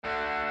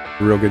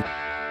Real good.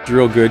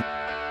 Real good.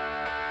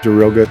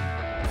 Real good.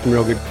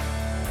 Real good.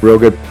 Real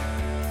good.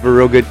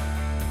 Real good.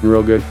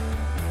 Real good.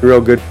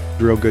 Real good.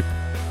 Real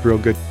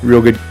good.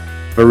 Real good.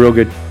 Real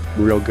good.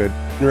 Real good.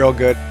 Real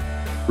good.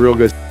 Real good. Real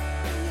good.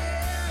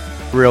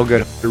 Real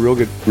good. Real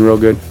good. Real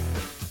good.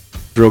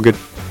 Real good.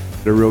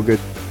 They're real good.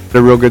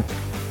 They're real good.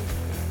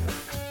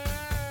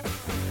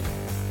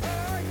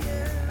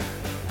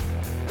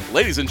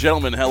 Ladies and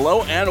gentlemen,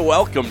 hello and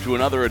welcome to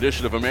another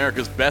edition of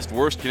America's Best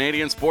Worst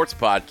Canadian Sports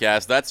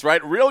Podcast. That's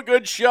right, Real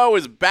Good Show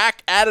is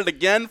back at it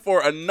again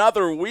for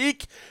another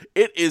week.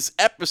 It is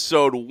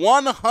episode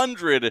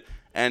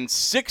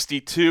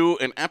 162,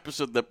 an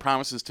episode that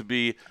promises to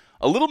be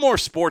a little more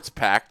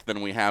sports-packed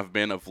than we have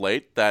been of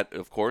late. That,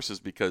 of course,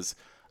 is because,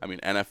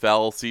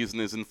 NFL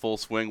season is in full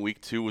swing. Week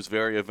 2 was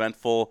very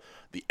eventful.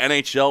 The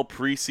NHL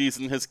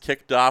preseason has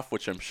kicked off,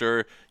 which I'm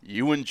sure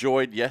you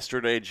enjoyed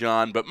yesterday,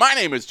 John. But my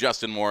name is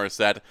Justin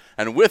Morissette,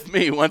 and with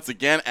me, once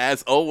again,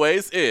 as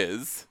always,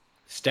 is...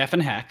 Stefan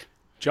Hack.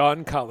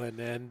 John Cullen.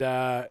 And,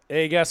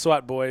 hey, guess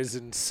what, boys?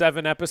 In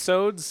 7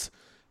 episodes,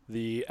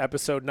 the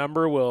episode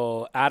number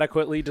will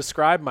adequately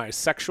describe my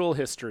sexual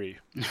history.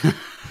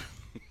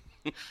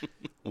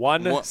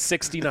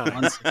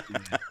 169.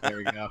 There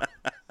we go.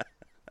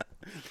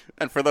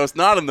 And for those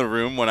not in the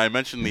room, when I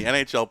mentioned the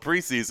NHL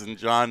preseason,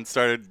 John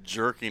started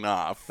jerking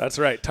off. That's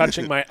right,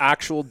 touching my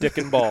actual dick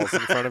and balls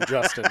in front of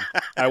Justin.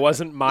 I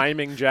wasn't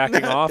miming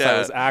jacking off. I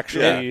was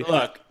actually... Yeah.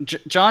 Look,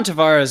 John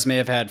Tavares may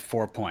have had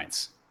 4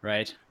 points,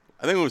 right?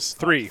 I think it was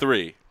 3.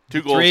 2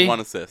 goals, 3? 1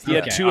 assist. He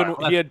had Okay. 2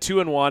 and he had 2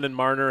 and 1, and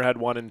Marner had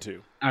 1 and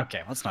 2. Okay,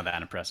 well, it's not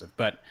that impressive.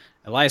 But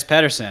Elias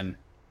Pettersson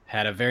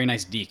had a very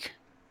nice deke.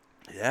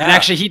 Yeah. And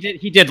actually,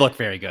 he did look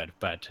very good.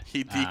 But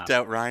He deked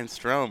out Ryan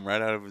Strome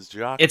right out of his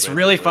jock. it's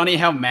really basically. funny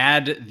how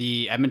mad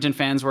the Edmonton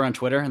fans were on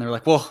Twitter, and they were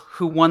like, "Well,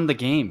 who won the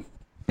game?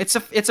 It's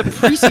a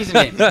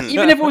preseason game.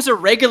 Even if it was a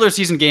regular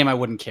season game, I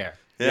wouldn't care."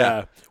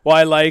 Yeah. Well,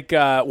 I like...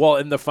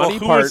 and the funny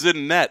who part... was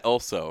in net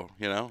also,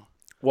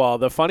 Well,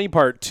 the funny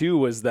part, too,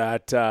 was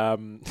that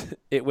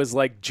it was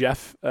like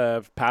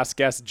past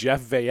guest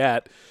Jeff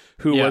Veillette,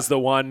 who Yeah. was the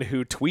one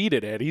who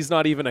tweeted it. He's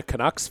not even a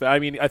Canucks fan. I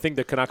mean, I think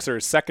the Canucks are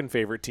his second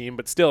favorite team,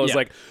 but still, it's Yeah.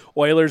 like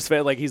Oilers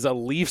fan. Like, he's a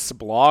Leafs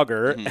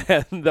blogger,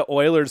 and the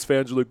Oilers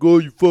fans are like, "Oh,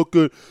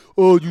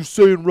 you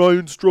saying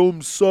Ryan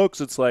Strome sucks?"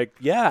 It's like,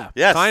 yeah,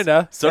 Yes.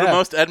 kinda. So do yeah.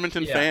 most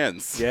Edmonton Yeah.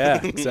 fans. Yeah,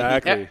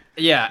 exactly.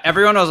 Yeah,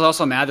 everyone was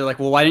also mad. They're like,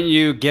 "Well, why didn't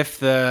you gif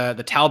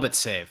the Talbot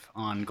save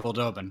on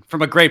Goldobin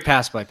from a great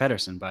pass by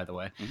Pettersson, by the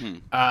way?"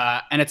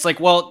 And it's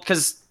like, well,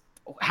 because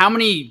how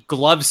many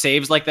glove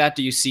saves like that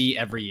do you see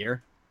every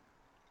year?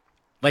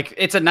 Like,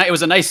 it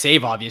was a nice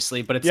save,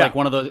 obviously, but it's Yeah. like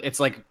one of those. It's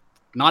like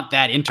not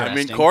that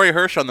interesting. Corey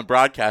Hirsch on the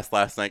broadcast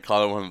last night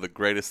called it one of the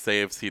greatest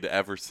saves he'd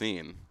ever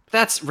seen.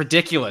 That's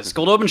ridiculous.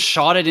 Goldobin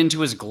shot it into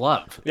his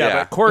glove. Yeah, Yeah.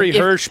 but Corey If-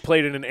 Hirsch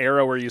played in an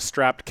era where you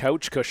strapped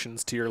couch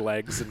cushions to your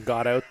legs and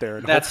got out there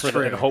and That's hope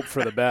true.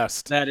 for the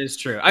best. That is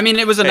true. I mean,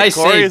 it was a Hey, nice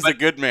Corey save. is But a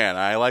good man.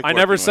 I like. I working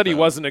never with said he him.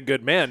 wasn't a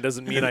good man.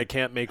 Doesn't mean I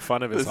can't make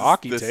fun of his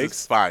hockey this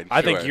takes. is fine.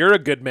 I think sure. you're a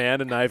good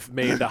man, and I've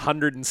made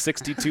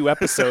 162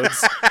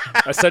 episodes,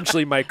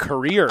 essentially my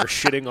career,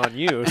 shitting on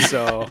you.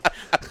 So,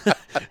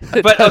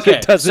 But, okay,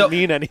 it doesn't so-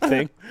 mean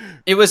anything.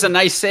 it was a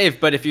nice save.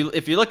 But if you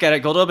look at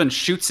it, Goldobin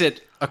shoots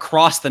it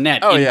across the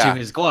net Oh into yeah,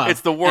 his glove.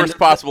 It's the worst And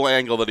possible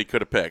angle that he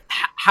could have picked.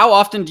 How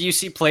often do you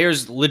see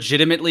players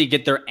legitimately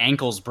get their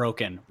ankles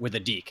broken with a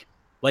deke?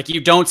 Like,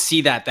 you don't see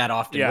that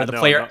often, Yeah, where the no,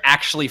 player no.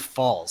 actually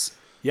falls.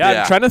 Yeah,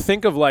 Yeah. I'm trying to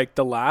think of like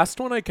the last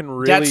one I can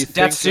really think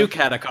Datsuk of.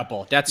 had a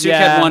couple. Datsuk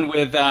Yeah. had one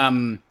with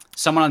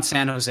someone on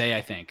San Jose,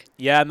 I think.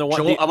 Yeah, and the one.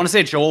 I want to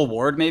say Joel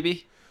Ward,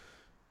 maybe.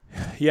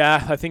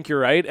 Yeah, I think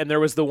you're right. And there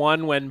was the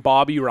one when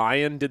Bobby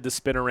Ryan did the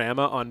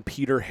spinorama on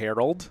Peter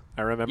Harold.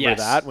 I remember Yes.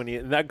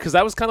 that because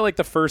that was kind of like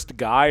the first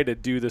guy to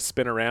do the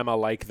spinorama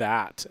like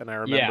that. And I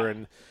remember Yeah.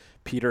 and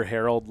Peter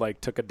Harold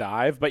like took a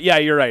dive. But yeah,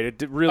 you're right.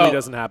 It really Oh.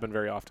 doesn't happen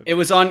very often. It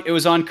was on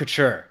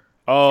Couture.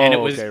 Oh, and it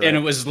was okay, right. and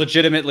it was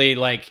legitimately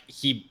like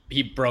he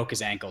broke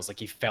his ankles, like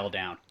he fell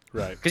down.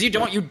 Right. Because you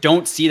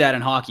don't see that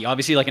in hockey.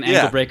 Obviously, like an Yeah.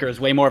 ankle breaker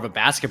is way more of a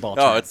basketball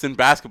Oh, term. it's in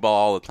basketball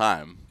all the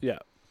time. Yeah.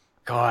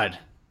 God,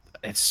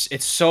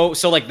 it's so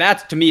like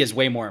that to me is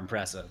way more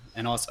impressive.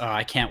 And also,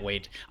 I can't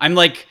wait. I'm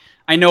like,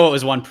 I know it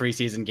was one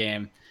preseason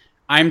game.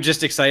 I'm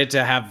just excited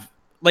to have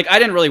like I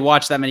didn't really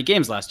watch that many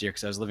games last year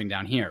because I was living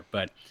down here,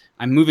 but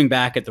I'm moving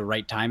back at the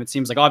right time. It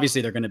seems like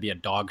obviously they're going to be a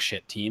dog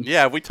shit team.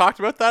 Yeah, have we talked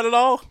about that at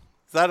all?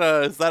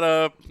 Is that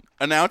a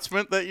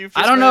announcement that you've?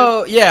 Just I don't made?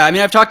 know. Yeah, I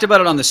mean, I've talked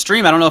about it on the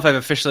stream. I don't know if I've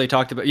officially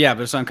talked about. Yeah,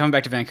 but so I'm coming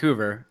back to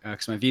Vancouver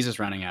because my visa's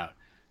running out.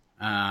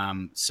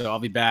 So I'll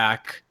be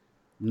back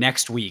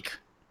next week.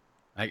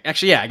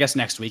 Actually, yeah, I guess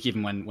next week,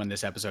 even when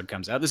this episode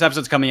comes out. This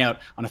episode's coming out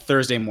on a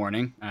Thursday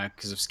morning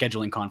because of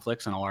scheduling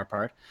conflicts on all our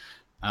part.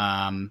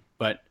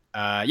 But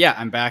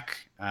I'm back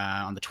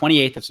on the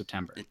 28th of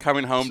September. You're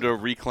coming home to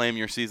reclaim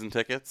your season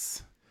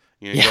tickets.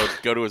 You know, Yeah.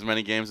 go to as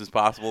many games as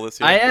possible this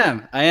year. I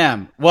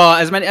am. Well,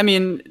 as many. I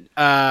mean,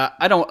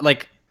 I don't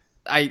like.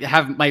 I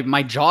have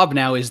my job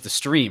now is the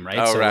stream, right?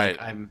 Oh, so right.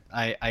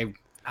 Like, I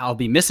I'll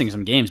be missing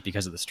some games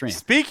because of the stream.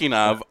 Speaking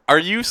of, are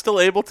you still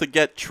able to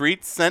get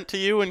treats sent to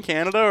you in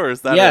Canada, or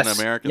is that Yes. an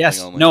American Yes.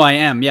 thing only? No, I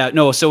am. Yeah.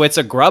 No. So it's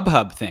a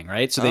Grubhub thing,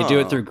 right? So they do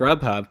Oh. it through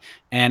Grubhub,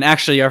 and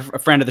actually, a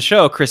friend of the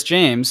show, Chris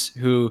James,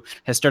 who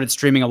has started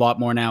streaming a lot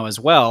more now as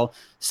well,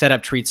 set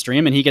up Treat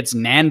Stream, and he gets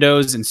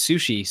Nando's and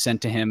sushi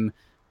sent to him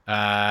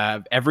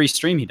every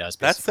stream he does.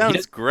 That basically.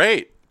 sounds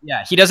great.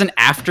 Yeah, he does an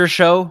after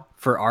show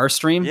for our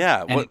stream.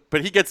 Yeah, and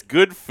but he gets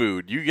good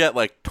food. You get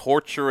like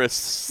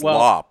torturous Well,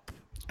 slop.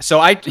 so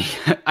I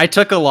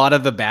took a lot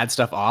of the bad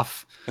stuff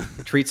off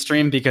Treat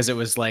Stream because it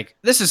was like,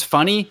 this is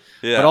funny,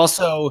 Yeah. but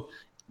also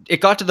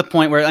it got to the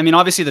point where, I mean,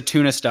 obviously the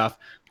tuna stuff,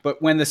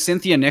 but when the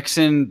Cynthia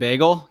Nixon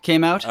bagel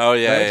came out. Oh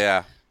yeah, right?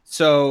 yeah.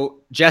 So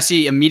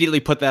Jesse immediately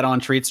put that on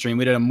Treat Stream.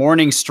 We did a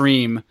morning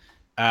stream,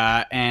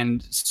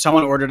 and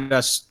someone ordered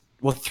us.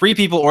 Well, 3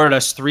 people ordered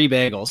us 3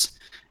 bagels,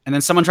 and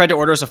then someone tried to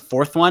order us a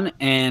 4th one,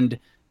 and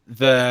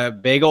the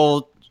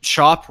bagel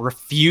shop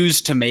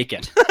refused to make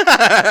it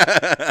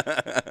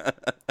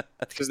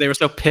because they were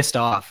so pissed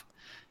off.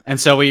 And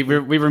so we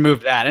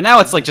removed that, and now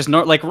it's like just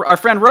like our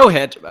friend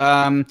Rohit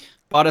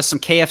bought us some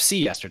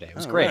KFC yesterday. It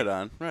was great. Right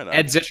on, right on.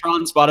 Ed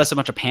Zitron's bought us a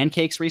bunch of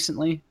pancakes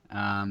recently.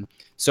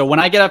 So when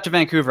I get up to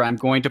Vancouver, I'm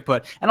going to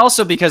put, and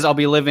also because I'll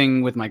be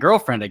living with my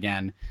girlfriend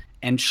again,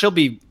 and she'll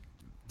be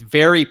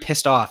very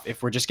pissed off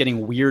if we're just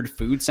getting weird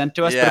food sent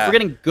to us. But Yeah. if we're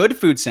getting good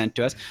food sent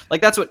to us,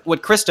 like that's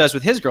what Chris does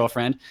with his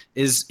girlfriend,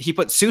 is he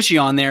puts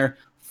sushi on there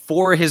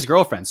for his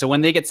girlfriend. So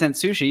when they get sent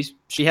sushi,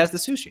 she has the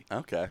sushi.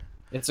 Okay.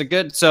 It's a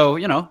good, so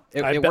it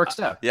I bet- works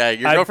out. Yeah,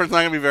 your girlfriend's not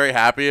gonna be very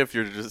happy if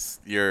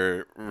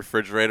your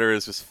refrigerator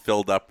is just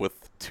filled up with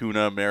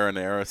tuna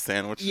marinara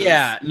sandwiches.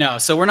 Yeah, no.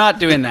 So we're not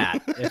doing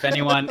that. If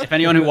anyone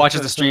who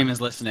watches the stream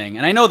is listening,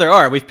 and I know there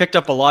are, we've picked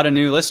up a lot of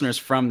new listeners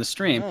from the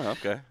stream. Oh,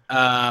 okay.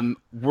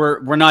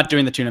 We're not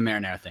doing the tuna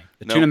marinara thing.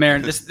 The Nope. tuna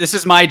marinara. This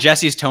is my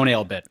Jesse's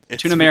toenail bit. The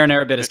It's tuna re-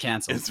 marinara bit is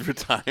canceled. It's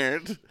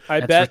retired.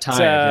 I That's bet.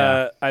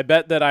 retired, I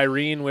bet that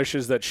Irene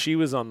wishes that she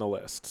was on the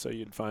list, so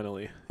you'd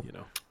finally,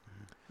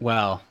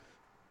 Well,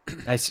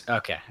 I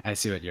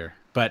see what you're.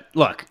 But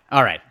look,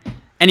 all right.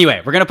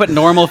 Anyway, we're gonna put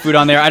normal food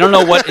on there. I don't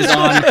know what is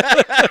on.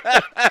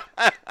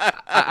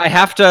 I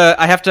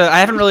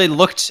haven't really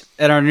looked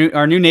at our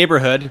new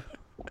neighborhood,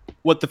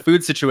 what the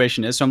food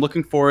situation is. So I'm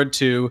looking forward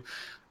to.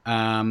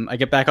 I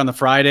get back on the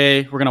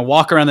Friday. We're gonna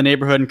walk around the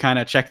neighborhood and kind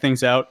of check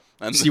things out,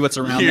 And see what's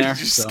around you're there.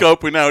 just so.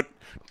 scoping out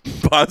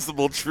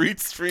possible treat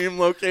stream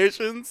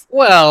locations.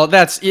 Well,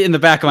 that's in the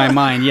back of my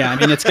mind. Yeah, I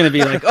mean, it's going to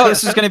be like, oh,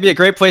 this is going to be a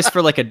great place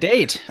for like a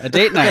date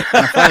night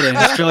on a Friday. And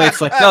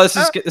it's like, no,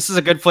 this is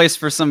a good place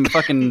for some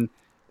fucking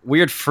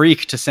weird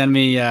freak to send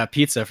me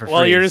pizza for free.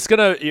 Well, you're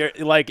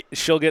like,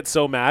 she'll get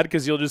so mad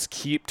because you'll just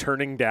keep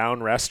turning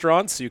down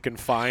restaurants so you can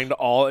find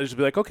all. Just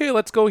be like, okay,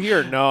 let's go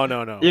here.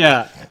 No.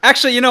 Yeah.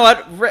 Actually, you know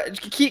what?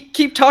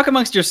 Keep talk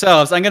amongst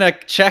yourselves. I'm gonna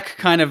check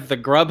kind of the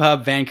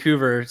Grubhub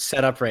Vancouver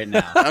setup right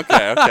now.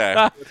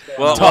 Okay.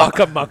 Well, Talk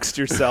amongst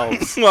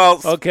yourselves. well,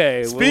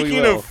 Okay.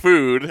 Speaking of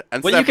food,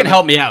 and Well, you can Stefan-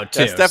 help me out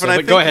too. Yeah, Stefan, so, I but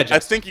think, go ahead. I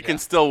Jess. think you can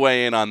still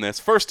weigh in on this.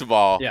 First of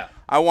all, Yeah.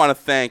 I want to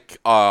thank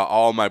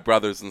all my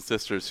brothers and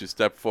sisters who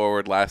stepped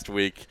forward last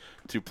week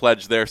to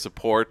pledge their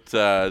support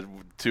to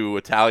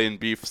Italian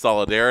Beef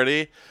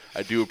Solidarity.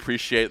 I do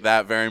appreciate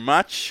that very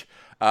much.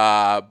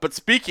 But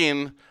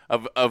speaking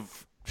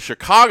of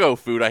Chicago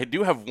food, I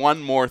do have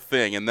one more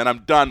thing, and then I'm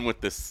done with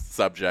this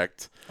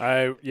subject.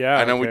 I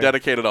know we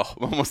dedicated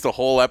almost a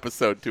whole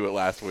episode to it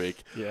last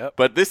week. Yep.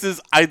 But this is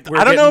I don't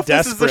getting know if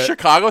this is the desperate.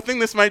 Chicago thing.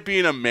 This might be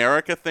an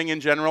America thing in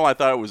general. I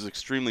thought it was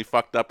extremely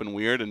fucked up and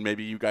weird, and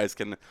maybe you guys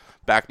can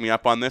back me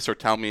up on this or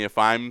tell me if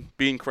I'm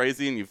being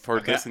crazy and you've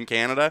heard this in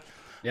Canada.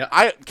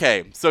 Yeah.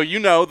 So you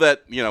know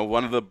that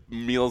one of the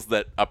meals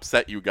that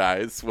upset you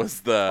guys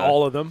was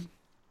all of them.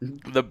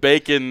 the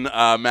bacon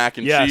mac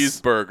and Yes.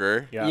 cheese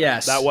burger. Yeah.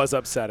 Yes. That was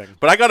upsetting.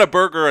 But I got a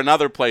burger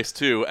another place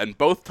too, and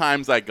both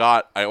times I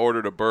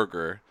ordered a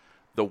burger,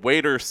 the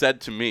waiter said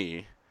to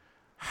me,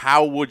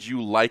 "How would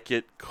you like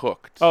it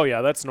cooked?" Oh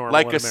yeah, that's normal.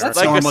 like in a America. That's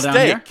like a normal down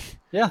here. steak.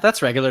 Yeah,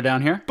 that's regular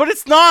down here. But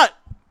it's not.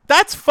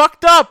 That's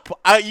fucked up.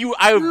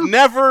 I've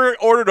never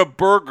ordered a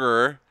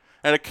burger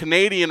at a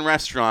Canadian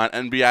restaurant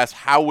and be asked,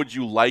 "How would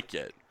you like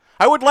it?"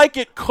 I would like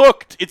it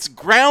cooked. It's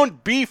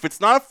ground beef. It's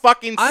not a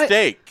fucking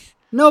steak.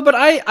 No, but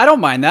I don't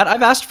mind that.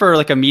 I've asked for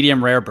like a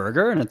medium rare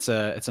burger, and it's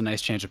a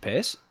nice change of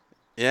pace.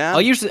 Yeah.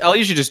 I'll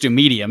usually just do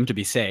medium to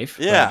be safe.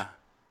 Yeah.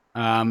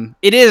 But,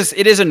 it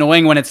is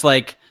annoying when it's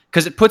like,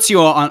 because it puts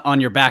you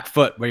on your back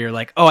foot where you're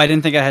like, oh, I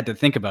didn't think I had to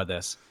think about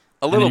this.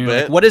 A little And then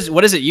you're bit. like,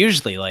 what is it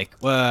usually like?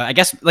 I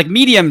guess like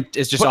medium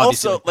is just But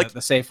obviously also, like,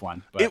 the safe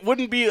one. But It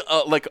wouldn't be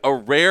like a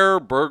rare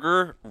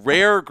burger.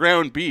 Rare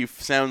ground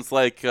beef sounds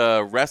like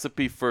a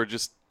recipe for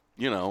just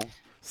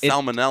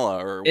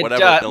salmonella or it whatever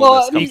does. illness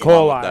Well, comes E. from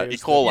coli that. E.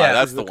 is the- coli. yeah,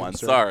 That's is the the one.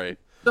 concern. Sorry.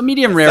 the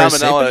medium rare is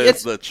safe. Salmonella But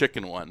is the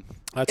chicken one.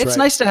 That's it's right.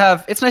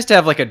 nice to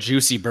have like a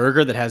juicy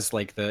burger that has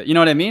like you know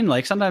what I mean?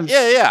 Like sometimes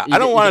Yeah. you I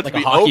don't get- want you it get, to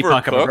like, be a hockey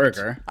puck of a overcooked.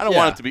 burger. I don't Yeah.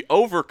 want it to be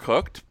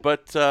overcooked,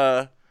 but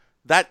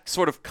that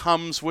sort of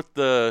comes with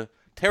the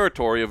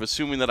territory of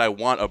assuming that I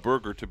want a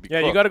burger to be Yeah,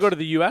 cooked. you got to go to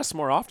the U.S.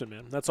 more often,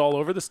 man. That's all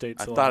over the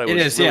states. I thought it It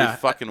was is, really yeah.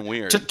 fucking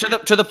weird.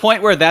 To the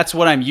point where that's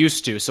what I'm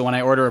used to. So when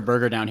I order a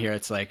burger down here,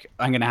 it's like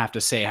I'm gonna have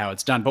to say how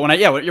it's done. But when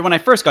I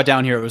first got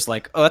down here, it was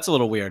like, oh, that's a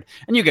little weird,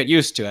 and you get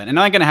used to it. And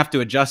now I'm gonna have to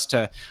adjust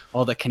to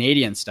all the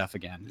Canadian stuff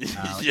again.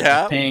 Like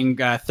Yeah. paying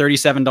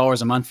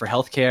 $37 a month for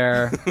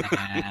healthcare,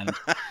 and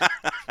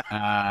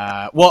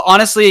well,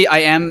 honestly, I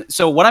am.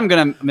 So what I'm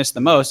gonna miss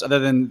the most, other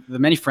than the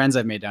many friends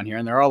I've made down here,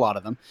 and there are a lot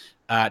of them,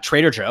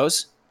 Trader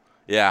Joe's.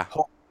 Yeah.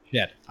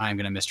 Shit, I'm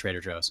gonna miss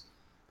Trader Joe's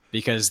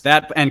because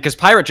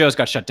Pirate Joe's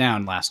got shut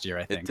down last year,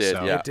 I think. did,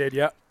 so. yeah. It did,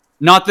 yeah.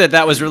 Not that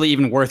that was really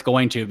even worth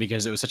going to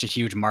because it was such a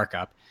huge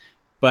markup,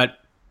 but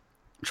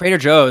Trader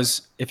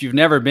Joe's, if you've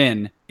never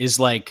been, is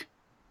like,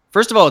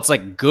 first of all, it's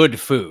like good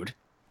food.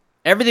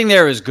 Everything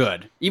there is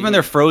good. Even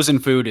their frozen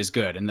food is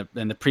good, and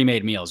the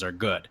pre-made meals are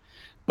good.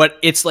 But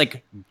it's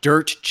like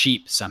dirt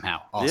cheap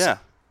somehow. Also. Yeah.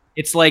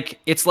 It's like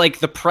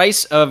the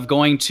price of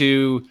going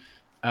to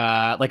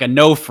like a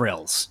no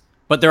frills,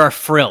 but there are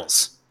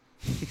frills.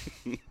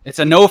 It's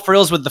a no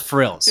frills with the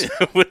frills.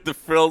 With the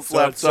frills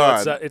slapped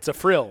on. It's a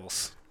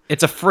frills.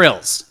 It's a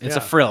frills. It's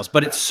Yeah. a frills,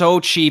 but it's so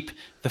cheap.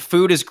 The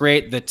food is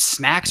great. The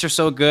snacks are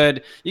so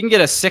good. You can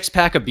get a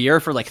 6-pack of beer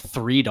for like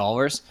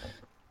 $3,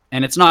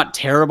 and it's not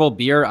terrible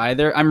beer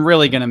either. I'm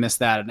really gonna miss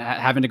that and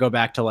having to go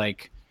back to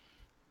like,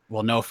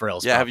 well, no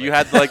frills. Yeah, have probably. you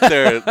had like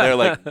their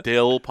like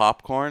dill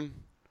popcorn?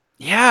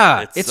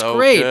 Yeah, It's it's so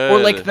great. Or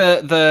like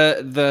good.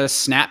 the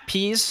snap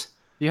peas.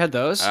 You had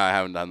those? I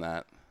haven't done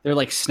that. They're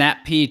like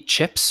snap pea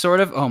chips,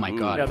 sort of. Oh my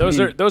god. Yeah, I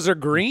mean, those are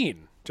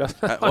green.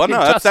 Just, Well, no,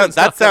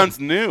 that sounds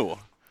new.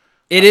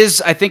 It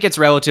is. I think it's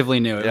relatively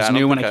new. It Yeah, was I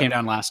don't new when think I came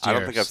down last year. I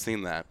don't think I've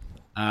seen that.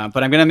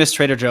 But I'm gonna miss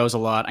Trader Joe's a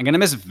lot. I'm gonna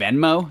miss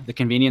Venmo, the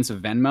convenience of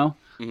Venmo.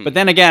 Mm-hmm. But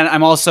then again,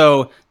 I'm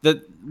also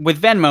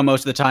with Venmo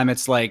most of the time.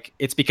 It's like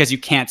it's because you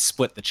can't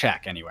split the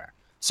check anywhere.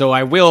 So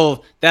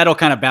that'll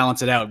kind of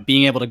balance it out,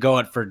 being able to go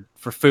out for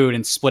food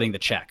and splitting the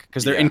check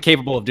because they're Yeah.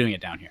 incapable of doing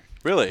it down here.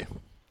 Really?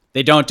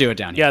 They don't do it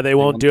down here. Yeah, they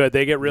won't do it.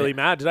 They get really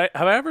mad.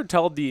 Have I ever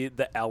told the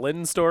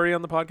Ellen story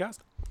on the podcast?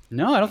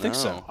 No, I don't think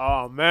so.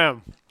 Oh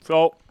man.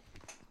 So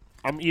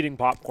I'm eating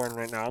popcorn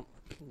right now.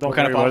 Don't What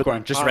kind of worry about it.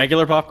 popcorn? Just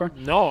regular popcorn?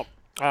 No.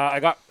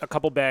 I got a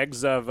couple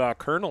bags of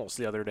Kernels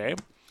the other day.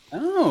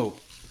 Oh,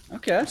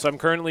 okay. So I'm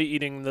currently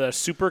eating the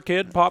Super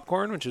Kid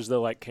popcorn, which is the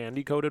like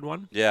candy coated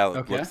one. Yeah,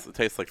 Okay. it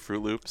tastes like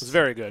Fruit Loops. It's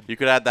very good. You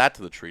could add that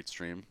to the treat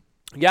stream.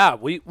 Yeah,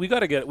 we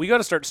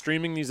gotta start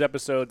streaming these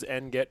episodes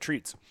and get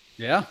treats.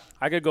 Yeah.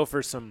 I could go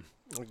for some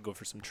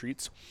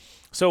treats.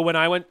 So when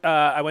I went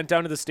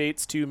down to the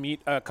States to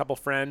meet a couple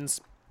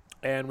friends,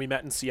 and we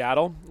met in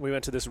Seattle. We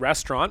went to this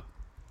restaurant,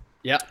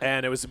 Yeah.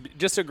 and it was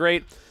just a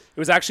great. It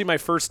was actually my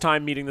first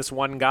time meeting this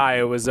one guy.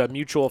 It was a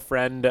mutual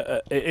friend,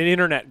 an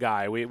internet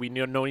guy. We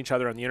known each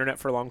other on the internet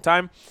for a long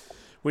time.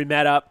 We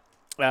met up,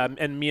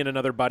 and me and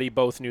another buddy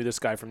both knew this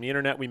guy from the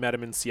internet. We met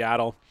him in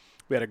Seattle.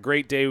 We had a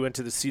great day. We went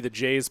to see the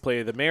Jays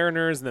play the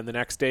Mariners, and then the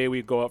next day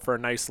we'd go out for a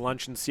nice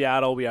lunch in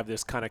Seattle. We have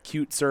this kind of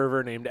cute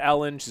server named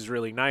Ellen. She's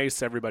really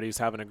nice. Everybody's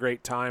having a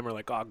great time. We're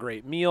like, oh,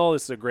 great meal.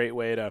 This is a great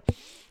way to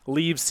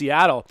leave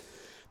Seattle.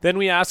 Then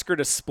we ask her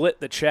to split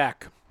the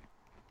check.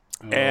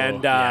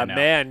 And yeah, no.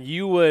 man,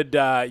 you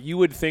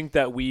would think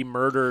that we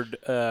murdered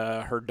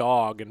her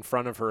dog in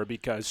front of her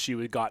because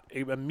she got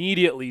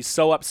immediately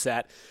so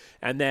upset,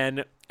 and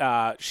then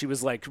she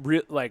was like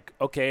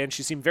okay, and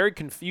she seemed very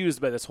confused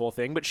by this whole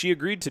thing, but she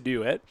agreed to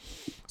do it.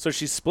 So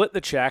she split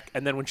the check,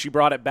 and then when she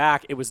brought it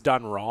back, it was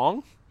done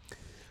wrong.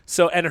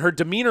 So, and her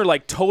demeanor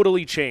like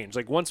totally changed.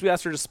 Like once we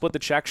asked her to split the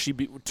check, she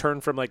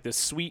turned from like this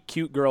sweet,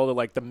 cute girl to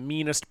like the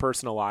meanest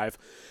person alive,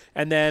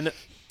 and then.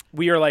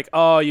 We are like,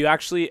 oh, you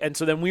actually, and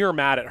so then we were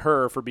mad at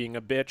her for being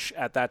a bitch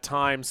at that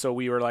time. So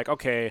we were like,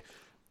 okay,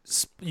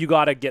 you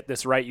got to get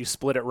this right. You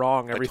split it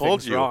wrong. I Everything's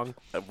told you. wrong.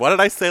 What did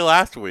I say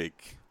last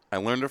week? I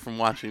learned it from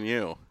watching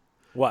you.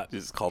 What?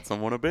 You just called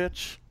someone a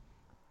bitch.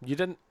 You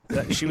didn't.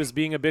 She was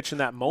being a bitch in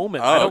that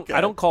moment. Oh, okay.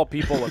 I don't call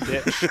people a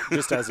bitch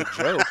just as a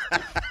joke.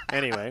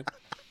 Anyway,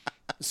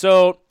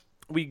 so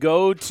we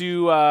go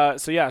to.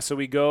 So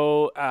we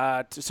go.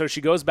 So she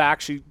goes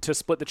back. To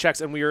split the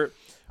checks, and we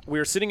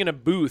were sitting in a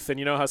booth, and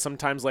you know how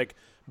sometimes like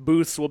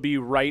booths will be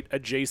right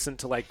adjacent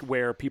to like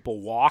where people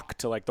walk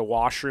to like the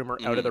washroom or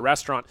out of the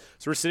restaurant.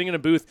 So we're sitting in a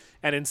booth,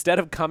 and instead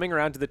of coming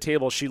around to the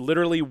table, she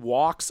literally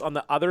walks on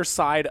the other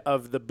side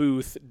of the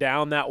booth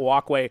down that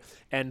walkway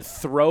and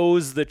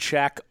throws the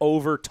check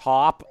over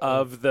top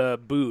of the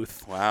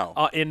booth.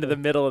 Wow. Into the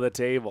middle of the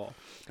table.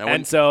 And when-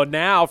 And so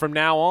from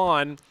now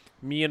on,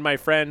 me and my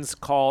friends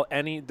call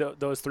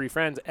those three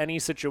friends, any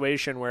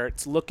situation where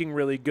it's looking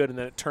really good and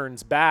then it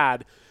turns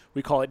bad,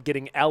 we call it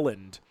getting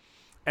Ellened.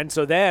 And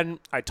so then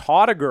I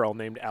taught a girl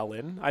named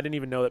Ellen. I didn't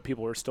even know that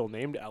people were still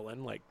named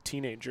Ellen, like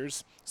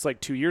teenagers. It's like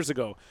 2 years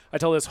ago. I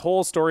told this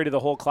whole story to the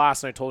whole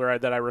class, and I told her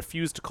that I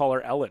refused to call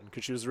her Ellen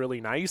because she was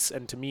really nice.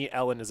 And to me,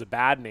 Ellen is a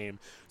bad name.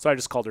 So I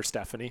just called her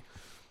Stephanie.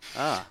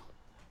 Ah.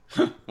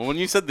 Well, when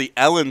you said the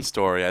Ellen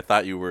story, I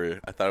thought it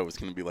was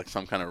going to be like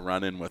some kind of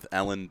run-in with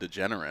Ellen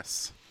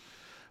DeGeneres.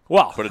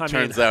 Well, But it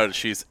turns out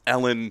she's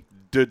Ellen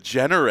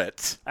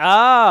DeGenerate.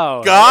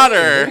 Oh, Got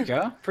There her. you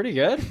go. Pretty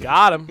good.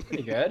 got him.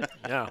 Pretty good.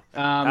 Yeah,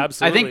 I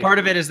absolutely. think part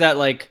of it is that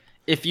like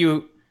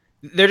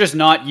they're just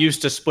not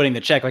used to splitting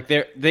the check. Like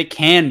they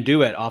can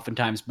do it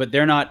oftentimes, but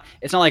they're not.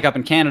 It's not like up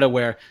in Canada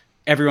where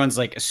everyone's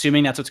like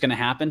assuming that's what's going to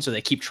happen, so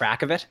they keep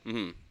track of it.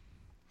 Mm-hmm.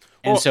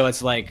 And so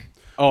it's like,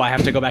 oh, I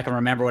have to go back and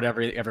remember whatever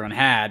everyone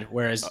had.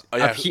 Whereas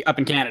up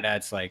in Canada,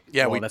 it's like,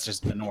 that's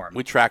just the norm.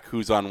 We track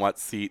who's on what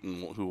seat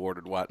and who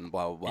ordered what and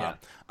blah, blah, blah.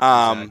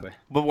 Yeah, exactly.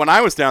 But when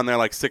I was down there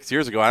like 6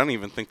 years ago, I don't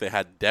even think they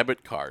had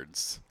debit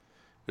cards.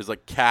 It was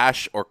like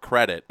cash or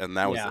credit, and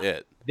that was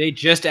it. They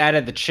just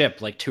added the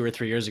chip like 2 or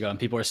 3 years ago, and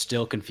people are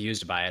still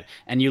confused by it.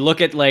 And you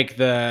look at like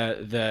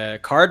the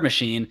card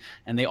machine,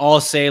 and they all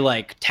say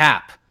like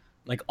tap,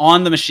 like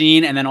on the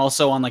machine, and then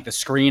also on like the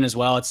screen as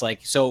well. It's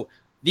like, so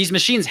these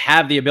machines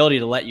have the ability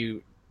to let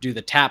you do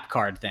the tap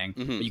card thing,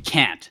 but you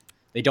can't.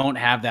 They don't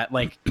have that.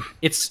 Like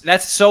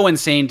that's so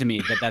insane to me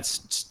that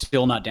that's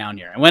still not down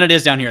here. And when it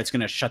is down here, it's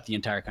going to shut the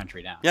entire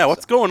country down. Yeah,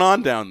 what's going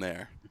on down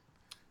there?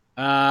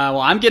 Well,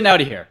 I'm getting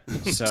out of here.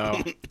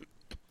 So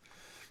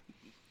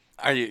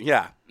Are you?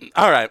 Yeah.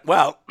 All right.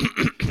 Well,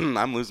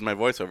 I'm losing my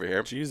voice over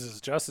here.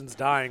 Jesus, Justin's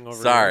dying over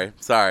here.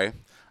 Sorry.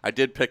 I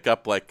did pick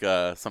up like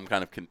some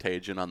kind of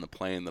contagion on the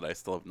plane that I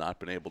still have not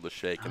been able to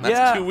shake, and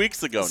that's 2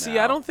 weeks ago now. See,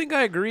 I don't think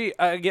I agree.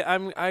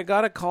 I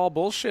gotta call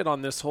bullshit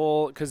on this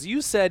whole, because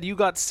you said you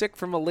got sick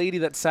from a lady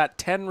that sat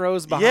 10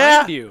 rows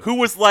behind you. who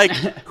was like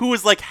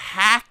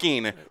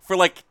hacking for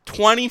like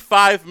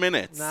 25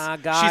 minutes. Nah,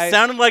 guy. She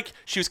sounded like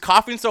she was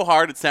coughing so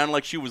hard it sounded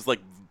like she was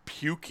like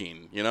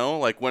puking, you know,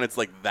 like when it's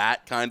like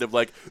that kind of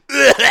like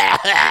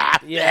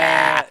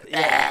Yeah.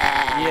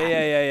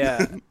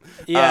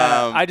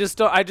 I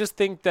just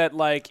think that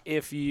like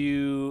if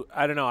you,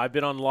 I don't know, I've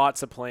been on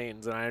lots of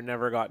planes and I've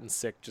never gotten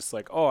sick. Just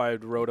like, oh, I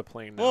rode a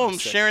plane. Well, I'm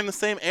sharing the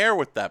same air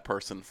with that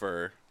person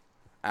for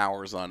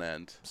hours on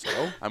end.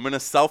 So I'm in a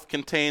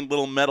self-contained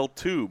little metal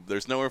tube.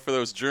 There's nowhere for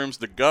those germs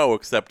to go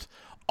except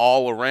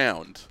all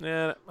around.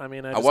 Yeah, I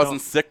mean, I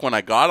wasn't sick when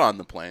I got on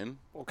the plane.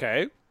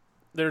 Okay.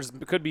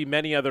 Could be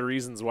many other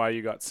reasons why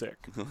you got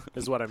sick,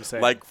 is what I'm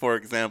saying. Like, for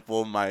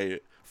example, my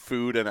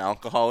food and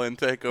alcohol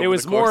intake over it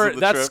was the course more, of the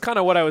that's trip. kind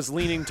of what I was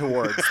leaning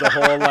towards, the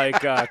whole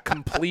like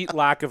complete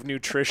lack of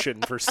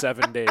nutrition for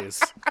 7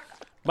 days.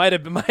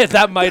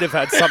 That might have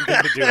had something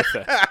to do with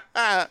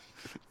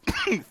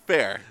it.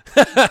 Fair.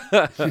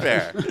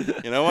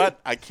 You know what?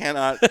 I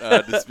cannot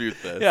dispute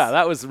this. Yeah,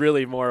 that was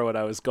really more what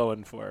I was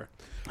going for.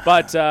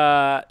 But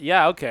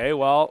okay.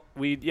 Well,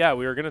 we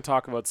were going to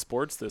talk about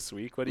sports this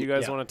week. What do you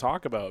guys want to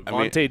talk about?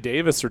 Monte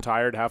Davis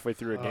retired halfway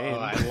through a game.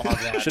 I love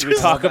that. Should we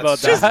talk about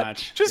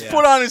that? Just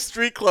put on his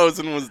street clothes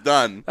and was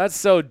done. That's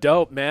so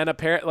dope, man.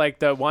 Apparently, like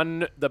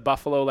the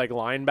Buffalo like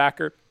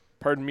linebacker,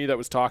 that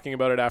was talking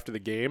about it after the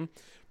game,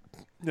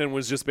 and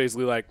was just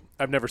basically like,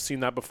 I've never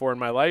seen that before in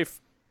my life.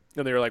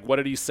 And they were like, what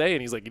did he say?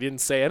 And he's like, he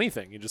didn't say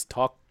anything. He just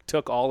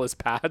took all his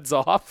pads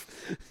off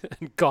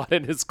and got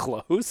in his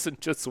clothes and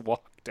just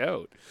walked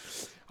out.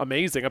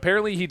 Amazing.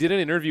 Apparently he did an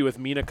interview with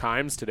Mina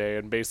Kimes today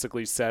and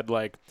basically said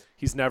like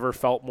he's never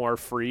felt more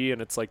free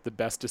and it's like the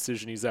best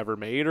decision he's ever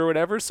made or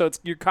whatever. So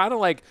you're kind of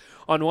like,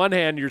 on one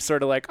hand, you're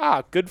sort of like,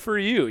 good for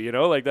you. You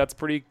know, like that's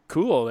pretty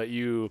cool that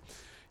you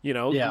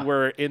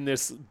were in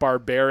this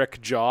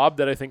barbaric job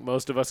that I think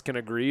most of us can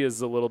agree is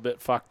a little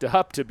bit fucked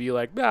up, to be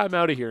like, I'm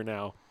out of here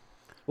now.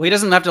 Well, he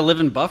doesn't have to live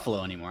in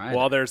Buffalo anymore either.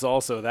 Well, there's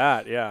also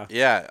that, yeah.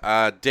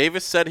 Yeah,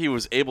 Davis said he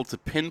was able to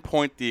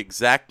pinpoint the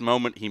exact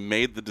moment he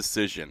made the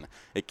decision.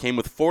 It came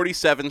with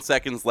 47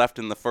 seconds left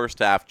in the first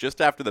half, just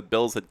after the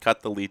Bills had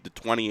cut the lead to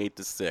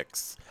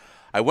 28-6.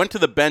 I went to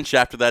the bench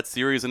after that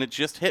series, and it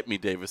just hit me,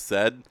 Davis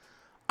said.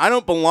 I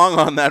don't belong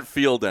on that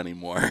field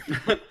anymore.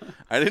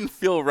 I didn't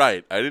feel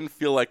right. I didn't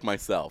feel like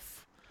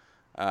myself.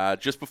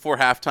 Just before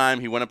halftime,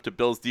 he went up to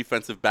Bills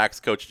defensive backs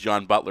coach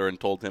John Butler and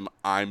told him,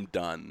 I'm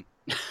done.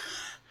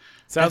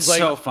 Sounds That's like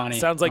so funny.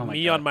 Sounds like Oh my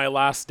me God. on my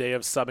last day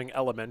of subbing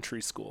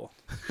elementary school.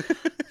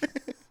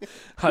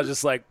 I was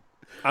just like,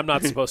 I'm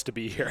not supposed to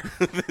be here.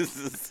 This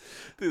is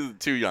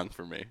too young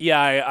for me.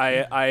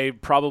 Yeah, I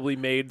probably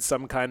made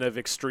some kind of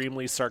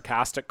extremely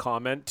sarcastic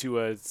comment to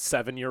a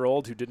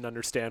 7-year-old who didn't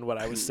understand what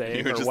I was saying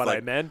You were or just what I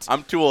like, meant.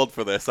 I'm too old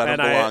for this. I don't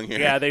belong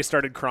here. Yeah, they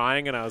started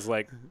crying, and I was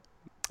like,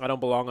 I don't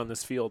belong on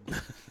this field.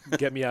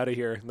 Get me out of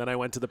here. And then I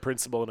went to the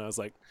principal, and I was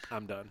like,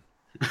 I'm done.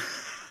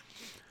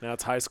 Now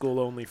it's high school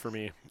only for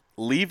me.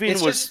 Leaving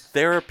It's was just-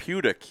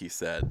 therapeutic, he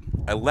said.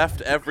 I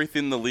left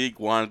everything the league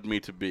wanted me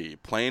to be.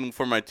 Playing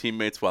for my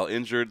teammates while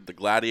injured, the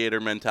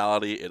gladiator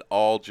mentality, it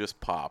all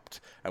just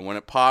popped. And when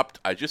it popped,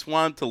 I just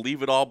wanted to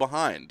leave it all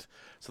behind.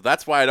 So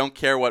that's why I don't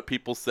care what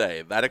people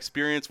say. That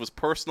experience was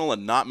personal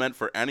and not meant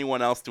for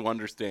anyone else to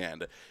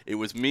understand. It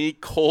was me,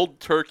 cold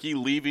turkey,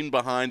 leaving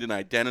behind an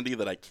identity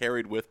that I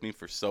carried with me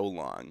for so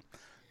long.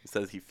 He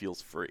says he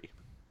feels free.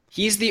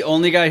 He's the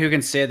only guy who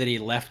can say that he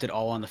left it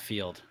all on the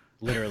field.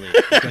 literally,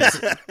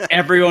 because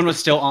everyone was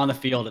still on the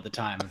field at the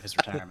time of his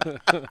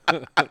retirement.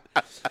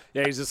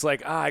 Yeah, he's just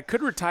like, I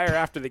could retire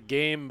after the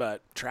game,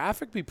 but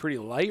traffic be pretty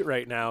light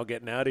right now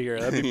getting out of here.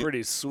 That'd be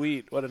pretty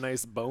sweet. What a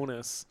nice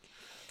bonus.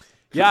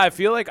 Yeah, I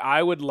feel like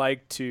I would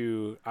like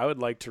to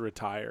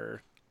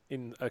retire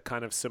in a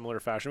kind of similar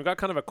fashion. We got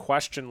kind of a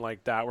question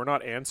like that. We're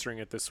not answering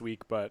it this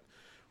week, but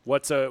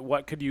what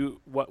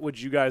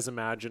would you guys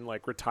imagine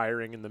like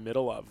retiring in the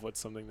middle of? What's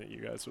something that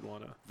you guys would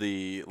want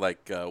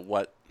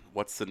to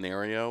What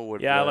scenario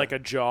would like a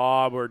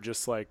job or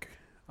just like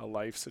a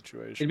life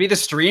situation? It'd be the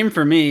stream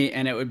for me,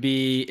 and it would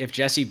be if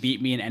Jesse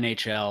beat me in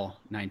NHL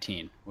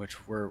 19,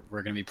 which we're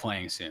going to be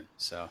playing soon.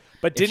 So,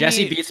 but if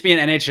Jesse beats me in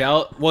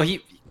NHL, well,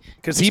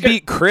 because he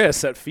beat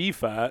Chris at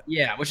FIFA.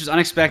 Yeah, which is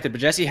unexpected, but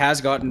Jesse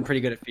has gotten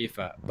pretty good at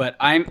FIFA. But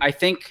I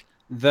think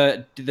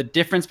the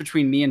difference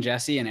between me and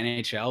Jesse in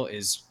NHL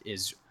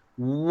is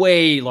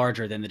way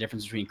larger than the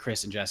difference between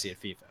Chris and Jesse at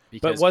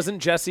FIFA. But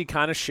wasn't Jesse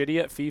kind of shitty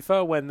at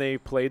FIFA when they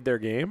played their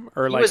game,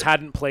 or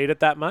hadn't played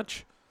it that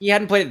much? He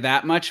hadn't played it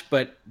that much,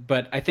 but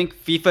I think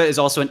FIFA is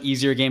also an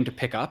easier game to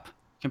pick up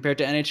compared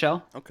to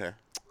NHL. Okay.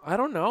 I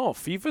don't know.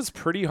 FIFA's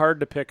pretty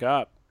hard to pick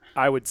up,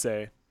 I would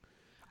say.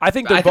 I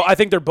think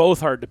they're both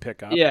hard to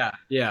pick up.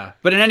 Yeah.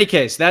 But in any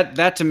case,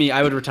 that to me,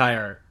 I would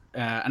retire.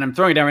 And I'm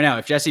throwing it down right now.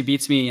 If Jesse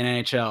beats me in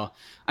NHL,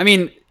 I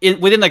mean,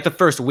 within like the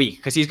first week,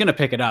 because he's going to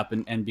pick it up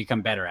and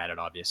become better at it,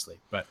 obviously.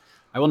 But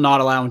I will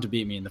not allow him to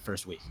beat me in the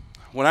first week.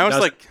 When I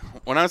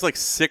was like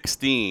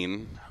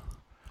 16,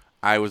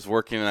 I was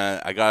working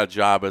I got a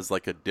job as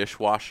like a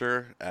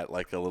dishwasher at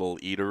like a little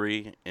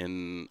eatery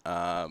in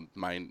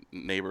my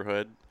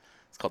neighborhood.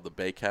 It's called the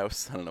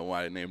Bakehouse. I don't know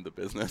why I named the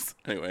business.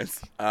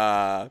 Anyways,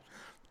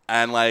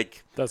 and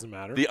like doesn't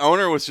matter. The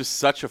owner was just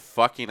such a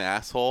fucking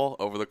asshole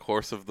over the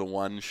course of the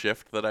one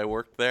shift that I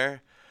worked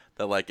there.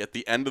 That like at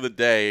the end of the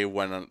day,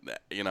 when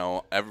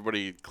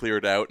everybody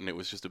cleared out and it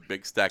was just a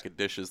big stack of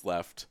dishes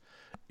left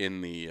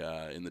in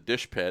the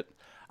dish pit,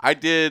 I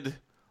did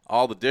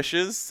all the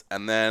dishes,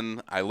 and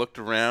then I looked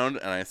around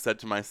and I said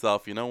to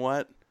myself, you know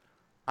what?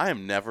 I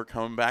am never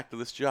coming back to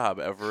this job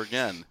ever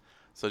again.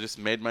 So I just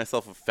made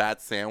myself a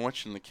fat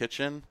sandwich in the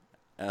kitchen,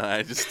 and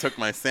I just took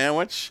my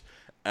sandwich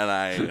and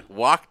I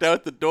walked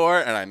out the door,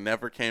 and I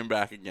never came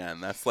back again.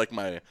 That's like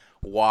my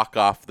walk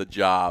off the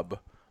job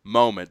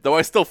moment. Though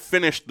I still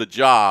finished the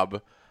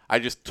job, I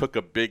just took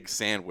a big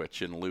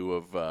sandwich in lieu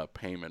of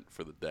payment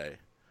for the day.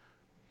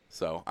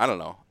 So, I don't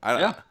know.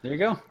 Yeah, there you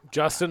go.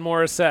 Justin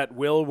Morissette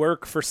will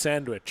work for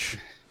sandwich.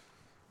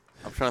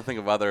 I'm trying to think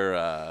of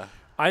other...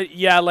 I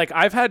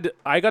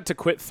got to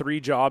quit 3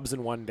 jobs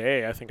in one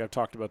day. I think I've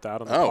talked about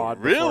that on the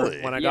pod before.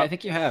 Really? I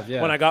think you have,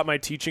 yeah. When I got my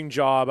teaching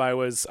job, I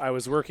was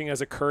working as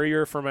a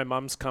courier for my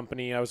mom's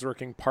company. I was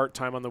working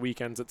part-time on the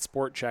weekends at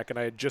Sport Check, and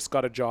I had just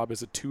got a job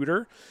as a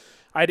tutor.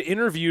 I'd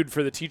interviewed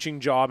for the teaching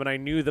job, and I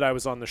knew that I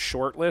was on the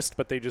short list,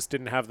 but they just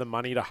didn't have the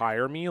money to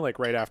hire me, like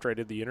right after I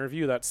did the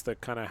interview. That's the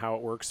kind of how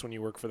it works when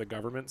you work for the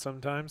government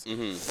sometimes.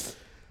 Mm-hmm.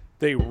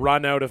 They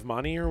run out of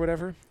money or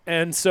whatever.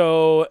 And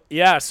so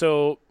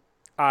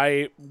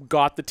I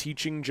got the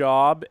teaching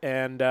job,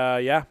 and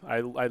I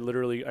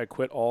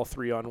quit all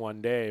 3 on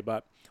one day.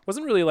 But it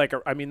wasn't really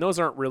those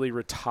aren't really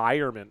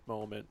retirement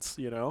moments,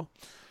 you know?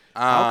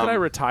 How could I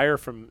retire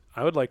from?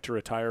 I would like to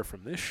retire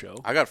from this show.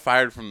 I got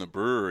fired from the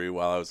brewery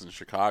while I was in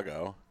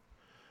Chicago.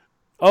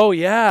 Oh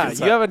yeah,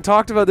 you haven't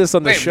talked about this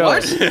on the show.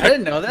 What? I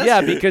didn't know that. Yeah,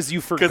 because you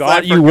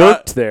forgot you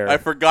worked there. I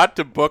forgot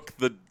to book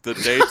the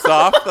dates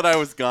off that I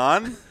was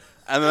gone,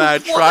 and then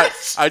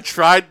I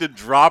tried to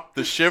drop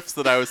the shifts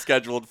that I was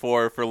scheduled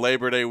for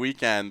Labor Day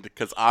weekend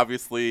because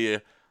obviously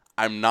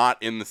I'm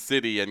not in the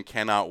city and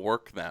cannot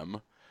work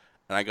them,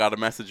 and I got a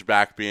message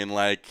back being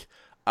like,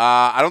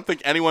 I don't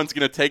think anyone's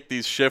going to take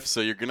these shifts,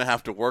 so you're going to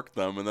have to work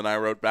them. And then I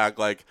wrote back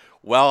like,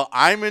 well,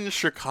 I'm in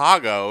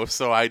Chicago,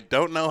 so I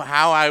don't know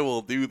how I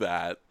will do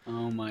that.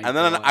 Oh, my God. And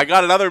then I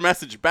got another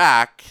message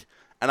back,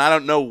 and I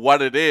don't know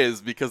what it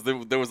is because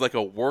there was like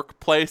a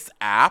workplace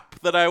app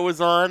that I was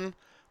on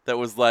that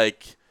was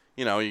like,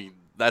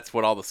 that's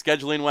what all the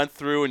scheduling went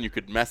through, and you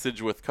could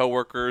message with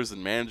coworkers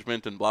and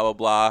management and blah, blah,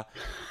 blah.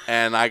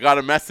 And I got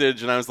a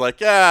message, and I was like,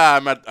 yeah,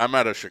 I'm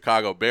at a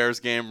Chicago Bears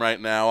game right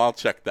now. I'll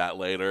check that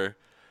later.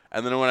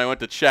 And then when I went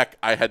to check,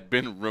 I had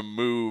been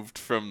removed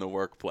from the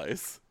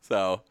workplace.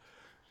 So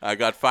I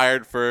got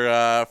fired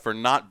for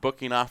not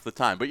booking off the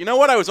time. But you know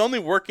what? I was only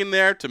working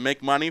there to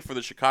make money for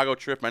the Chicago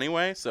trip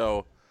anyway,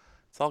 so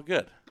it's all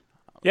good.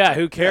 Yeah,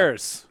 who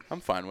cares? Yeah,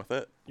 I'm fine with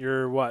it.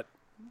 You're what?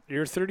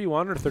 You're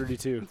 31 or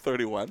 32?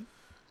 31.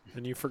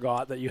 And you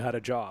forgot that you had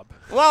a job.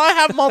 Well, I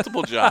have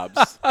multiple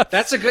jobs.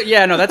 That's a good.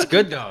 Yeah, no, that's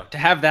good though to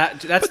have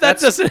that. That's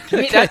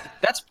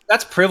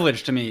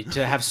privilege to me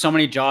to have so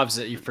many jobs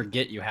that you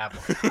forget you have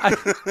one.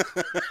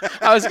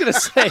 I was gonna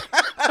say.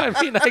 I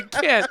mean, I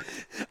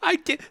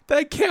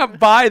can't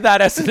buy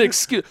that as an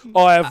excuse.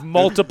 Oh, I have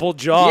multiple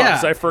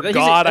jobs. Yeah, I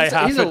forgot I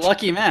have. He's a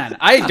lucky man.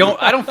 I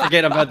don't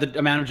forget about the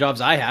amount of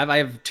jobs I have. I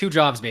have 2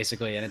 jobs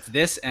basically, and it's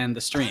this and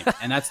the stream,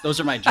 and those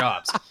are my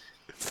jobs.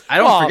 I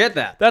don't forget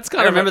that. I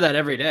of remember that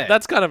every day.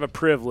 That's kind of a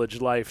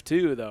privileged life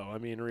too, though. I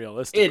mean,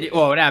 realistically. It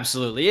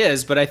absolutely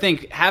is. But I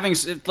think having,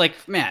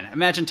 like, man,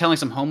 imagine telling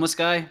some homeless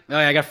guy, "Oh,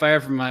 I got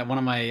fired from one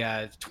of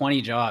my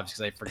 20 jobs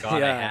because I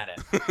forgot I had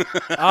it."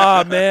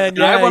 Oh man,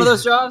 You had one of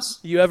those jobs?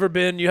 You ever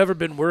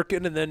been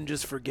working and then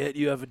just forget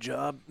you have a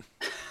job?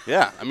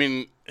 Yeah, I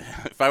mean,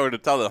 if I were to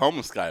tell the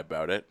homeless guy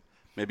about it,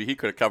 maybe he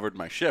could have covered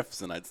my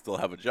shifts and I'd still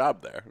have a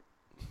job there.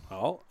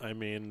 Well, I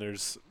mean,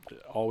 there's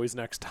always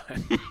next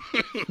time.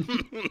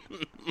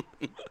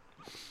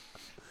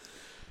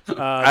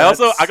 I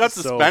got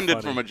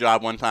suspended from a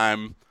job one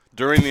time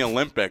during the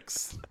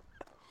Olympics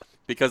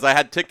because I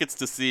had tickets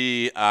to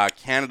see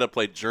Canada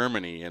play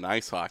Germany in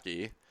ice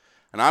hockey,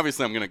 and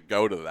obviously I'm going to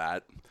go to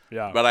that.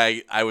 Yeah. But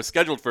I was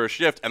scheduled for a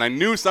shift, and I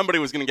knew somebody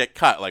was going to get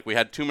cut. Like, we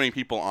had too many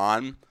people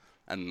on,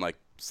 and like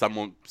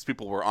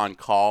people were on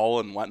call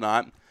and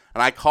whatnot.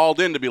 And I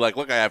called in to be like,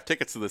 look, I have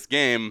tickets to this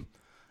game.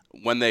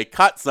 When they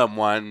cut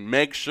someone,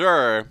 make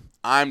sure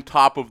I'm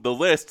top of the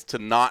list to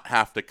not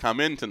have to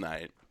come in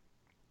tonight.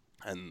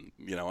 And,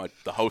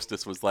 the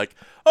hostess was like,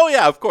 oh,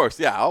 yeah, of course.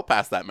 Yeah, I'll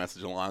pass that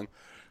message along.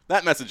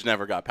 That message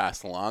never got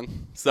passed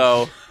along.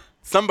 So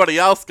somebody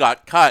else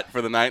got cut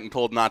for the night and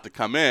told not to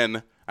come in,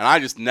 and I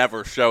just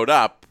never showed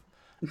up.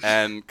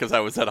 And because I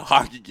was at a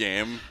hockey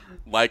game,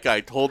 like I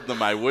told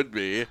them I would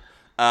be.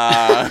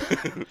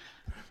 And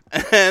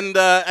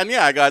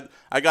yeah,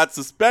 I got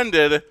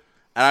suspended.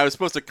 And I was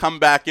supposed to come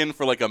back in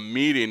for like a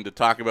meeting to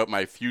talk about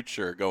my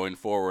future going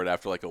forward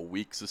after like a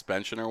week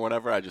suspension or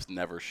whatever. I just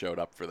never showed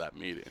up for that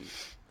meeting.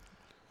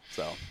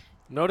 So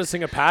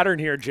noticing a pattern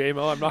here,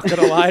 J-Mo. I'm not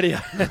gonna lie to you.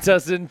 It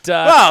doesn't.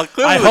 Well,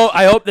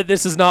 I hope that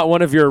this is not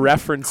one of your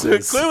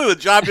references. Clearly, the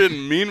job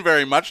didn't mean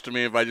very much to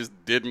me if I just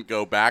didn't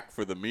go back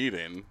for the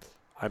meeting.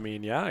 I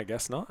mean, yeah, I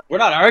guess not. We're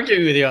not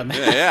arguing with you on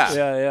that.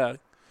 Yeah.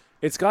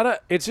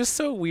 It's just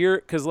so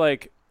weird because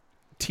like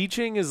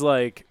teaching is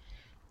like.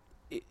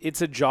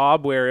 It's a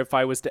job where if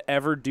I was to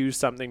ever do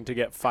something to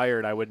get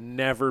fired, I would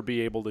never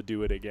be able to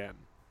do it again.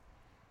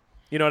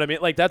 You know what I mean?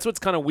 Like, that's what's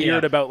kind of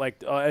weird about,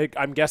 like,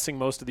 I'm guessing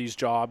most of these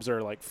jobs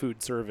are, like,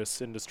 food service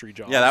industry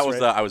jobs. Yeah, that was,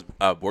 right? I was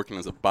working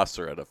as a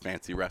busser at a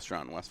fancy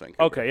restaurant in West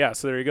Vancouver. Okay, yeah,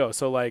 so there you go.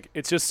 So, like,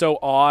 it's just so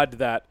odd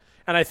that,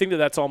 and I think that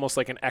that's almost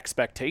like an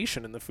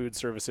expectation in the food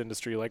service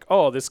industry. Like,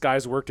 oh, this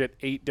guy's worked at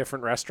 8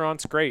 different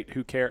restaurants. Great.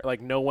 Who cares?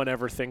 Like, no one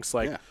ever thinks,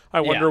 like,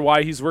 I wonder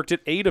why he's worked at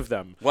 8 of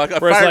them. Well, I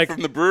got fired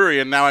from the brewery,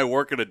 and now I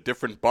work at a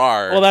different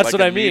bar. Well, that's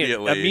what I mean.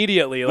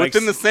 Immediately. Like,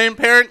 within the same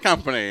parent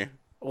company.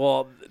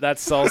 Well,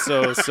 that's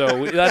also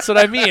that's what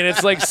I mean.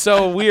 It's like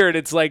so weird.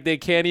 It's like they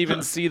can't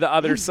even see the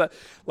other side.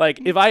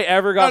 Like if I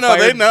ever got fired.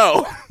 No, they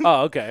know.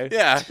 Oh, okay.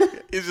 Yeah.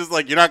 He's just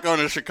like, you're not going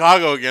to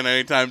Chicago again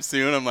anytime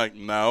soon. I'm like,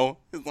 no.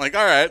 He's like,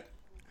 all right.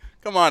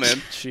 Come on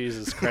in.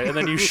 Jesus Christ. And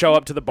then you show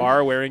up to the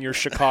bar wearing your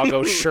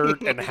Chicago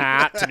shirt and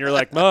hat, and you're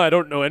like, no, I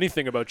don't know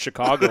anything about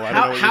Chicago. I don't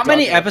know what how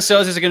many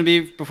episodes is it going to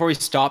be before we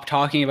stop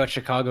talking about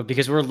Chicago?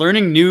 Because we're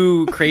learning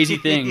new crazy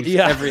things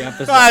every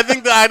episode. No, I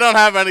think that I don't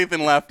have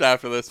anything left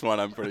after this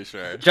one, I'm pretty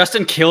sure.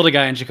 Justin killed a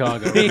guy in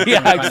Chicago.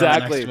 Yeah,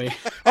 exactly.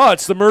 Oh,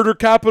 it's the murder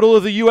capital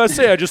of the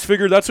USA. I just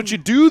figured that's what you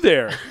do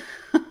there.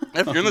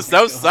 If you're in the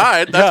South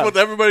Side, that's what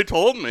everybody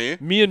told me.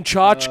 Me and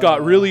Chach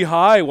got really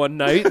high one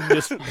night, and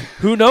just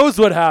who knows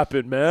what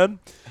happened, man.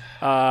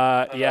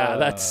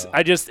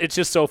 It's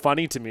just so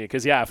funny to me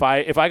because if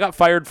I got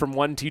fired from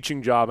one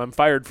teaching job, I'm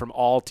fired from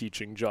all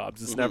teaching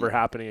jobs. It's never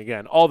happening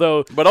again.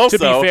 Although, to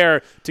be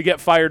fair, to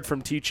get fired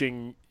from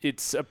teaching,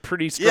 it's a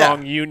pretty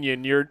strong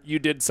union. You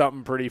did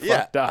something pretty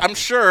fucked up. I'm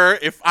sure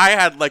if I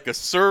had like a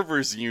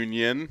servers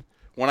union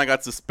when I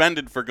got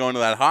suspended for going to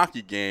that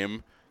hockey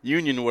game,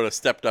 union would have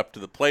stepped up to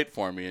the plate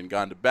for me and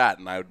gone to bat,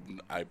 and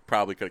I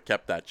probably could have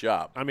kept that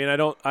job. I mean,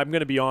 I'm going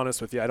to be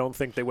honest with you. I don't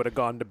think they would have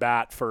gone to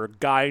bat for a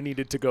guy who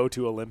needed to go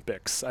to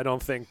Olympics. I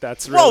don't think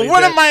that's really.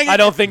 I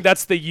don't think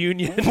that's the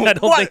union. I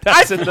don't think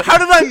that's. How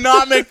did I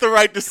not make the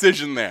right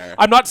decision there?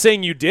 I'm not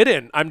saying you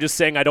didn't. I'm just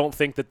saying I don't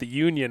think that the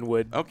union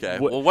would. Okay.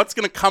 Well, what's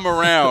going to come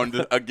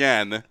around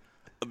again?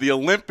 The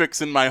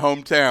Olympics in my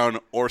hometown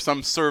or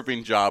some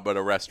serving job at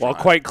a restaurant?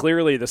 Well, quite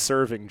clearly the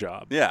serving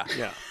job. Yeah.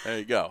 There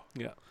you go.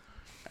 Yeah.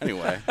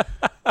 Anyway,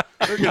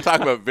 we're going to talk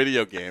about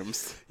video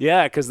games.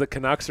 Yeah, because the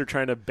Canucks are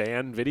trying to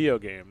ban video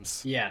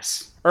games.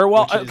 Yes. Or,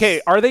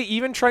 are they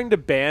even trying to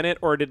ban it,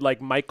 or did,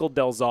 like, Michael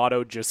Del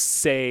Zotto just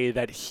say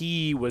that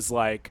he was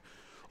like,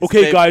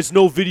 okay, guys,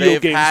 no video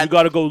games. We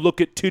got to go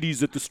look at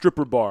titties at the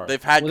stripper bar.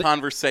 They've had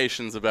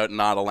conversations about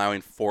not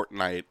allowing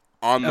Fortnite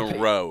on the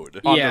road.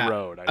 On the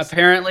road.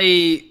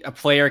 Apparently, a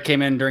player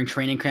came in during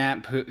training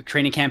camp who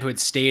had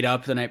stayed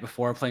up the night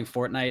before playing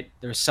Fortnite.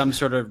 There was some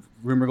sort of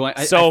rumor going.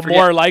 So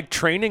more like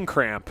training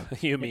cramp,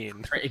 you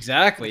mean?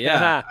 Exactly.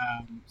 Yeah.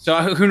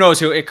 So who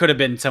knows? It could have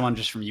been someone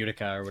just from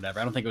Utica or whatever.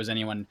 I don't think it was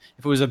anyone.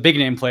 If it was a big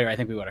name player, I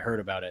think we would have heard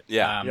about it.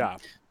 Yeah.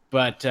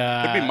 But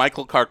could be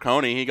Michael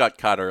Carcone. He got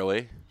cut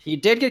early. He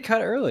did get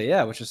cut early,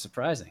 which is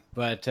surprising.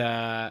 But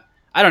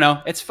I don't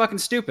know. It's fucking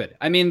stupid.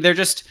 I mean, they're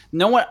just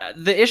no one.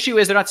 The issue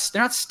is they're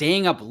not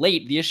staying up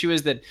late. The issue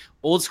is that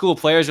old school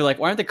players are like,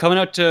 why aren't they coming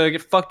out to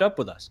get fucked up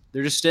with us?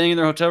 They're just staying in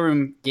their hotel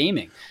room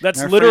gaming.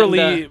 That's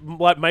literally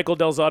what Michael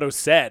Del Zotto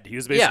said. He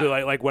was basically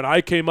like when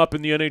I came up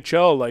in the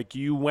NHL, like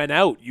you went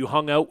out, you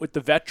hung out with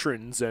the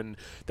veterans, and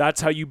that's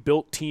how you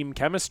built team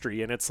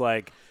chemistry. And it's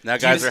like now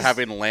guys are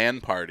having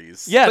LAN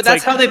parties. Yeah, but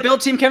that's how they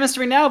build team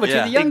chemistry now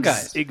between the young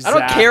guys.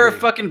 Exactly. I don't care if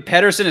fucking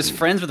Pedersen is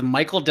friends with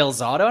Michael Del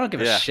Zotto. I don't give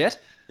a shit.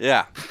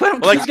 Yeah. He's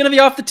going to be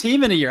off the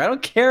team in a year. I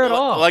don't care at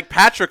all. Like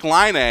Patrick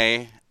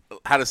Laine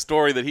had a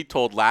story that he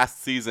told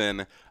last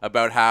season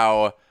about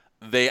how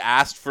they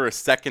asked for a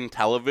second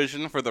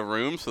television for the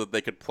room so that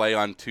they could play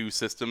on two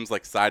systems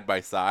like side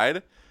by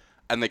side,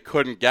 and they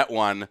couldn't get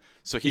one.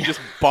 So he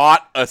just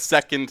bought a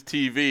second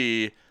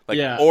TV,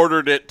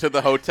 ordered it to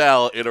the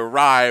hotel. It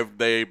arrived.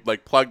 They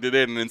plugged it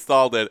in and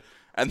installed it.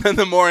 And then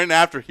the morning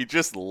after, he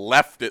just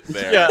left it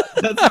there. Yeah,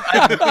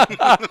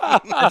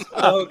 that's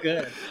so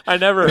good. I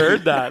never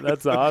heard that.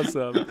 That's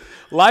awesome.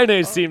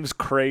 Laine seems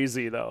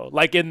crazy, though.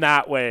 Like, in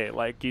that way.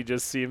 Like, he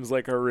just seems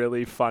like a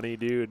really funny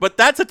dude. But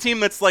that's a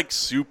team that's,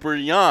 super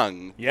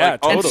young. Yeah,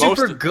 and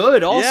super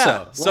good, also.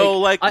 Yeah. So,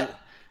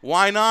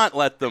 why not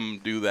let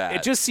them do that?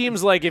 It just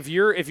seems like if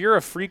you're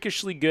a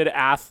freakishly good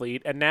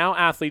athlete, and now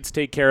athletes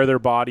take care of their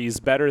bodies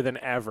better than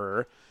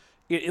ever,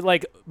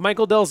 like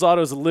Michael Del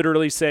Zotto is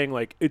literally saying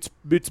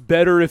it's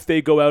better if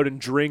they go out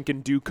and drink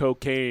and do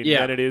cocaine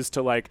than it is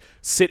to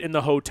sit in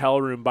the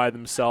hotel room by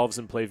themselves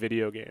and play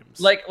video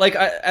games.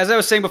 As I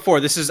was saying before,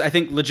 this is I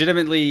think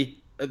legitimately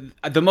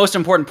the most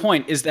important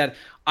point is that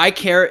I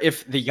care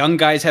if the young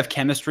guys have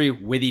chemistry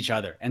with each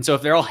other. And so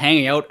if they're all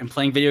hanging out and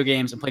playing video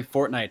games and playing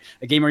Fortnite,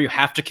 a game where you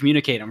have to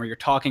communicate and where you're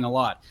talking a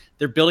lot,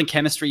 they're building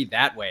chemistry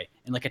that way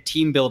in a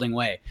team building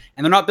way.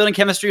 And they're not building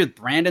chemistry with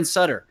Brandon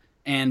Sutter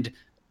and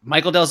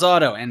Michael Del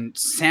Zotto and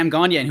Sam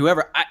Gagner and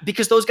whoever,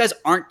 because those guys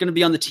aren't going to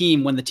be on the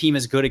team when the team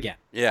is good again.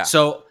 Yeah.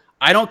 So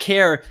I don't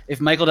care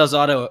if Michael Del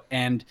Zotto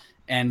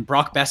and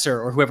Brock Besser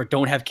or whoever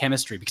don't have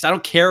chemistry, because I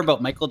don't care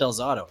about Michael Del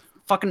Zotto.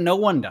 Fucking no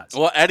one does.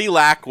 Well, Eddie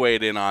Lack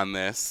weighed in on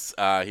this.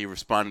 He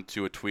responded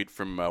to a tweet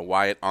from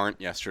Wyatt Arndt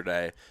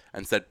yesterday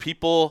and said,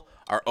 people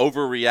are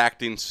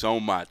overreacting so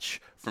much.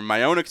 From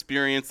my own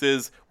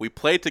experiences, we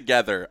play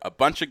together, a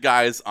bunch of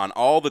guys on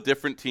all the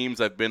different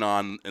teams I've been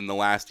on in the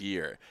last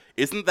year.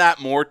 Isn't that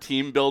more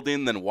team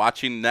building than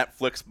watching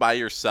Netflix by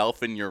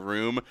yourself in your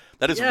room?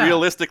 That is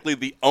realistically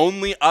the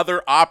only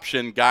other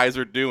option guys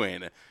are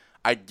doing.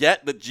 I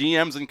get that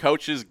GMs and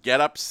coaches get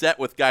upset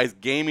with guys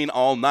gaming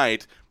all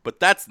night, but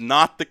that's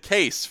not the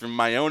case from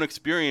my own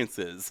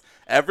experiences.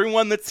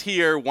 Everyone that's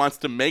here wants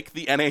to make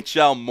the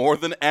NHL more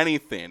than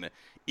anything,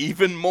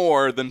 even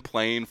more than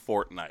playing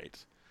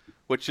Fortnite.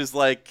 Which is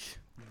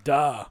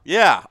duh.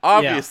 Yeah,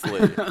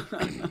 obviously.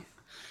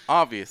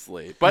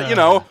 Obviously. But,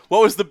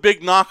 what was the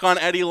big knock on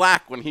Eddie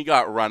Lack when he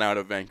got run out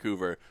of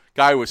Vancouver?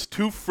 Guy was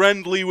too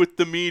friendly with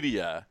the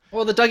media.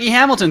 Well, the Dougie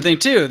Hamilton thing,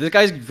 too. This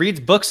guy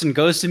reads books and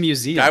goes to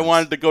museums. Guy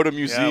wanted to go to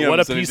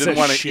museums and he didn't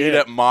want to eat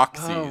at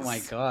Moxie's. Oh, my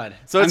God.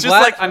 So it's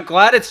I'm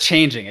glad it's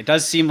changing. It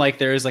does seem like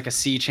there is a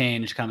sea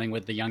change coming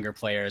with the younger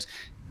players.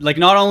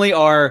 Not only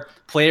are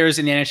players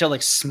in the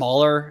NHL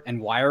smaller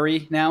and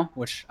wiry now,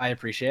 which I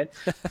appreciate,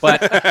 but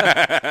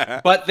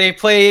but they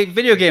play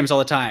video games all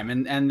the time,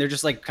 and they're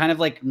just kind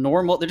of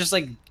normal. They're just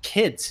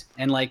kids,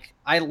 and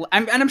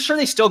I'm sure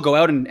they still go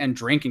out and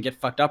drink and get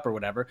fucked up or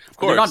whatever. Of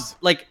course,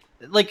 they're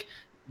not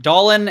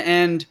Dahlin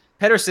and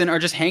Pedersen are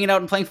just hanging out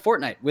and playing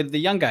Fortnite with the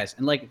young guys,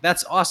 and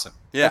that's awesome.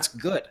 Yeah, that's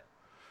good.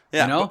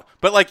 Yeah,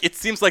 but it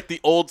seems like the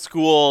old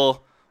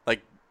school.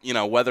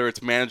 Whether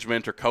it's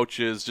management or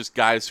coaches, just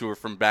guys who are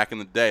from back in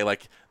the day,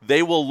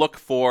 they will look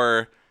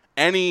for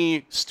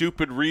any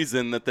stupid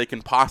reason that they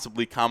can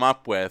possibly come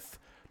up with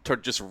to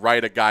just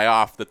write a guy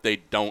off that they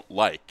don't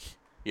like,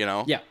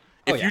 Yeah.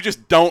 If you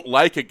just don't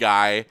like a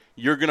guy,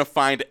 you're going to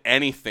find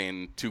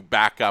anything to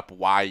back up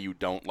why you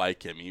don't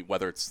like him,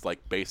 whether it's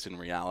based in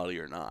reality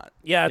or not.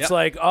 Yeah, it's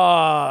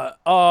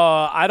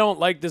I don't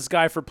like this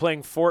guy for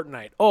playing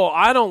Fortnite. Oh,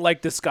 I don't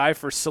like this guy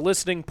for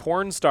soliciting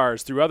porn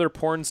stars through other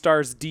porn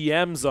stars'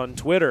 DMs on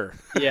Twitter.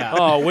 Yeah.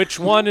 Oh, which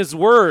one is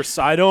worse?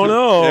 I don't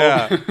know.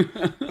 Yeah.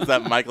 Is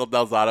that Michael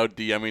Del Zotto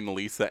DMing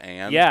Lisa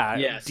Ann? Yeah.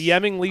 Yes.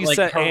 DMing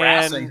Lisa Ann.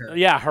 Harassing her.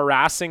 Yeah,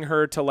 harassing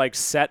her to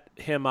set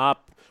him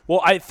up.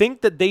 Well, I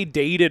think that they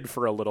dated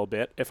for a little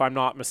bit, if I'm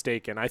not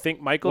mistaken. I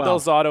think Michael Del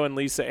Zotto and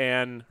Lisa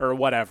Ann, or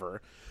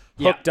whatever,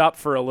 hooked up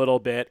for a little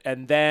bit,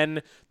 and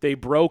then they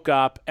broke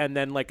up, and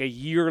then a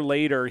year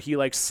later, he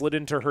slid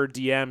into her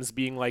DMs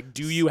being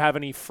do you have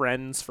any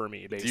friends for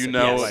me, basically.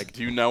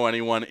 Do you know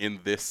anyone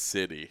in this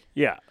city?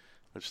 Yeah.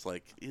 It's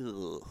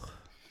ew.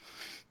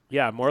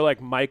 Yeah, more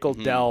like Michael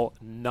Del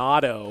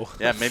Notto.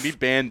 Yeah, maybe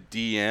ban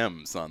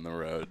DMs on the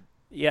road.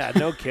 Yeah,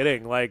 no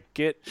kidding.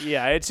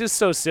 It's just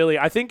so silly.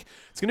 I think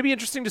it's going to be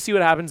interesting to see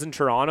what happens in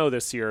Toronto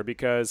this year,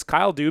 because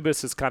Kyle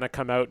Dubas has kind of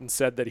come out and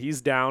said that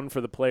he's down for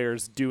the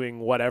players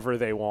doing whatever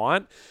they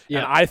want.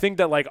 Yeah. And I think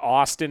that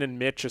Austin and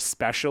Mitch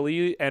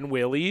especially, and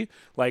Willie,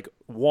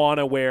 want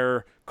to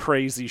wear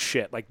crazy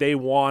shit. Like they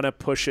want to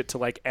push it to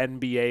like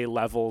NBA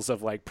levels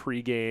of like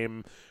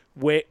pregame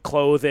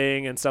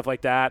clothing and stuff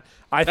like that.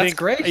 That's think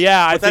great.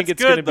 Yeah, I But think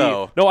that's it's going to good,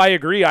 though. be. No, I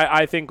agree.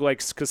 I think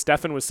like because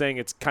Stefan was saying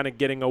it's kind of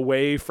getting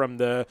away from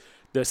the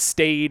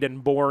staid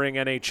and boring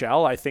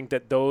NHL. I think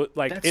that though,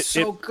 like That's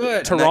so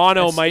good.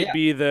 Toronto That's- might yeah.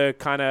 be the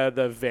kind of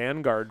the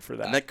vanguard for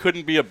that. And that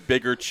couldn't be a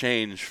bigger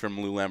change from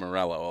Lou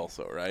Lamoriello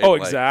also, right? Oh,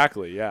 Like,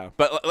 exactly. Yeah.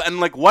 But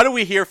and like, what do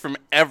we hear from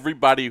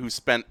everybody who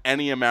spent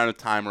any amount of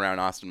time around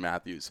Austin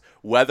Matthews?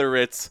 Whether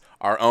it's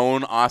our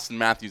own Austin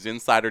Matthews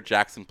insider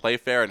Jackson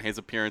Playfair and his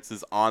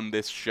appearances on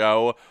this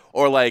show,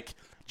 or like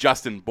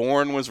Justin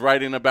Bourne was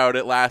writing about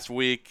it last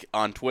week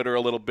on Twitter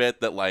a little bit,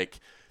 that like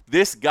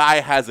this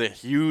guy has a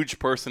huge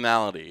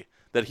personality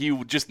that he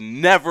just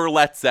never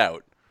lets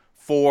out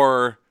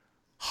for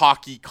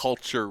hockey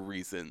culture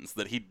reasons,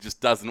 that he just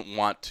doesn't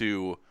want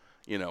to,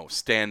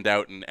 stand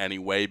out in any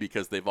way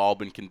because they've all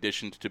been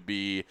conditioned to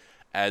be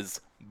as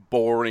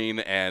boring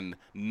and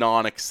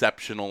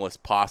non-exceptional as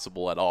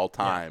possible at all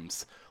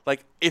times. Yeah.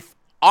 Like, if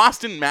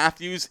Austin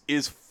Matthews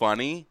is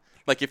funny,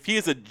 like if he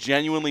is a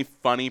genuinely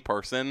funny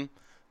person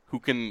who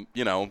can,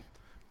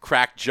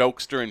 crack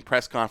jokes during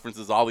press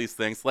conferences, all these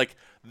things, like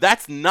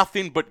that's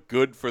nothing but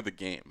good for the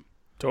game.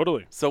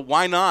 Totally. So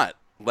why not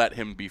let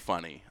him be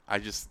funny? I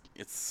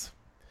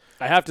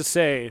have to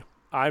say,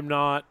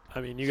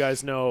 you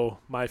guys know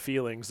my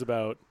feelings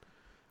about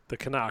the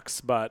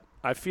Canucks, but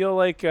I feel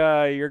like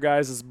your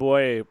guys'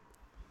 boy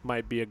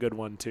might be a good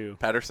one too.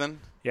 Pettersson?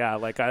 Yeah,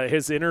 like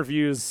his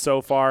interviews so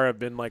far have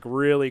been like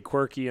really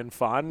quirky and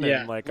fun.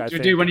 Yeah, and like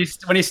dude, when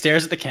he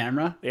stares at the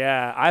camera.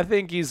 Yeah, I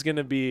think he's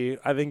gonna be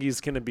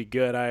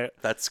good.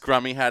 That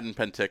scrum he had in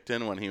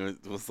Penticton when he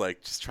was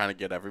like just trying to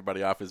get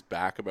everybody off his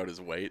back about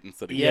his weight and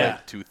said he weighed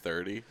like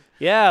 230.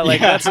 Yeah,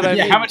 like that's what I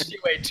mean. How much do you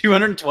weigh?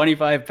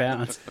 225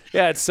 pounds.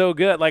 Yeah, it's so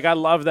good. Like I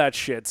love that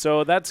shit.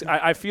 So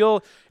I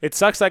feel it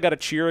sucks I got to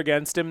cheer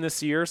against him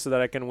this year so that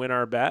I can win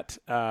our bet,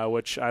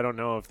 which I don't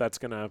know if that's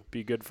gonna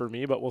be good for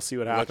me, but we'll see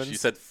what happens. You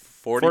said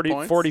 40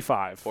 points?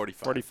 45.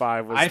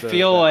 45 was I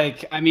feel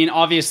like,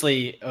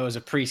 obviously it was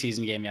a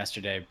preseason game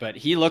yesterday, but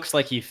he looks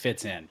like he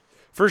fits in.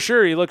 For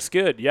sure, he looks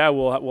good. Yeah,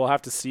 we'll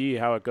have to see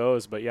how it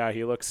goes, but yeah,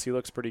 he looks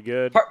pretty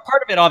good. Part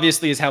of it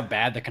obviously is how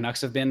bad the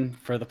Canucks have been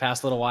for the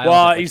past little while.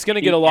 Well, he's going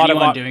to get a lot of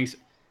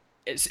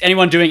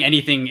anyone doing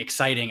anything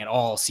exciting at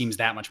all seems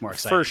that much more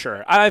exciting. For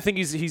sure. I think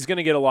he's going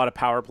to get a lot of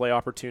power play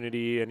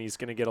opportunity, and he's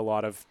going to get a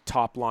lot of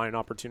top line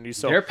opportunities.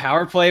 So their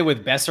power play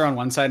with Besser on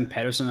one side and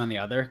Pettersson on the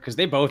other, because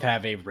they both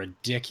have a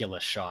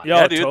ridiculous shot.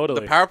 Yeah, dude,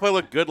 totally. The power play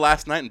looked good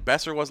last night, and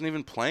Besser wasn't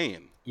even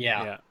playing.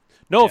 Yeah.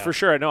 No, for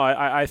sure. No,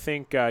 I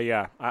think,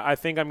 I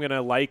think I'm going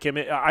to like him.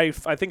 I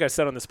think I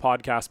said on this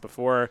podcast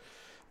before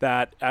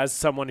that as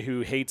someone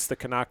who hates the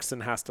Canucks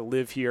and has to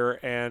live here,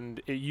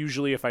 and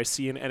usually if I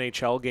see an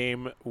NHL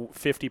game,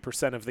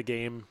 50% of the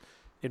game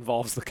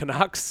involves the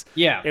Canucks.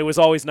 Yeah. It was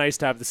always nice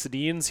to have the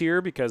Sedins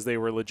here because they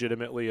were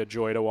legitimately a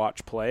joy to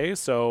watch play.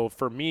 So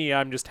for me,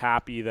 I'm just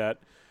happy that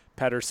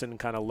Pettersson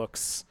kind of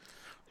looks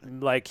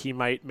like he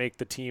might make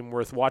the team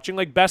worth watching.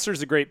 Like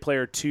Besser's a great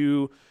player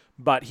too,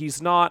 but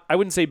he's not, I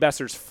wouldn't say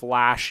Besser's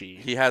flashy.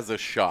 He has a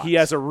shot. He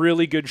has a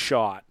really good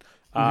shot.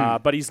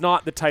 But he's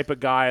not the type of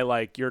guy,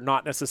 like, you're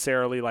not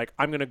necessarily like,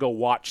 I'm going to go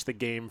watch the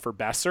game for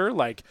Besser.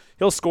 Like,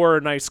 he'll score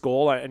a nice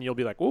goal, and you'll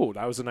be like, ooh,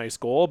 that was a nice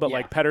goal. But,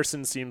 like,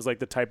 Pettersson seems like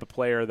the type of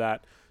player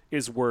that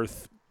is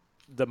worth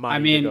the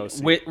money to go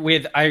see.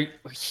 with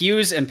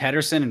Hughes and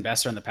Pettersson and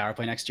Besser on the power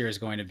play next year is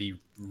going to be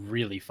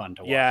really fun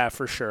to watch. Yeah,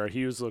 for sure.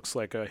 Hughes looks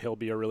like he'll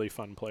be a really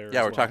fun player.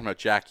 Yeah, we're talking about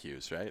Jack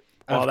Hughes, right?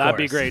 Oh, that'd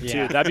be great,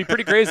 too. That'd be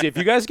pretty crazy. If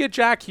you guys get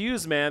Jack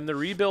Hughes, man, the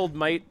rebuild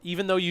might,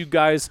 even though you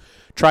guys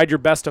tried your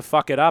best to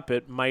fuck it up,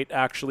 it might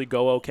actually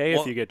go okay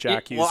if you get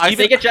Jack Hughes. Well, if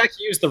they get Jack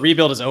Hughes, the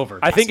rebuild is over.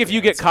 I think if you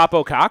get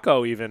Capo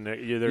Caco, even,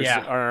 there's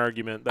an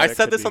argument that I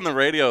said this on the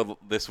radio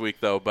this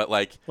week, though, but,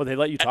 like... Well, they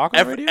let you talk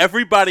on the radio?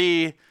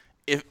 Everybody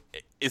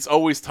is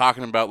always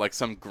talking about, like,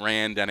 some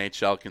grand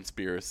NHL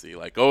conspiracy.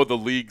 Like, oh, the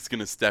league's going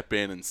to step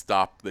in and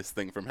stop this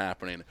thing from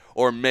happening.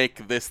 Or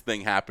make this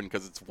thing happen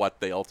because it's what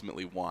they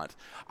ultimately want.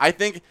 I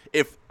think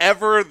if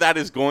ever that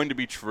is going to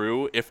be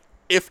true,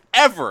 if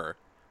ever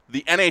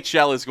the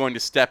NHL is going to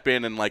step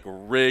in and, like,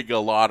 rig a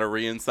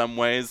lottery in some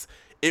ways,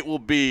 it will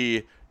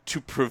be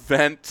to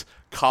prevent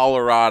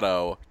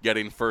Colorado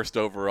getting first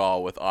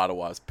overall with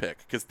Ottawa's pick.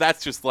 Because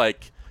that's just,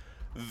 like...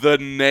 the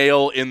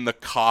nail in the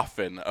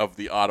coffin of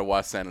the Ottawa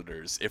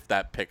Senators if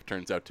that pick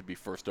turns out to be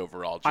first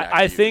overall. Jack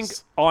I Hughes. think,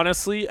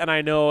 honestly, and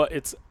I know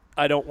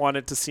I don't want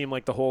it to seem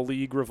like the whole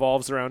league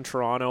revolves around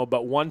Toronto,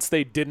 but once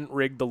they didn't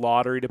rig the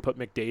lottery to put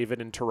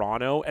McDavid in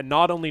Toronto, and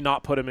not only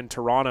not put him in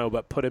Toronto,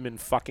 but put him in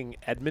fucking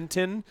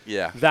Edmonton,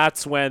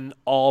 that's when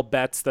all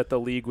bets that the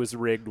league was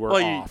rigged were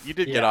off. You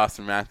did get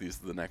Austin Matthews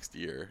the next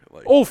year.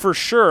 Like. Oh, for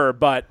sure,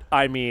 but,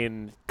 I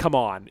mean, come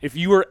on. If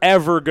you were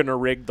ever going to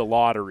rig the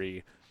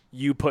lottery...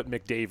 you put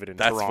McDavid in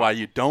Toronto. That's why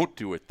you don't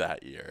do it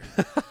that year.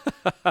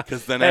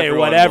 Because then hey,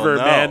 everyone whatever, will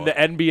know. man. The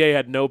NBA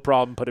had no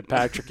problem putting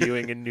Patrick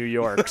Ewing in New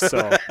York,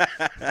 so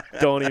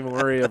don't even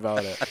worry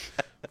about it.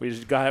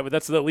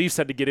 That's the Leafs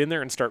had to get in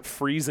there and start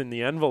freezing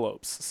the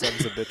envelopes,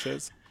 sons of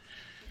bitches.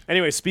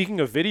 Anyway, speaking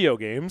of video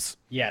games,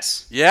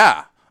 Yes.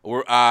 Yeah.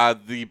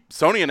 The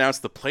Sony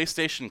announced the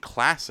PlayStation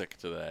Classic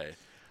today.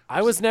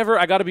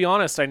 I got to be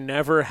honest, I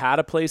never had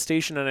a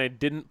PlayStation and I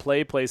didn't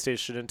play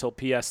PlayStation until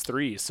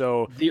PS3.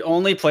 So The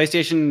only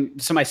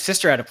PlayStation. So my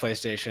sister had a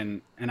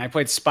PlayStation, and I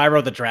played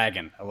Spyro the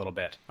Dragon a little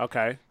bit.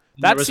 okay.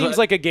 There That was seems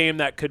like a game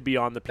that could be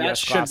on the PS That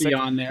should Classic. be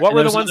on there. What And were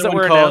the there's ones that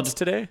another were one announced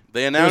called- today?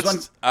 They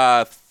was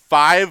announced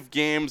 5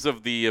 games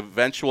of the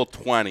eventual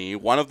 20.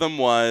 One of them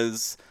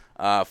was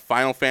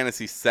Final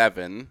Fantasy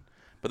VII,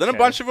 but then a Okay.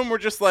 bunch of them were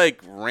just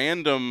like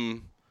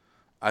random.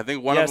 I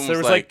think one of them There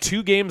was like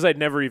 2 games I'd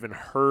never even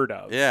heard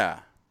of. Yeah.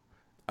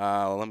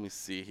 Let me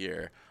see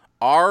here.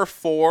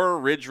 R4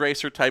 Ridge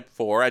Racer Type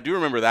 4. I do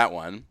remember that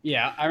one.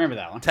 Yeah, I remember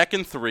that one.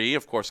 Tekken 3,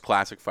 of course,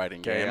 classic fighting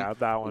Okay, game. yeah,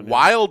 that one, yeah.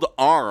 Wild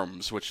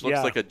Arms, which looks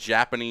Yeah. like a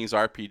Japanese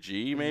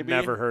RPG, maybe.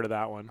 Never heard of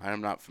that one.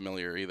 I'm not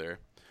familiar either.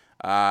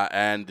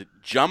 And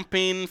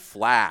Jumping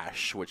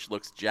Flash, which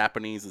looks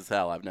Japanese as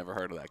hell. I've never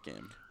heard of that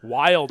game.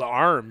 Wild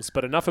Arms,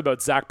 but enough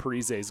about Zach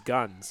Parise's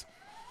guns.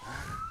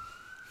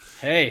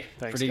 Hey,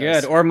 Thanks, pretty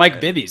guys. good. Or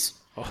Mike Bibby's.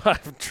 Oh,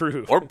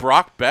 true. Or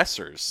Brock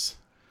Besser's.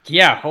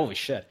 Yeah, holy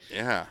shit.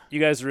 Yeah. You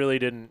guys really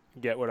didn't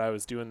get what I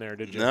was doing there,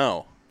 did you?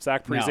 No.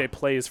 Zach Parise No.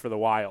 plays for the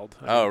Wild.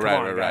 I Oh, mean, right,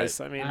 come on, right,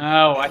 guys. I mean,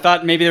 Oh, I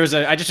thought maybe there was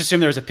I just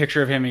assumed there was a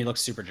picture of him and he looked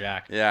super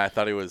jacked. Yeah, I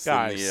thought he was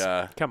guys, in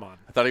the. come on.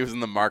 I thought he was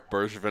in the Mark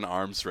Bergevin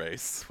arms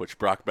race, which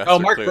Brock Besser. Oh,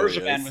 Mark clearly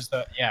Bergevin is.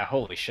 was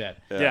holy shit.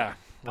 Yeah.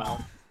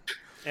 Well,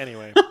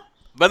 anyway,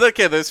 But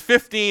okay, there's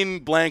 15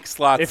 blank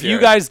slots. if here. you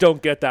guys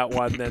don't get that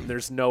one, then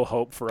there's no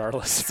hope for our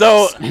listeners.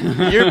 So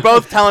you're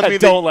both telling me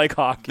that don't that, like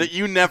hockey. that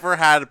you never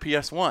had a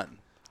PS1.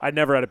 I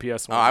never had a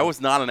PS1. Oh, I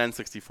was not an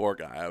N64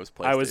 guy. I was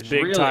PlayStation. I was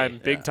big Really? time,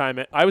 big Yeah.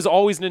 time. I was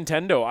always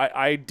Nintendo.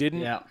 I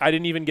didn't Yeah.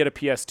 even get a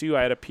PS2.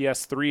 I had a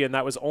PS3, and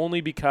that was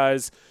only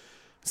because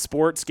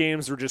sports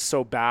games were just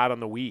so bad on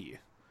the Wii.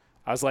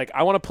 I was like,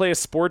 I want to play a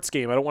sports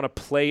game. I don't want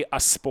to play a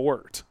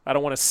sport. I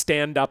don't want to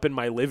stand up in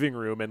my living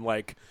room and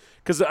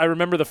because I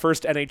remember the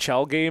first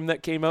NHL game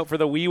that came out for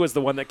the Wii was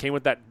the one that came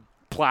with that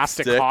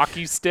plastic Stick.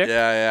 hockey stick.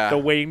 Yeah, yeah. The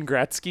Wayne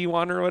Gretzky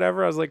one or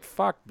whatever. I was like,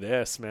 fuck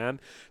this, man.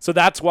 So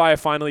that's why I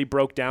finally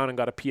broke down and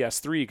got a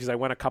PS3 because I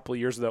went a couple of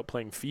years without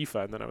playing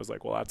FIFA, and then I was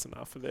like, well, that's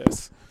enough of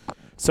this.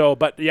 So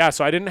I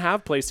didn't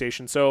have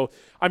PlayStation. So,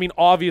 I mean,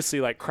 obviously,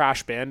 like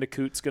Crash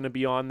Bandicoot's going to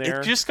be on there.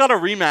 It just got a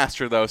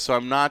remaster though, so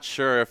I'm not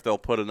sure if they'll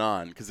put it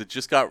on because it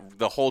just got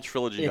the whole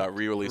trilogy got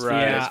re-released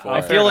Right. Yeah, for PS4.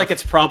 I feel like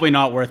it's probably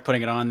not worth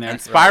putting it on there. and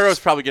Spyro's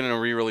probably getting a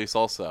re-release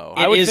also.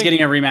 I It would is think-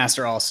 getting a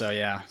remaster also,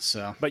 yeah.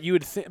 So But you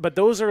would but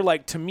those are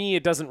like, to me,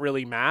 it doesn't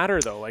really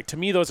matter though. Like, to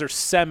me, those are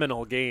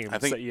seminal games I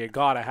think that you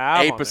got to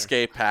have Ape on there.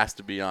 Escape has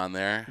to be on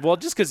there. Well,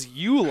 just because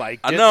you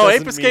liked it. No, Ape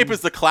doesn't Escape mean- is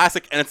the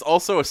classic, and it's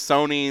also a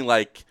Sony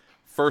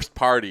first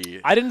party.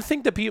 I didn't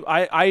think that people.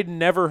 I'd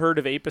never heard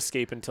of Ape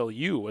Escape until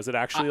you. Was it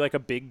actually like a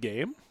big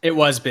game? it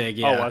was big,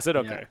 yeah. Oh, was it?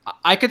 Yeah. Okay.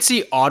 I could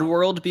see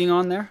Oddworld being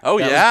on there. Oh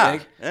That was yeah.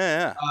 big.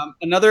 Yeah.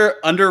 Another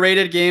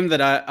underrated game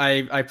that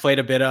I played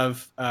a bit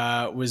of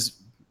was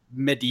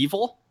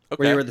Medieval, Okay.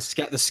 where you were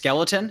the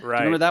skeleton. Do you Right.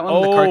 remember that one?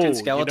 Oh, The cartoon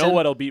skeleton. you know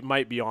what'll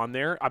might be on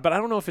there, but I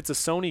don't know if it's a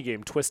Sony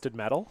game. Twisted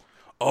Metal.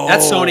 Oh,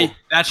 That's Sony.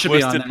 That should be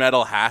on Twisted there.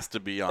 Metal has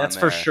to be on That's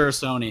there. for sure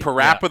Sony.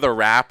 Parappa the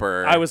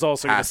Rapper. I was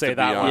also gonna has say to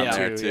that be one on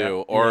there too,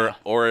 too. yeah.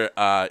 Or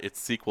its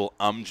sequel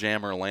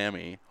Jammer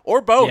Lammy.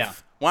 Or both. Yeah.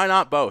 Why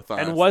not both?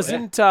 Honestly? And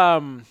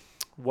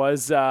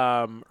was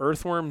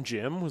Earthworm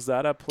Jim? Was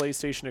that a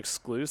PlayStation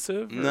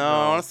exclusive? or No,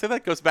 I want to say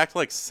that goes back to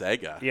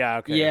Sega. Yeah.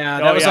 Okay. Yeah,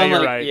 Oh, that was on, you're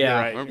like- right. yeah. You're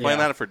I right. remember playing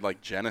Yeah. that for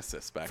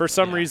Genesis back For then.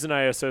 some reason,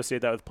 I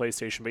associate that with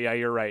PlayStation. But yeah,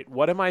 you're right.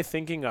 What am I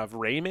thinking of?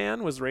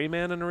 Rayman? Was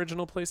Rayman an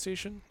original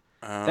PlayStation?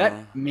 That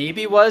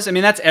maybe was. I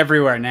mean, that's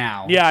everywhere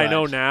now. Yeah, I but-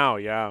 know now.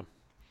 Yeah,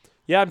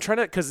 I'm trying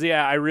to because the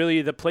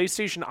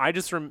PlayStation. I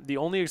just the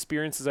only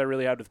experiences I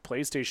really had with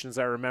PlayStation is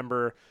I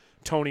remember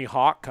Tony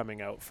Hawk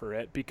coming out for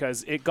it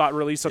because it got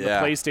released on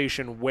Yeah. the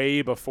PlayStation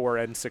way before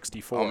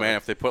N64. Oh man,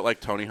 if they put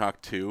Tony Hawk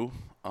 2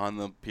 on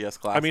the PS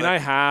Classic. I mean, I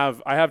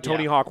have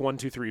Tony Yeah. Hawk 1,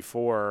 2, 3,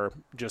 4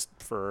 just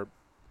for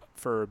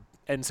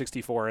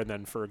N64 and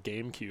then for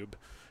GameCube.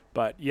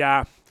 But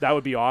yeah, that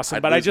would be awesome.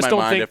 I'd but I lose just my don't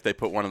mind think. if they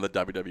put one of the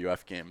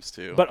WWF games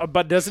too.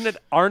 But doesn't it?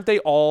 Aren't they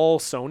all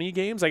Sony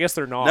games? I guess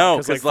they're not. no,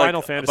 because because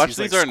Final Fantasy. a bunch of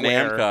these are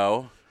Square.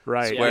 Namco,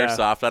 Right, yeah.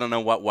 SquareSoft. I don't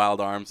know what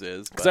Wild Arms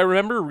is. Because but- I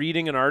remember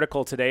reading an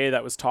article today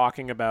that was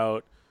talking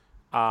about.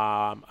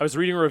 I was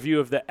reading a review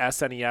of the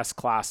SNES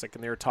Classic,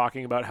 and they were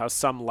talking about how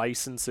some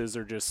licenses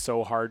are just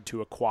so hard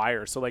to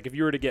acquire. So, if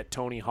you were to get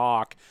Tony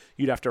Hawk,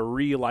 you'd have to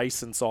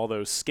re-license all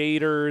those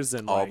skaters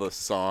and all the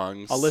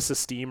songs. Alyssa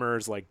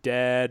Steamer's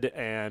dead,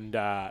 and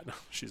no,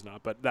 she's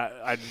not. But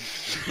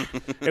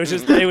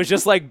it was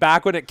just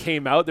back when it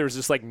came out, there was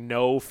just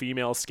no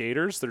female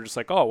skaters. They're just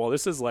oh well,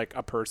 this is a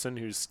person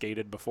who's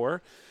skated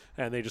before,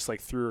 and they just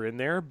threw her in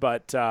there.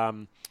 But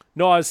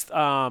no, I was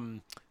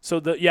So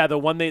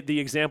the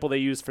example they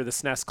used for the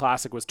SNES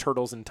Classic was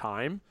Turtles in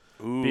Time.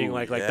 Ooh, Being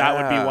like that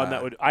would be one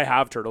that would I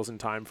have Turtles in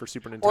Time for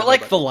Super Nintendo. Or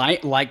like but-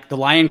 the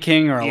Lion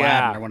King or Aladdin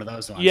Yeah. or one of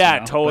those ones. Yeah, you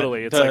know?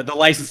 totally. But It's the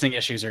licensing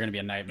issues are going to be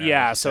a nightmare.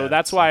 Yeah, like you so said,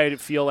 that's why I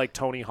feel like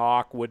Tony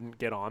Hawk wouldn't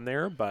get on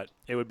there, but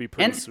it would be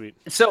pretty sweet.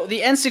 So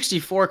the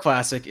N64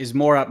 Classic is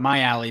more up my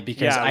alley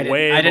because Yeah, I didn't.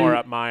 way I didn't more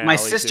up my My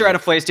alley, sister too. had a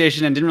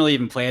PlayStation and didn't really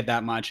even play it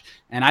that much,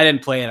 and I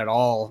didn't play it at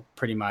all,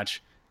 pretty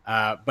much.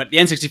 But the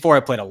N64 I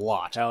played a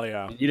lot. Hell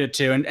yeah. You did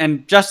too,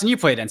 and Justin, you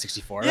played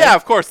N64, right? Yeah,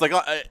 of course. Like,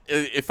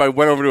 if I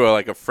went over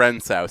to a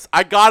friend's house,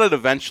 I got it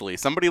eventually.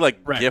 Somebody Right.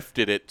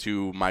 gifted it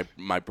to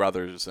my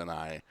brothers and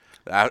I.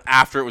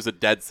 After it was a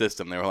dead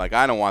system, they were like,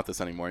 "I don't want this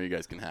anymore. You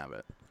guys can have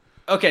it."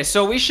 Okay,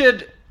 so we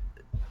should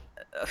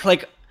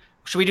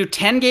should we do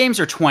 10 games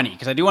or 20?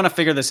 Because I do want to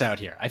figure this out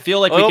here. I feel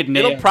like we could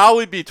nail. It'll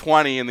probably be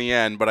 20 in the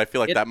end, but I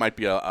feel like that might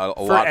be a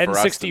For lot for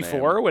us to name.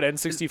 N64, would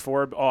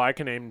N64? Oh, I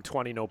can name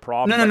 20, no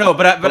problem. No.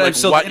 But But like,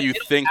 so what it'll you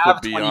think have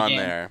would be 20 on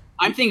games. there?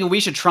 I'm thinking we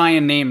should try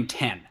and name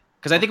 10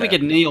 because I think we Okay.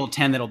 could nail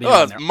 10 that'll be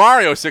Oh, on there.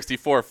 Mario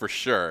 64 for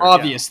sure.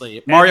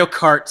 Obviously, Mario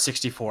Kart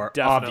 64.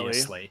 Definitely.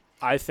 Obviously,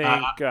 I think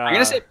I'm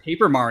gonna say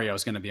Paper Mario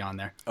is gonna be on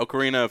there.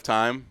 Ocarina of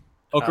Time.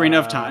 Ocarina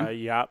of Time.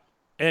 Yeah,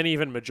 and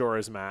even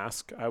Majora's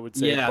Mask. I would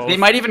say. Yeah, both. they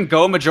might even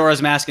go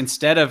Majora's Mask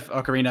instead of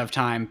Ocarina of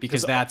Time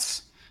because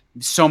that's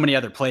so many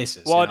other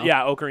places. Well, you know?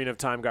 yeah, Ocarina of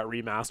Time got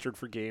remastered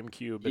for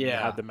GameCube and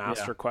Yeah, had the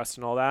Master yeah. Quest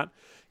and all that.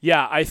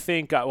 Yeah, I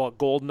think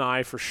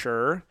GoldenEye for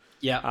sure.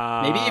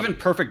 Yeah, maybe even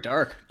Perfect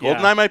Dark. Yeah.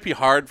 GoldenEye might be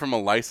hard from a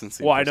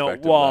licensing Well, I know.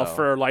 perspective. Well, though.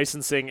 for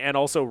licensing and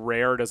also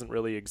Rare doesn't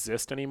really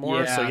exist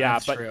anymore. Yeah, so yeah,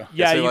 that's but true.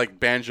 yeah, so you- like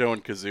Banjo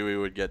and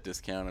Kazooie would get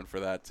discounted for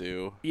that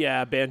too.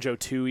 yeah, Banjo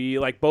Tooie,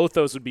 like both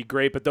those would be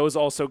great. But those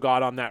also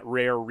got on that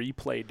Rare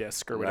replay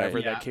disc or whatever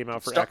Right. Yeah. that came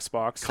out for Star-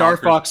 Xbox. Star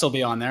Conkers. Fox will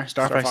be on there.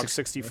 Star Star Fox Fox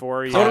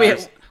 64. So what do we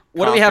yeah.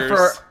 what do we have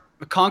Conkers.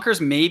 for Conkers?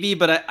 Maybe,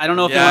 but I don't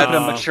know if Yeah, you want to put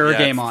a it's- mature yeah,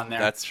 game it's- on there.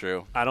 That's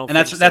true. I don't. And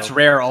think that's so.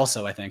 Rare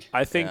also, I think.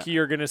 I think Yeah.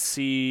 you're gonna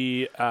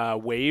see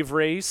Wave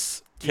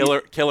Race.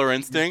 Killer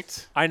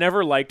Instinct. I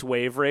never liked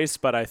Wave Race,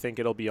 but I think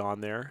it'll be on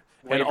there.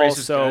 Wave and Race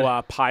is good.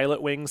 also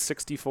Pilot Wings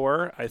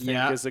 64, I think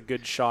Yeah. is a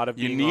good shot of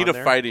You being need on a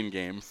there. fighting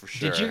game for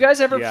sure. Did you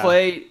guys ever Yeah.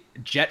 play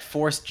Jet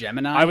Force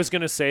Gemini? I was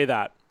gonna say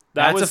that.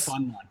 That That's was a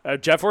fun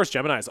one. Jet Force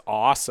Gemini is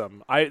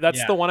awesome. That's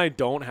Yeah. the one I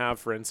don't have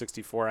for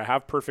N64. I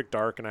have Perfect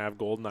Dark and I have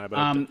GoldenEye, but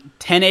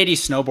 1080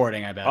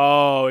 snowboarding, I bet.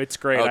 oh, it's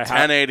great. Oh, I have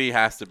 1080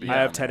 has to be. I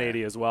have on there.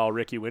 1080 as well.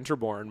 Ricky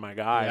Winterborn, my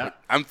guy. Yeah.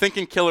 I'm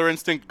thinking Killer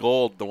Instinct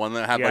Gold, the one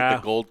that had Yeah.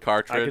 like the gold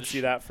cartridge. I could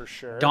see that for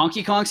sure.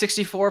 Donkey Kong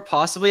 64,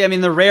 possibly. I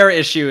mean, the Rare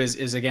issue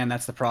is again,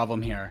 that's the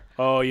problem here.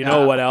 Oh, you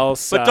know what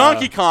else? But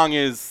Donkey Kong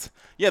is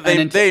they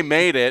And they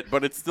made it,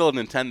 but it's still a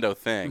Nintendo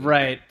thing.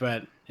 Right,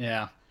 but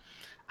yeah.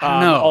 I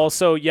don't know.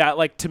 Also, yeah,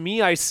 like to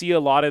me, I see a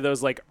lot of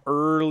those like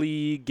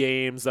early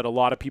games that a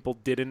lot of people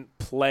didn't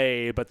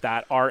play, but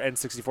that are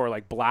N64,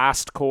 like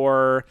Blast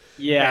Core,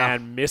 Yeah.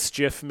 and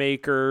Mischief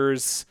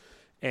Makers,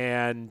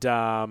 and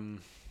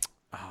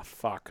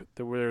fuck,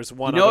 there's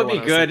one. You know, other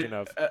it'd be one I was good. thinking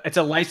of. It's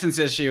a license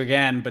issue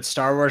again, but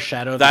Star Wars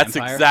Shadow of That's the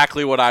Empire.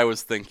 exactly what I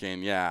was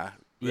thinking. Yeah.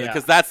 Yeah,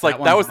 Because that's like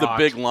that that one was the rocked.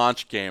 big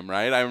launch game,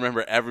 right? I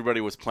remember everybody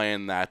was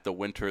playing that the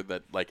winter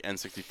that like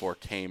N64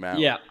 came out.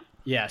 Yeah.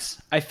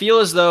 Yes. I feel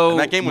as though And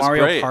that game was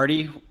Mario great.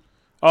 Party.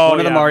 Oh, one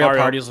of the yeah, Mario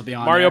parties will be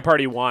on Mario there.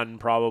 Party 1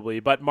 probably,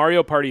 but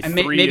Mario Party And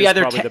 3 maybe is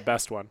either probably te- the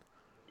best one.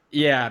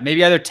 Yeah,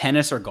 maybe either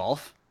tennis or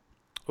golf.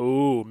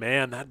 Ooh,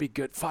 man, that'd be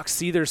good. Fuck,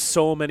 see, there's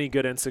so many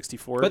good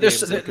N64 But games.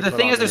 there's they the could thing put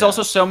is, on there's there.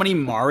 also so many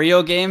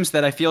Mario games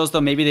that I feel as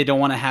though maybe they don't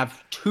want to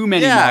have too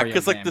many. Yeah, Mario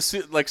because like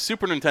games. like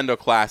Super Nintendo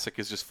Classic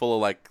is just full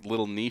of like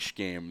little niche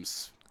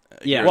games.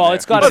 Yeah. here Well, and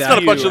it's there. got But a it's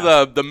got a bunch few.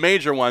 of the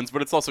major ones,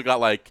 but it's also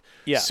got like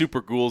Yeah. Super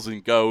Ghouls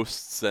and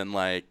Ghosts and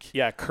like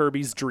Yeah,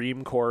 Kirby's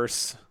Dream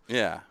Course.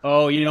 yeah.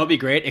 Oh, you know, it'd be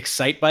great.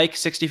 Excite Bike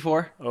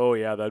 64. Oh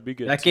yeah, that'd be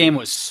good. That too. game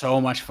was so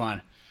much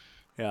fun.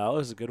 Yeah, that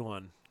was a good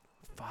one.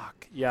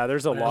 Fuck. Yeah,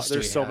 there's a What lot. else do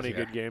There's we so have many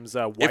here? good games.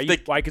 they-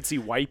 I could see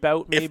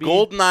Wipeout maybe. If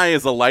GoldenEye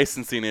is a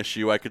licensing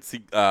issue, I could see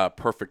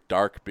Perfect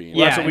Dark being.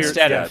 Yeah, that's what we were-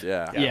 instead yeah, of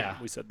yeah. yeah.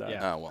 we said that.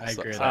 Yeah, Oh, well, I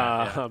so- agree with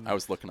sorry. that. yeah. I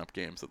was looking up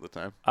games at the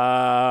time.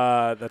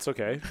 That's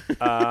okay.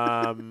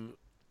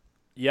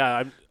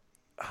 Yeah,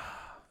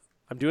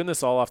 I'm doing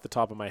this all off the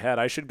top of my head.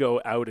 I should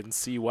go out and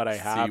see what I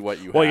have. what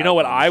you well, you have know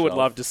what on the I would shelf.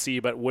 love to see,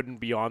 but wouldn't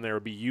be on there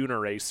would be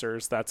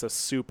Uniracers. That's a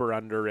super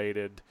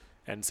underrated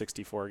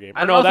N64 game.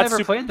 I don't know if I that's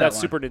ever played that that's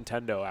one. Super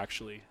Nintendo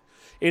actually.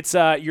 It's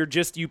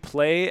you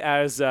play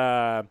as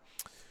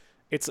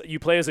you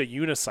play as a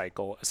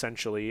unicycle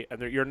essentially,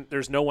 and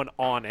there's no one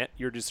on it.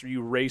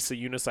 You race a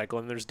unicycle,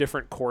 and there's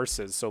different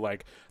courses. So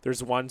like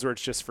there's ones where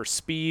it's just for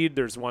speed.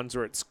 There's ones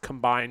where it's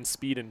combined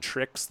speed and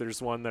tricks. There's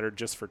one that are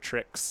just for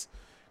tricks.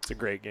 It's a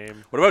great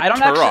game. What about I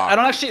don't Turok?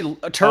 actually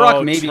Turok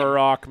Oh, maybe.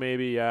 Turok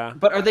maybe, yeah.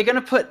 But are they going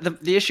to put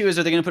the issue is,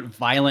 are they going to put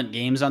violent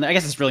games on there? I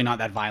guess it's really not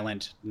that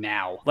violent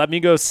now. Let me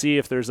go see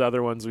if there's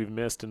other ones we've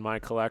missed in my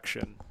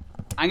collection.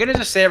 I'm going to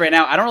just say it right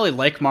now. I don't really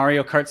like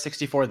Mario Kart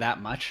 64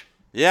 that much.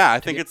 Yeah, I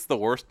think it's the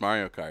worst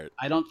Mario Kart.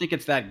 I don't think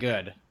it's that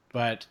good,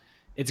 but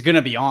it's going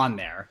to be on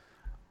there.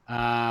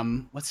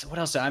 What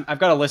else? I've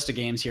got a list of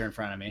games here in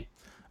front of me.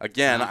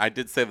 Again, I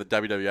did say the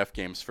WWF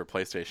games for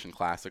PlayStation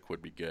Classic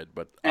would be good,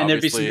 but and there'd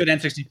be some good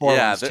N64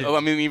 ones too. I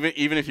mean,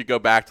 even if you go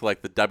back to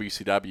like the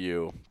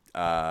WCW,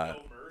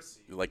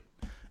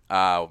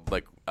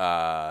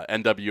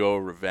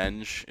 NWO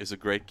Revenge is a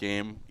great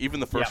game.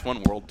 Even the first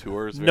one, World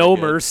Tour, is very No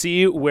good.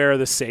 Mercy, where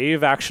the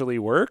save actually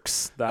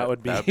works.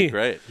 That'd be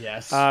great.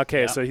 Yes.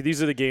 Okay, so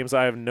these are the games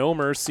I have: No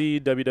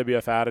Mercy,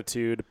 WWF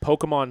Attitude,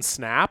 Pokemon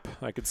Snap.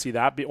 I could see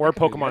that or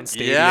Pokemon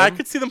Stadium. Yeah, I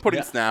could see them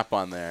putting Snap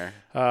on there.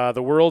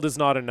 The World Is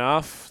Not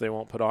Enough. They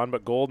won't put on,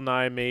 but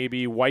GoldenEye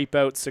maybe.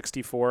 Wipeout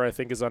 64, I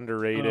think, is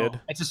underrated. Oh,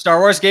 it's a Star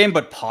Wars game,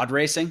 but pod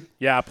racing.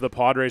 Yeah, the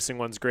pod racing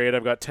one's great.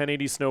 I've got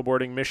 1080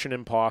 snowboarding, Mission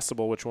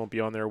Impossible, which won't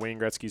be on there. Wayne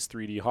Gretzky's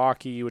 3D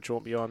hockey, which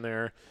won't be on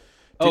there.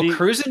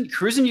 Cruisin'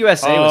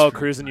 USA.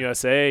 Cruisin'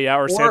 USA, yeah,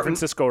 or San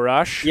Francisco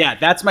Rush. Yeah,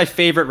 that's my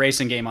favorite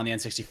racing game on the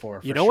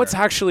N64. You know what's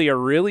actually a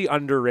really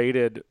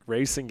underrated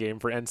racing game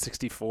for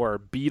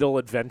N64? Beetle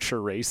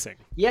Adventure Racing.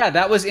 Yeah,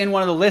 that was in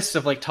one of the lists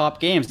of like top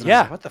games. And Yeah,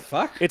 I was like, what the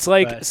fuck? It's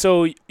like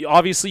so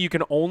obviously you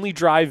can only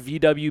drive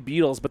VW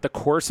Beetles, but the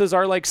courses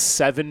are like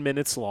 7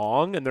 minutes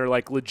long and they're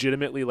like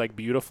legitimately like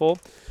beautiful.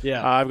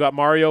 Yeah, I've got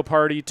Mario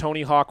Party,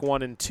 Tony Hawk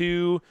 1 and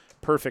 2,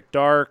 Perfect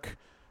Dark,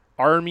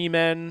 Army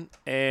Men,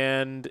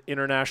 and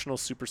International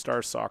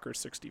Superstar Soccer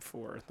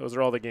 64. Those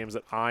are all the games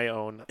that I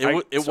own.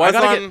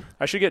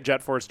 I should get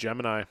Jet Force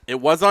Gemini. It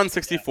was on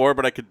 64,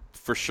 but I could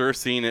for sure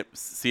see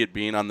it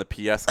being on the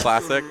PS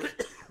Classic.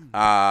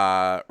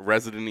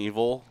 Resident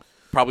Evil,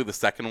 probably the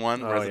second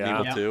one.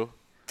 Resident Evil 2.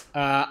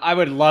 I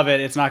would love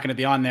it. It's not going to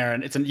be on there,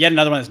 and it's yet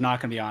another one that's not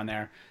going to be on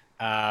there.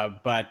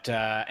 But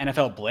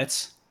NFL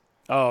Blitz.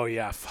 Oh,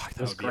 yeah. Fuck,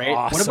 that would be great.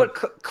 awesome. What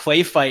about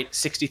Clay Fight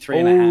 63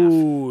 and a half?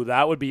 Ooh,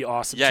 that would be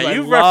awesome. Yeah, too.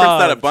 you've referenced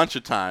that a bunch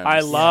of times. I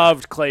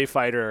loved Clay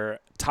Fighter.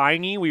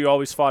 Tiny, we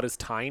always fought as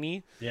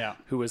Tiny. Yeah.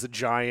 Who was a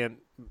giant,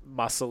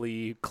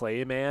 muscly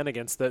clay man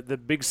against the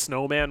big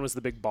snowman was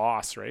the big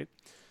boss, right?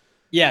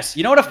 Yes.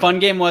 You know what a fun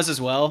game was as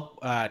well?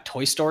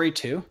 Toy Story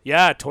 2.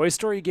 Yeah, Toy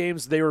Story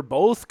games, they were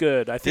both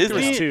good. I think there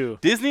was two.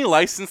 Disney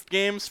licensed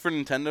games for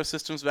Nintendo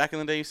systems back in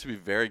the day used to be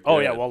very good. Oh,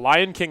 yeah. Well,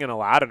 Lion King and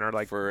Aladdin are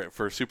like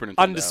for Super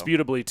Nintendo.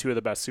 Undisputably two of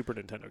the best Super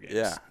Nintendo games.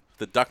 Yeah.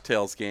 The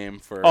DuckTales game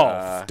for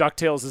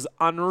DuckTales is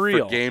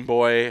unreal. For Game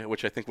Boy,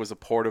 which I think was a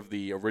port of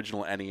the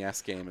original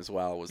NES game as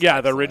well. Was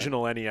the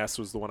original NES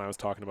was the one I was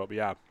talking about, but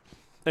yeah.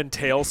 And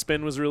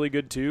Tailspin was really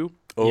good too.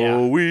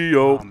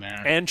 Man.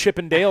 And Chip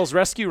and Dale's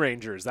Rescue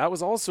Rangers. That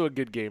was also a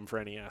good game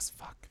for NES.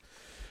 Fuck.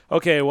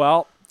 Okay,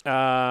 well.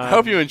 I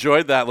hope you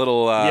enjoyed that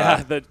little.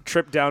 The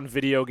trip down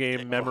video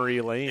game memory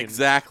lane.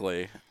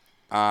 Exactly.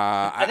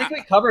 I think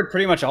we covered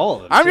pretty much all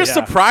of them. I'm just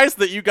surprised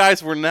that you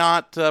guys were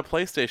not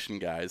PlayStation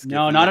guys.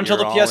 No, not until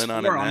the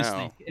PS4, honestly.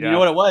 And Yeah. you know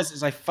what it was?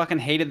 Is I fucking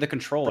hated the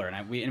controller,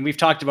 and we've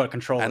talked about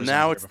controllers. And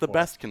now it's the before.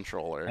 best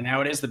controller. And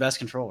now it is the best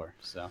controller.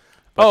 So.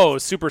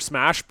 Super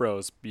Smash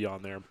Bros. Be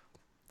on there.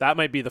 That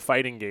might be the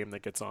fighting game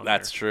that gets on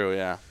That's there. true,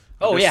 yeah.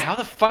 How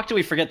the fuck do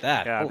we forget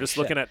that? Yeah, I'm just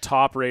looking at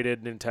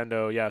top-rated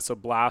Nintendo. Yeah, so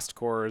Blast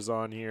Core is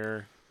on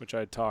here, which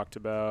I talked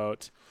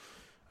about.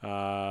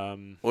 Well,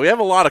 we have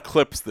a lot of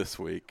clips this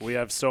week. We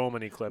have so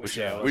many clips.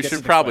 We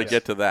should probably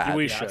get to that.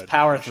 We should let's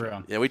power through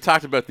them. Yeah, we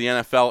talked about the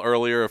NFL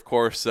earlier, of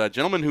course. A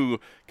gentleman who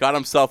got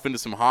himself into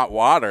some hot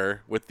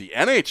water with the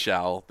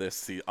NHL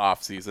this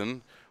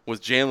offseason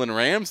was Jalen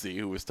Ramsey,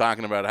 who was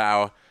talking about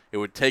how it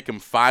would take him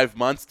 5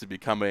 months to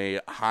become a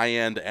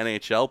high-end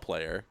NHL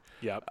player,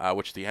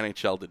 which the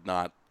NHL did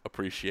not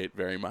appreciate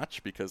very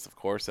much because, of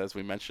course, as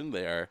we mentioned,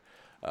 they are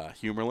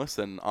humorless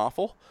and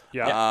awful.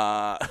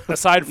 Yeah.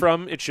 Aside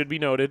from, it should be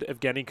noted,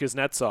 Evgeny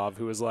Kuznetsov,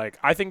 who was like,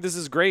 I think this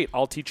is great.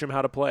 I'll teach him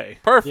how to play.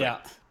 Perfect. Yeah.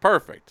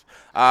 Perfect.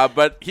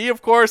 But he,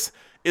 of course,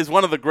 is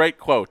one of the great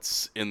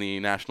quotes in the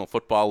National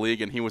Football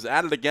League, and he was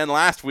at it again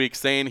last week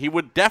saying he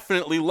would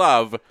definitely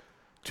love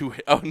to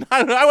 – I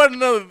want to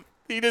know –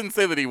 he didn't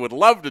say that he would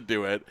love to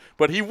do it,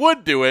 but he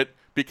would do it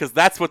because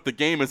that's what the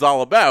game is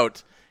all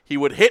about. He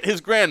would hit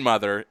his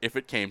grandmother if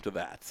it came to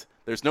that.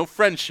 There's no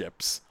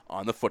friendships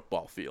on the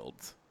football field.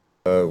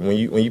 When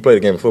you play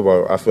the game of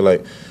football, I feel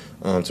like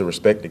to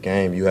respect the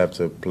game, you have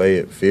to play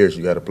it fierce.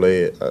 You got to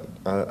play it.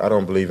 I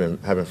don't believe in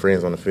having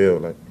friends on the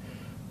field. Like,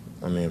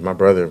 I mean, my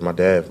brother, my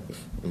dad,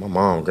 my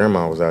mom,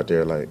 grandma was out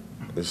there. Like,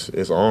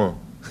 it's on.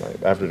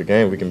 Like, after the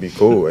game, we can be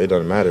cool. It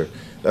doesn't matter.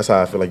 That's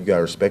how I feel like you got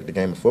to respect the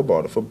game of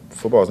football.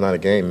 Football is not a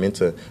game meant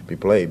to be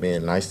played,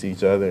 being nice to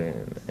each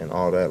other and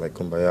all that, like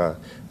kumbaya.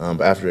 But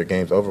after the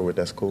game's over with,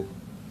 that's cool.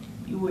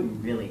 You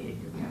wouldn't really hit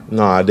your grandma.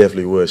 No, I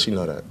definitely would. She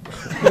know that.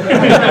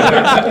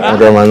 My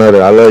grandma know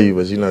that. I love you,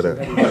 but she know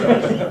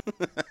that.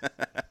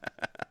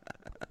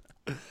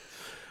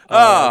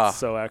 That's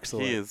so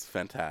excellent. He is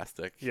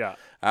fantastic. Yeah.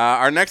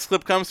 Our next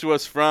clip comes to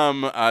us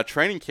from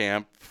training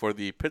camp for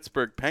the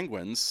Pittsburgh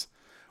Penguins,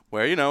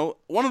 where,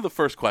 one of the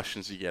first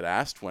questions you get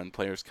asked when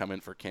players come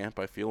in for camp,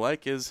 I feel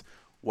like, is,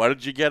 what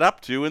did you get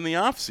up to in the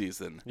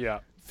offseason? Yeah.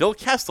 Phil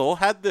Kessel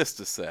had this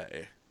to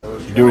say.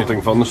 You do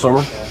anything fun this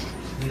summer?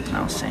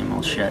 No, same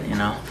old shit,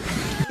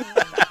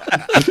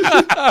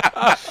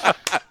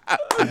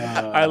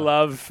 I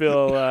love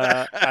Phil.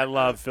 I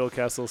love Phil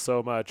Kessel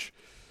so much.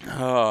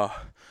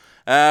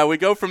 We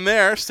go from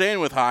there, staying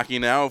with hockey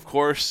now. Of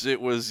course,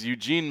 it was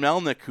Eugene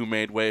Melnyk who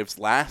made waves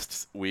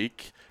last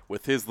week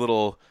with his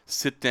little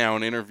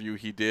sit-down interview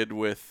he did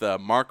with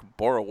Mark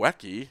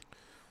Borowiecki.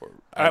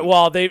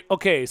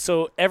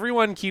 So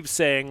everyone keeps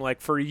saying, like,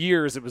 for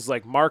years it was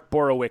like Mark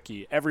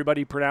Borowiecki.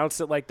 Everybody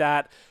pronounced it like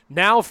that.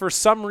 Now, for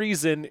some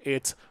reason,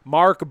 it's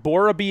Mark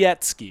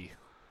Borowiecki.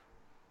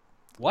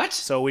 What?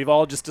 So we've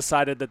all just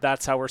decided that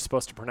that's how we're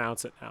supposed to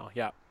pronounce it now.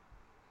 Yeah.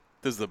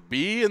 There's the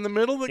B in the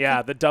middle?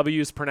 Yeah, the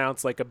W is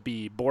pronounced like a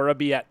B.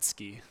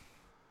 Borowiecki.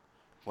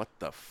 What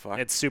the fuck?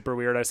 It's super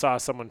weird. I saw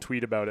someone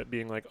tweet about it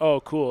being like, oh,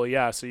 cool,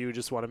 yeah, so you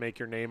just want to make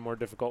your name more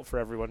difficult for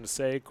everyone to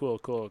say?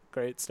 Cool,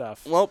 great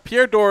stuff. Well,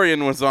 Pierre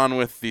Dorian was on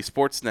with the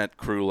Sportsnet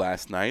crew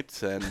last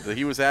night, and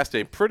he was asked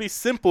a pretty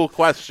simple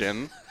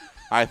question,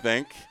 I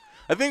think.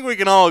 I think we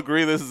can all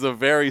agree this is a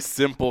very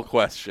simple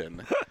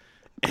question.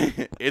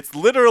 It's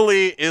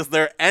literally, is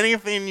there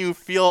anything you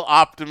feel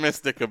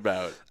optimistic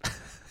about?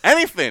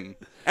 Anything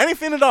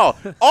at all.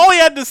 All he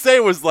had to say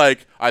was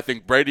like, I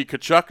think Brady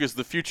Tkachuk is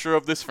the future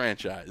of this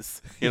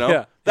franchise. You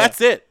know,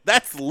 that's it.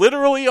 That's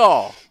literally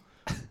all.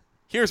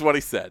 Here's what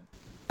he said.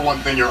 One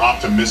thing you're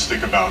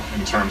optimistic about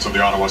in terms of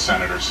the Ottawa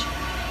Senators?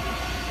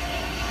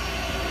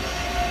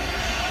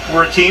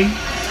 We're a team.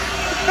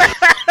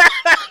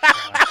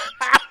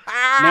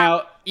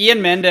 Now,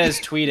 Ian Mendez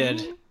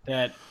tweeted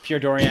that Pierre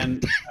Dorian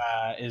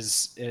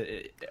is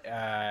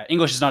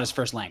English is not his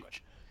first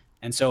language.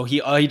 And so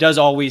he does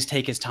always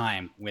take his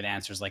time with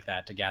answers like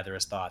that to gather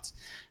his thoughts.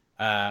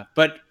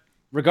 But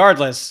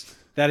regardless,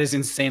 that is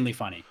insanely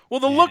funny. Well,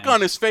 the look on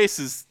his face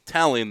is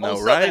telling,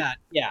 though, right?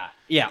 Yeah.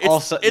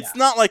 It's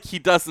not like he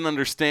doesn't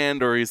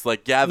understand or he's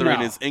like gathering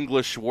his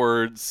English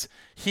words.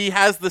 He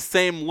has the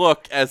same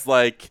look as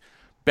like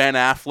Ben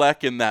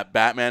Affleck in that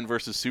Batman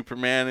versus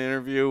Superman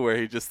interview where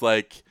he just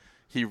like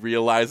he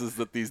realizes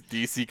that these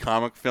DC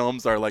comic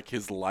films are like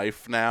his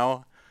life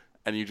now.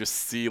 And you just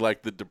see,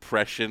 like, the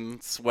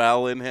depression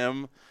swell in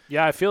him.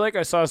 Yeah, I feel like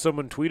I saw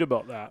someone tweet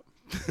about that.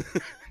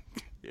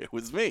 It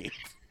was me.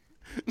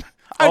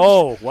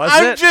 Was it?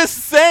 I'm just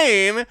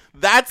saying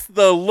that's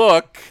the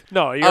look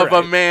of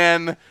a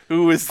man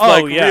who is,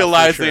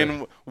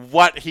 realizing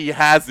what he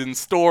has in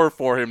store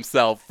for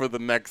himself for the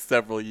next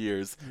several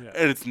years. Yeah.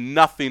 And it's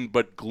nothing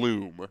but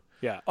gloom.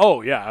 Yeah.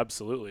 Oh, yeah,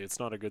 absolutely. It's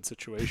not a good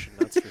situation,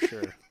 that's for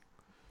sure.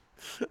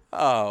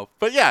 Oh,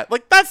 but yeah,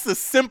 like that's the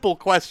simple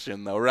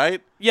question though,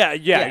 right? Yeah,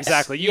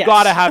 exactly. You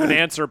got to have an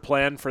answer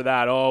plan for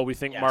that. Oh, we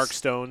think Mark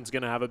Stone's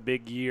going to have a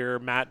big year.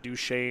 Matt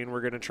Duchene,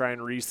 we're going to try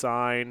and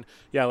re-sign.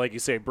 Yeah, like you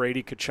say,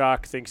 Brady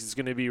Tkachuk thinks he's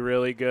going to be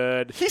really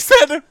good. He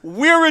said,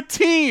 we're a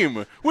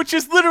team, which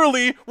is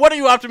literally, what are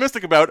you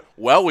optimistic about?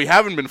 Well, we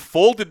haven't been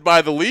folded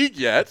by the league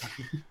yet.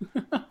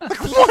 Like,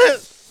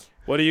 what?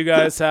 What do you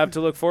guys have to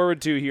look forward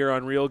to here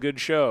on Real Good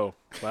Show?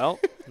 Well,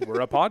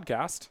 we're a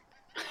podcast.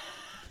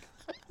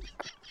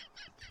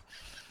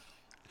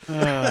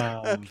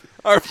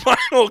 Our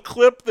final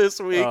clip this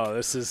week. Oh,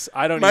 this is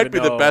I don't might even be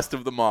know. the best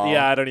of them all.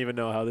 Yeah, I don't even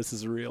know how this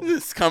is real.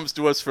 This comes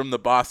to us from the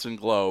Boston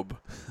Globe,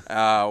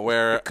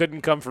 where it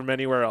couldn't come from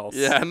anywhere else.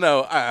 Yeah,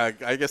 no.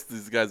 I guess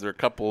these guys are a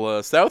couple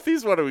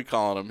Southies. What are we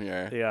calling them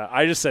here? Yeah,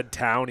 I just said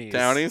townies.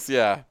 Townies,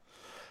 yeah.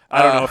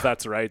 I don't know if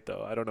that's right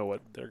though. I don't know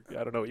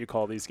what you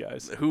call these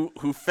guys.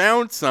 Who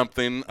found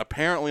something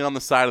apparently on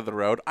the side of the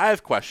road. I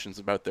have questions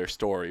about their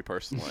story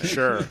personally.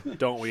 Sure,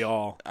 don't we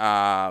all?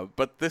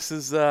 But this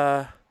is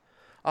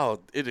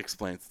it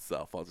explains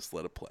itself. I'll just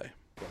let it play.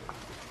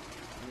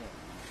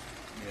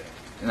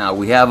 Now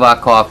we have our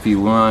coffee.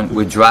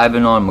 We're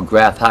driving on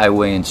McGrath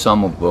Highway in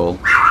Somerville,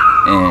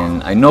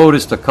 and I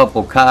noticed a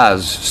couple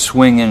cars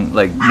swinging,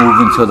 like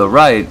moving to the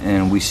right,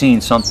 and we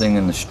seen something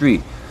in the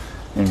street.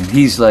 And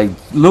he's like,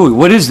 Louis,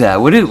 what is that?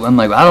 I'm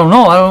like, I don't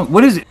know.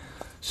 What is it?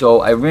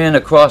 So I ran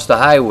across the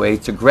highway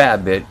to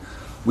grab it.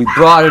 We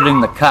brought it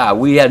in the car.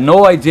 We had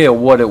no idea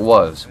what it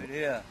was.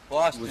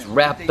 It was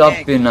wrapped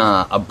up in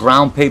a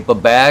brown paper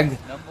bag.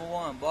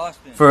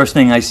 Boston. First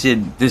thing I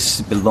said,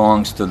 this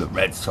belongs to the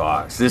Red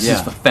Sox. This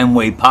is for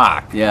Fenway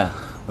Park. Yeah.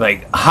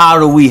 Like, how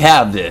do we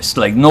have this?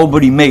 Like,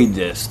 nobody made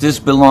this. This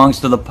belongs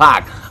to the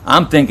park.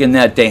 I'm thinking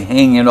that they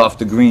hang it off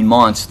the Green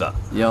Monster.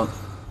 Yep.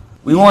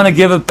 We want to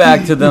give it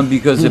back to them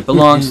because it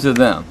belongs to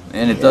them,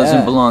 and it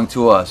doesn't belong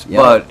to us. Yep.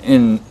 But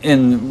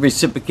in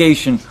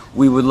reciprocation,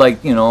 we would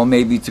like,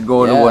 maybe to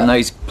go to a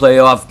nice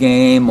playoff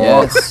game,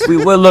 or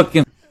we're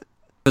looking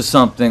for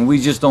something.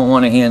 We just don't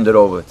want to hand it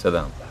over to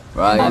them.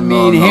 Right. I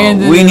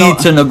mean, we need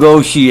to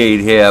negotiate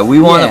here.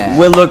 We want to.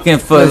 We're looking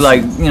for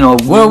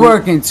we're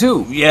working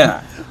too.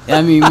 Yeah.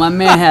 I mean, my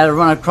man had to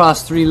run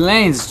across 3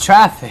 lanes,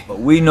 traffic. But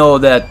we know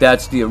that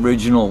that's the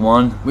original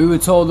one. We were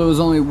told there was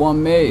only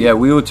one made. Yeah,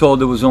 we were told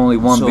there was only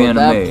one banner made.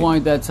 So at that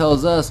point, that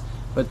tells us.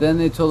 But then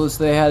they told us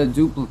they had a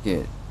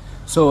duplicate.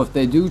 So if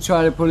they do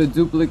try to put a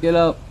duplicate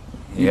up,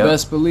 You Yep.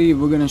 best believe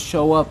we're gonna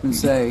show up and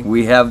say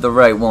We have the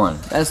right one.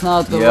 that's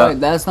not the Yeah. right.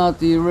 That's not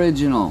the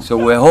original. So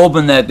we're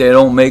hoping that they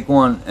don't make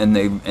one and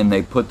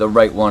they put the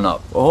right one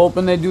up. We're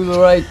hoping they do the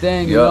right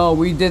thing. You Yep. know,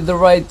 we did the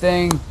right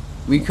thing.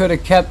 We could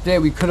have kept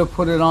it. We could have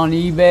put it on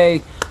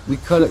eBay. We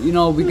could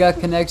have, we got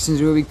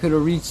connections where we could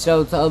have reached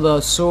out to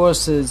other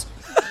sources.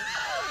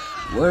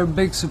 We're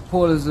big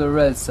supporters of the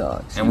Red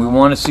Sox. And we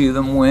want to see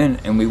them win,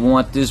 and we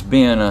want this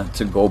banner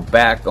to go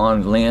back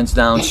on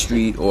Lansdowne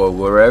Street or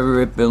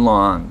wherever it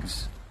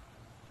belongs.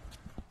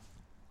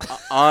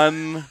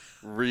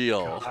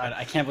 Unreal. God,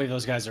 I can't believe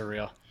those guys are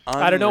real.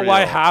 I don't know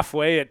why Unreal.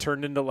 halfway it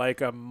turned into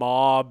like a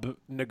mob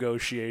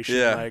negotiation.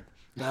 Yeah. Like,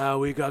 now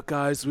we got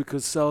guys we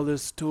could sell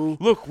this to.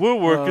 Look, we're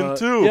working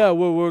too. Yeah,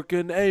 we're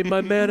working. Hey,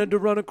 my man had to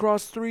run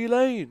across 3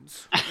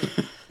 lanes.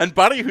 And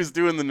Buddy, who's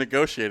doing the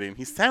negotiating,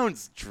 he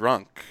sounds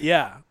drunk.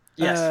 Yeah.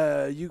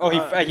 Yes. You Oh,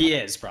 got- he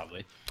is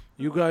probably.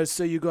 You guys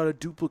say you got a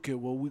duplicate.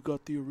 Well, we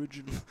got the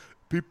original.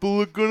 People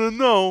are gonna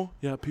know.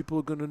 Yeah, people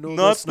are gonna know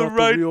Not that's the not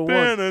right the real one.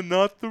 banner,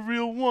 not the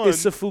real one.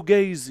 It's a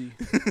fugazi.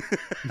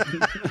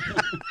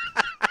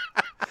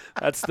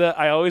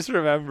 I always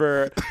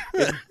remember.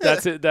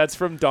 That's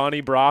from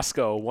Donnie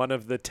Brasco, one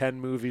of the 10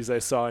 movies I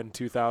saw in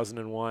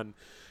 2001,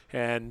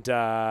 and that's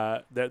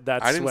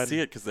I didn't when. see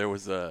it because there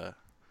was a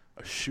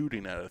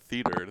shooting at a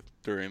theater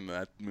during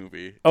that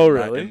movie. Oh, And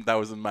really? that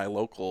was in my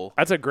local.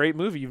 That's a great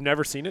movie. You've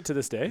never seen it to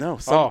this day? No.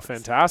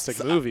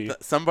 Fantastic movie.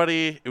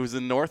 Somebody, it was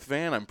in North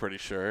Van, I'm pretty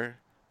sure.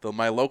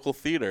 My local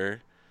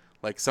theater.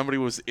 Like, somebody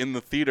was in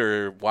the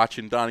theater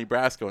watching Donnie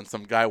Brasco, and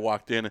some guy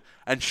walked in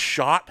and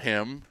shot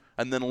him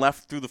and then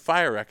left through the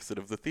fire exit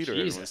of the theater.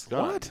 and was Jesus,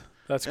 gone. What?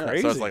 That's Yeah,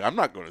 crazy. So I was like, I'm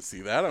not going to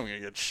see that. I'm going to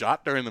get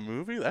shot during the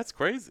movie. That's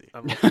crazy.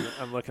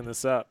 I'm looking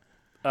this up.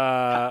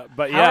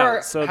 But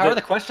yeah, How are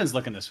the questions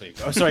looking this week?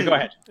 Oh, sorry. Go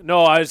ahead.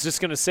 No, I was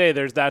just gonna say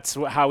that's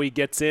how he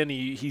gets in.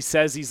 He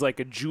says he's like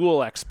a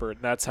jewel expert,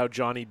 and that's how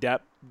Johnny Depp.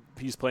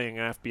 He's playing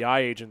an FBI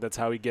agent. That's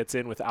how he gets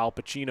in with Al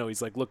Pacino.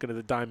 He's like looking at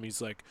the dime. He's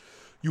like,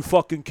 "You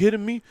fucking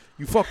kidding me?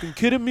 You fucking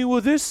kidding me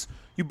with this?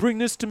 You bring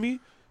this to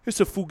me?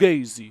 It's a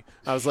fugazi."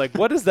 I was like,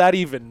 "What does that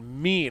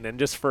even mean?" And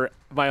just for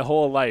my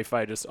whole life,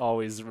 I just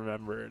always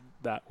remembered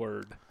that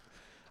word.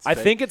 I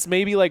think it's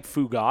maybe like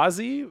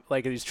Fugazi,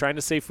 like he's trying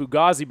to say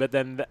Fugazi, but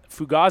then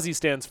Fugazi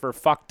stands for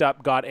fucked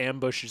up, got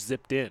ambushed,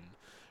 zipped in,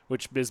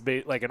 which is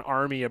like an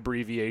army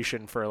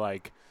abbreviation for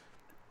like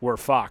we're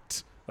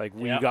fucked, like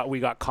we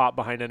got caught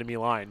behind enemy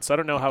lines. So I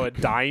don't know how a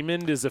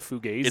diamond is a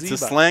Fugazi. It's a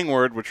slang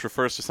word which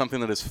refers to something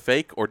that is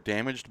fake or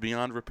damaged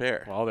beyond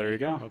repair. Well, there you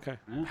go. Okay,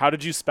 how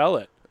did you spell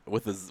it?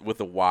 With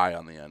a Y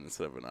on the end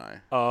instead of an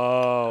I.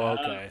 Oh,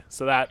 okay.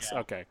 So that's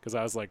okay. Because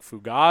I was like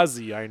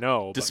Fugazi, I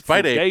know.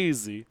 Despite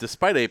Fugazi.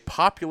 a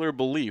popular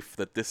belief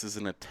that this is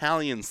an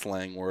Italian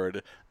slang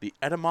word, the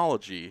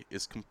etymology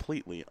is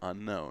completely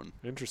unknown.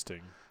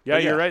 Interesting. Yeah,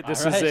 But you're yeah. right.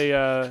 This All is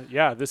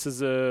right. this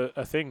is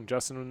a thing,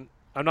 Justin.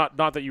 I'm not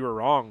that you were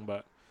wrong,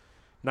 but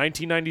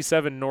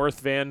 1997 North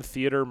Van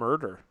Theater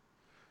murder.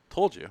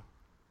 Told you.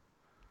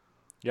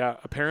 Yeah,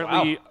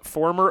 apparently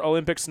former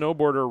Olympic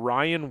snowboarder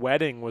Ryan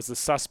Wedding was the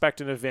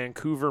suspect in a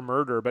Vancouver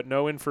murder, but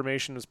no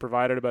information was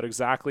provided about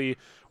exactly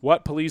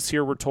what police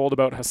here were told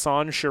about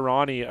Hassan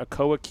Shirani, a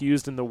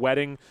co-accused in the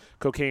Wedding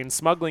cocaine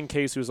smuggling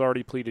case who was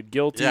already pleaded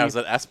guilty. Yeah, it was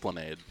at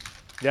Esplanade.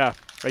 Yeah,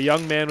 a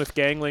young man with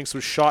gang links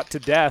was shot to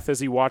death as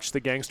he watched the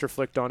gangster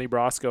flick Donnie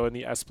Brasco in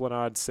the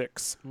Esplanade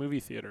 6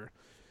 movie theater.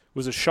 It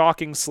was a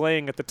shocking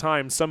slaying at the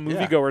time. Some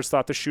moviegoers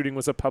thought the shooting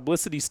was a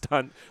publicity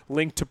stunt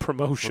linked to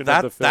promotion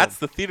of the film. That's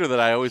the theater that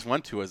I always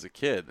went to as a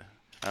kid.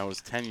 I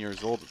was 10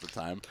 years old at the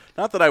time.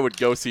 Not that I would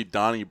go see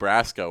Donnie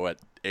Brasco at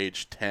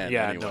age 10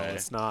 yeah, anyway. no,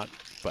 it's not.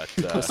 But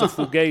It's a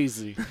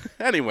fugazi.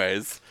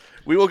 anyways,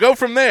 we will go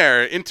from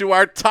there into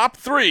our top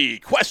 3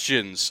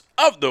 questions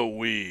of the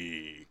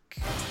week.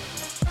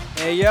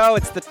 Hey yo,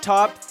 it's the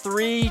top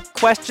 3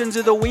 questions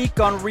of the week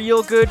on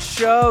Real Good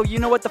Show. You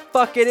know what the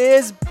fuck it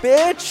is,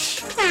 bitch?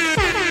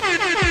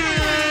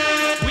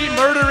 We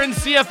murdering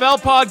CFL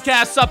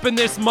podcasts up in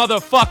this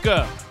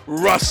motherfucker.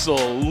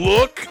 Russell,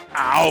 look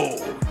out.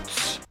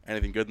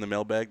 Anything good in the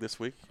mailbag this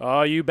week?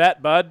 Oh, you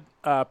bet, bud.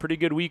 Pretty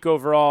good week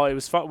overall. It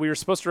was fun. We were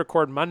supposed to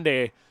record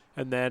Monday,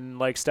 and then,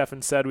 like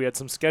Stefan said, we had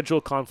some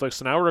schedule conflicts,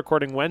 so now we're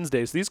recording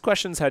Wednesdays. These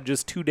questions had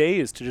just 2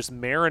 days to just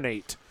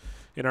marinate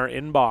in our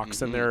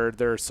inbox, and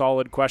they're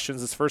solid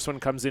questions. This first one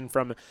comes in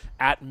from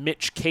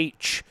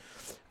 @MitchCage.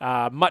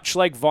 Much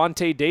like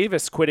Vontae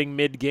Davis quitting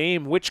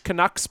mid-game, which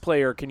Canucks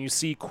player can you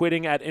see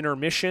quitting at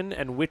intermission,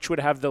 and which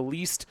would have the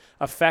least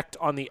effect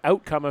on the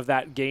outcome of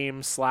that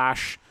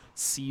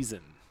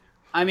game/season?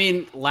 I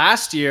mean,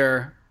 last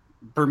year,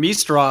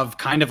 Burmistrov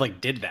kind of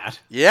like did that.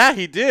 Yeah,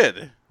 he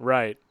did.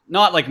 Right.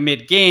 Not like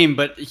mid-game,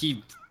 but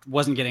he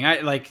wasn't getting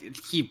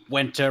he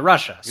went to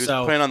Russia. He was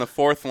playing on the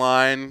 4th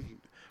line,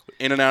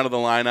 in and out of the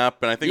lineup,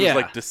 and I think it was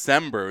like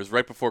December. It was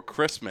right before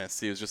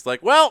Christmas. He was just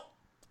like, well,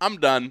 I'm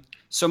done.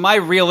 So my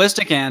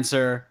realistic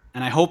answer,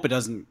 and I hope it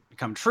doesn't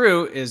come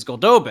true is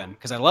Goldobin,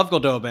 because I love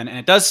Goldobin, and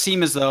it does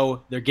seem as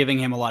though they're giving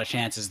him a lot of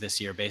chances this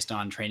year based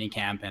on training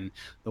camp and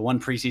the one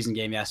preseason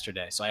game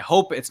yesterday. So I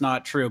hope it's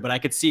not true, but I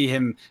could see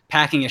him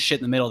packing his shit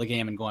in the middle of the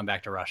game and going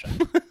back to Russia.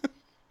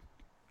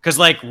 Because,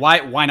 like,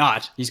 why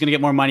not? He's going to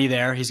get more money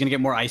there. He's going to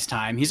get more ice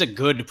time. He's a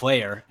good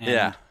player. And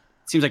it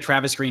seems like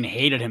Travis Green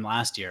hated him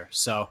last year.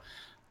 So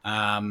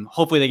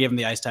hopefully they give him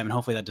the ice time, and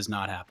hopefully that does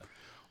not happen.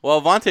 Well,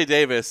 Vontae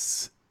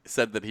Davis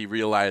said that he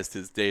realized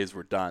his days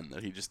were done,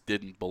 that he just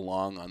didn't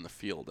belong on the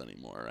field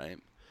anymore, right?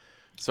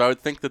 So I would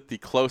think that the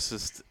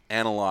closest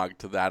analog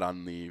to that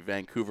on the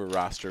Vancouver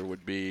roster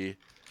would be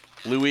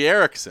Louis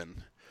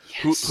Eriksson,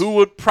 who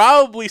would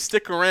probably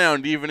stick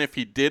around even if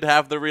he did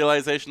have the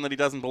realization that he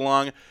doesn't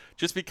belong,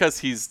 just because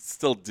he's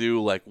still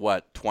due, like,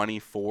 what,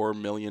 $24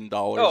 million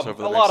over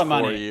the next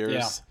 4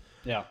 years?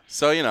 Yeah.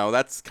 So,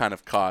 that's kind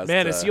of caused...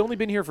 Man, has he only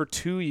been here for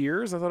 2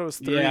 years? I thought it was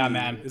 3. Yeah,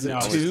 man. Is it no,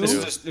 2?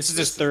 This is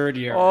his third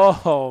year.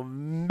 Oh,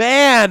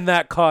 man,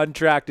 that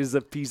contract is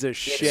a piece of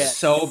shit. It's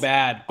so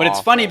bad. But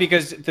it's funny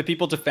because the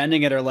people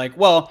defending it are like,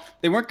 well,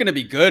 they weren't going to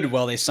be good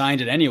while they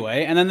signed it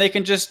anyway, and then they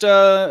can just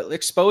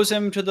expose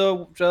him to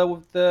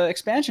the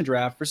expansion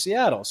draft for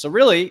Seattle. So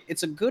really,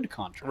 it's a good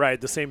contract. Right,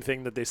 the same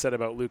thing that they said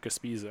about Lucas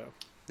Pizzo.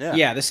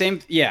 Yeah, the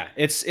same. Yeah,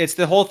 it's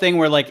the whole thing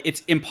where, like,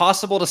 it's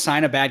impossible to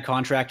sign a bad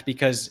contract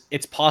because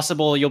it's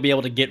possible you'll be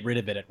able to get rid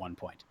of it at one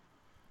point.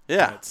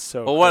 Yeah, it's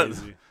so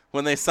crazy.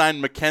 When they signed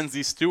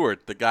Mackenzie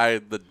Stewart, the guy,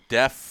 the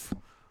deaf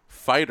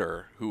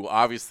fighter who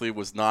obviously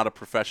was not a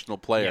professional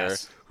player,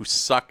 who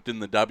sucked in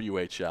the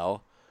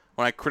WHL.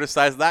 When I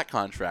criticized that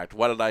contract,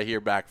 what did I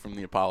hear back from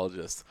the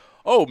apologists?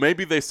 Oh,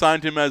 maybe they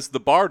signed him as the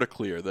bar to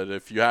clear, that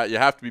if you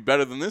have to be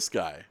better than this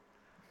guy.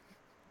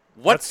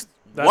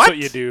 That's what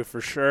you do for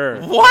sure.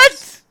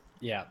 What?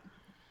 Yeah.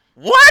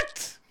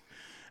 What?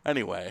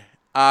 Anyway,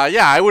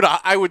 I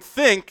would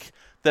think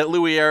that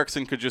Louis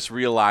Eriksson could just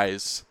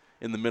realize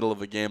in the middle of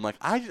the game, like,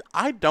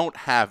 I don't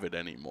have it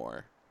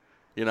anymore.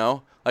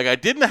 Like, I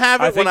didn't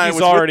have it when I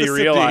was already with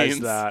the realized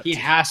Sedins. that. He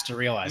has to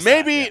realize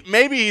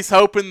maybe he's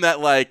hoping that,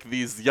 like,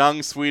 these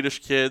young Swedish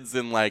kids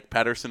and, like,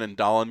 Pettersson and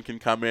Dahlin can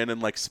come in and,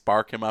 like,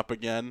 spark him up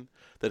again,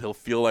 that he'll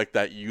feel like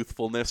that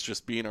youthfulness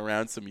just being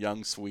around some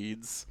young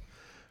Swedes.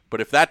 But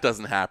if that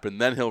doesn't happen,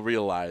 then he'll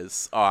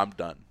realize, oh, I'm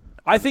done.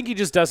 I think he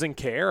just doesn't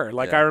care.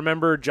 Like, I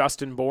remember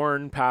Justin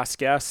Bourne, past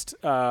guest,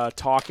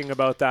 talking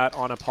about that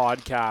on a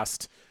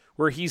podcast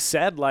where he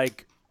said,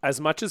 like,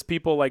 as much as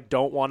people, like,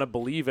 don't want to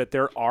believe it,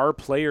 there are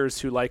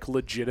players who, like,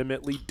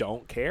 legitimately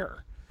don't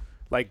care.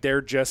 Like,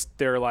 they're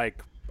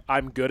like,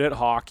 I'm good at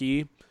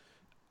hockey.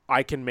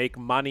 I can make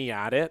money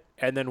at it.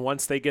 And then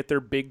once they get their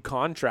big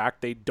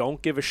contract, they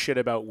don't give a shit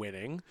about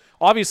winning.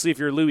 Obviously, if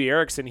you're Louis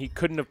Eriksson, he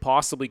couldn't have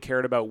possibly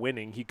cared about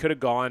winning. He could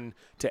have gone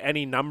to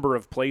any number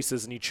of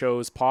places, and he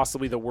chose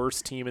possibly the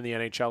worst team in the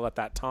NHL at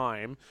that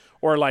time,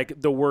 or,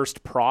 like, the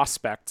worst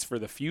prospects for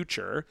the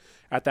future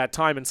at that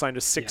time, and signed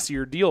a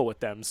 6-year deal with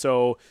them.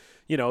 So,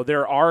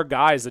 there are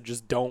guys that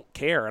just don't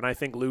care. And I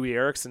think Louis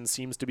Eriksson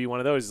seems to be one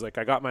of those. He's like,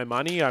 I got my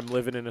money. I'm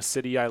living in a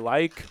city I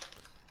like.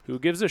 Who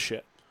gives a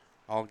shit?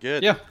 All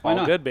good. Yeah, why all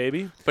not? good,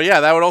 baby. But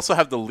yeah, that would also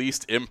have the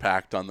least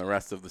impact on the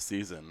rest of the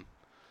season.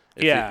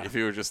 If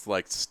you were just,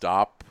 like,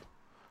 stop.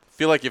 I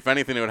feel like if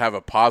anything, it would have a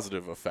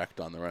positive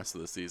effect on the rest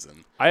of the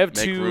season. Make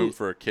room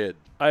for a kid.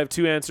 I have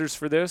 2 answers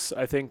for this.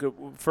 I think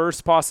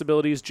first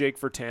possibility is Jake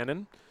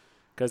Virtanen,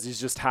 because he's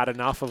just had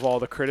enough of all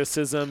the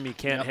criticism. He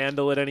can't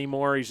handle it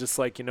anymore. He's just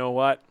like, you know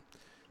what?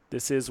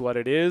 This is what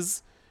it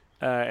is.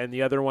 And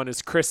the other one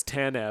is Chris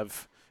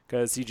Tanev,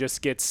 because he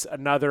just gets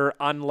another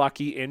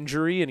unlucky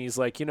injury, and he's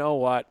like, you know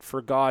what?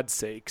 For God's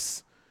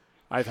sakes,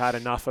 I've had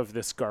enough of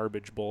this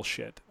garbage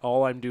bullshit.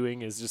 All I'm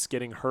doing is just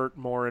getting hurt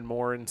more and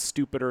more in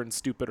stupider and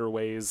stupider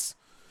ways.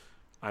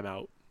 I'm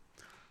out.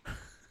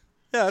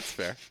 Yeah, that's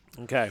fair.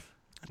 Okay.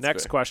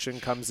 Next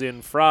question comes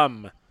in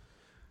from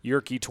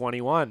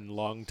Yerky21,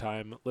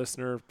 longtime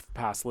listener,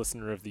 past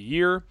listener of the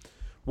year.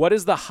 What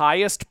is the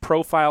highest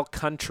profile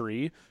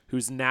country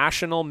whose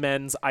national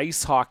men's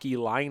ice hockey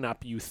lineup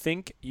you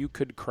think you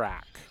could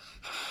crack?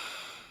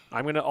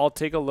 I'll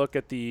take a look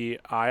at the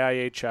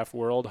IIHF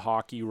World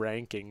Hockey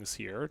Rankings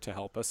here to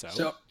help us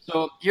out.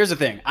 So here's the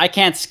thing. I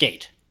can't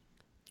skate.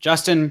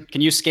 Justin,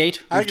 can you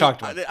skate? We've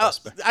talked about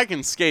this. I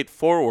can skate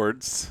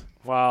forwards.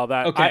 Well,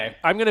 okay.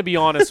 I'm going to be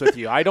honest with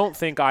you. I don't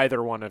think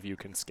either one of you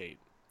can skate.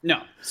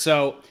 No.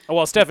 So.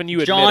 Well, Stefan, you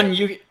admit John,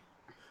 it.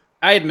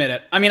 I admit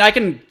it. I mean, I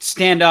can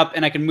stand up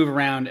and I can move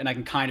around and I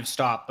can kind of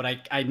stop, but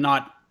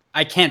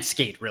I can't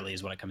skate, really,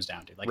 is what it comes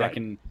down to. Like, right. I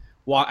can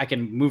walk, I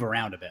can move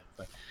around a bit.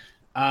 But,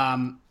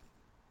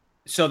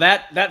 so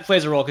that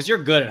plays a role because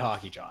you're good at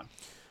hockey, John.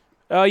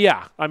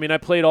 Yeah. I mean, I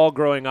played all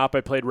growing up.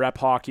 I played rep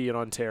hockey in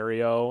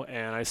Ontario,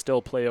 and I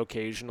still play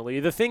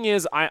occasionally. The thing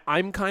is,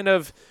 I'm kind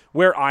of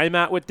where I'm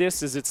at with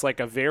this is it's like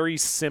a very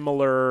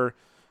similar.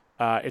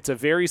 It's a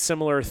very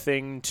similar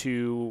thing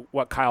to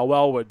what Kyle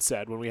Wellwood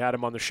said when we had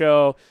him on the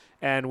show,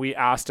 and we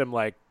asked him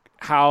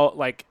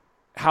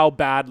how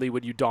badly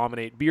would you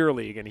dominate beer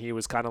league, and he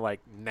was kind of like,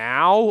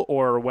 now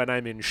or when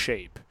I'm in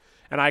shape.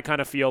 And I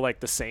kind of feel like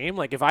the same.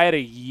 Like, if I had a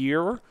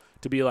year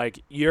to be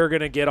like, you're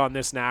going to get on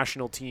this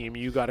national team,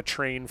 you got to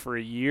train for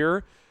a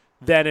year,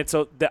 then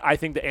I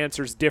think the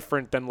answer is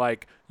different than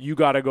like, you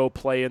got to go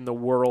play in the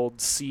World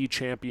C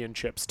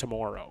Championships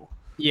tomorrow.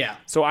 Yeah.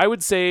 So I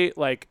would say,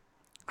 like,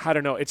 I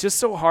don't know. It's just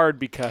so hard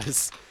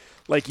because,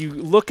 like, you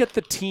look at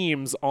the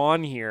teams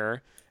on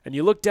here and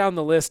you look down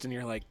the list and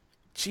you're like,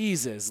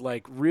 Jesus,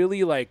 like,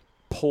 really, like,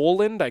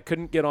 Poland? I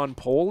couldn't get on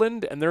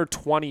Poland, and they're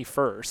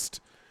 21st.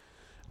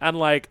 And,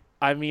 like,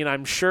 I mean,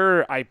 I'm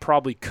sure I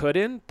probably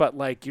couldn't, but,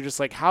 like, you're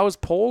just like, how is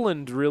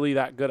Poland really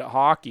that good at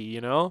hockey,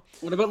 you know?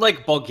 What about,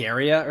 like,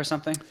 Bulgaria or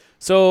something?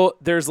 So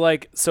there's,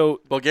 like,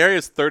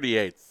 Bulgaria's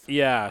 38th.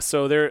 Yeah,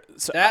 so there.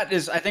 So that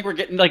is, I think we're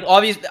getting, like,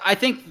 obvious. I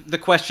think the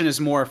question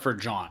is more for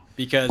John,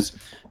 because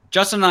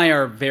Justin and I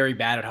are very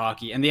bad at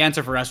hockey, and the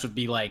answer for us would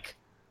be, like,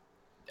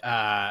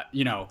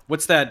 you know,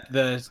 what's that?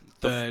 The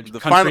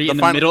country in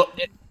the middle.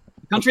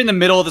 Country in the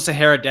middle of the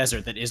Sahara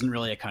Desert that isn't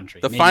really a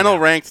country. The final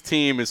ranked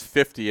team is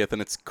 50th,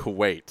 and it's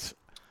Kuwait.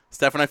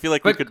 Stefan, I feel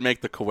like we could make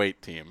the Kuwait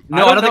team.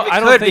 No, I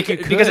don't think we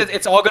could because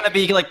it's all going to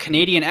be like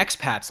Canadian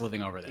expats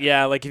living over there.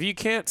 Yeah, like if you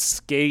can't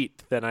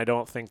skate, then I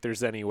don't think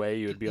there's any way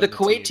you would be. The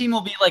Kuwait team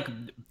will be like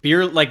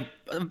beer, like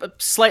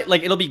slight,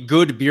 like it'll be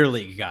good beer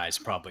league guys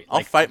probably.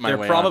 I'll fight my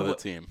way onto the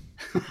team.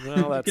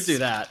 Well, that's you could do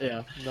that.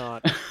 Yeah,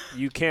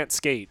 you can't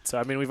skate. So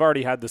I mean, we've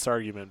already had this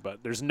argument,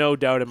 but there's no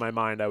doubt in my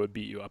mind I would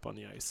beat you up on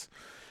the ice.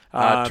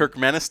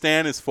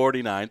 Turkmenistan is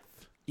 49th.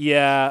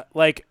 Yeah,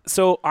 like,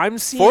 so I'm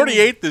seeing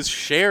 48th is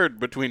shared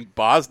between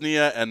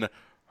Bosnia and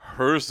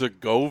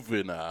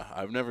Herzegovina.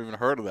 I've never even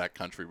heard of that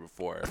country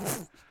before.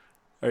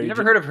 You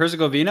never heard of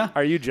Herzegovina?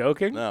 Are you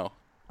joking? No.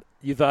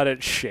 You thought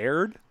it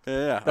shared?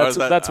 Yeah. That's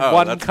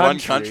one country. One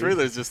country?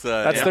 There's just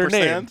that's their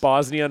name,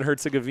 Bosnia and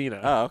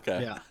Herzegovina. Oh,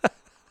 okay. Yeah.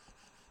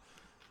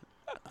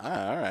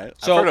 All right.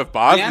 So I've heard of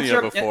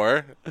Bosnia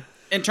before.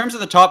 In terms of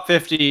the top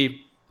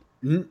 50,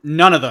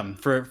 none of them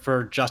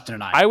for Justin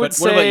and I. I would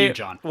say. What about you,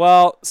 John?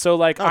 Well, so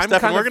like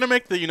Stefan, we're gonna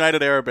make the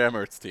United Arab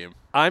Emirates team.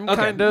 I'm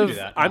kind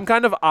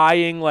of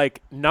eyeing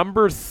like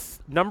number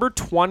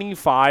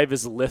 25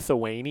 is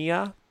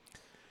Lithuania.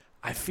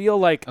 I feel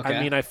like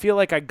I feel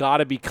like I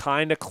gotta be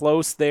kind of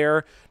close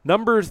there.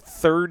 Number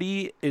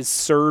 30 is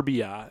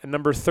Serbia, and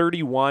number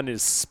 31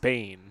 is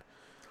Spain.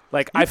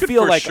 Like you I could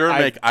feel for like sure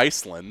make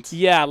Iceland.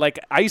 Yeah, like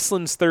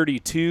Iceland's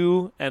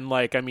 32, and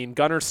like I mean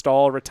Gunnar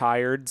Stahl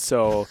retired,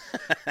 so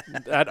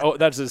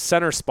that's a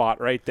center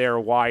spot right there,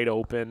 wide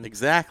open.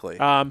 Exactly.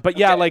 But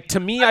yeah, like to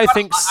me, I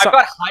think I've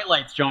got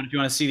highlights, John. If you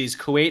want to see these,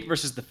 Kuwait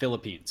versus the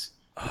Philippines,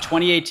 the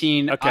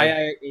 2018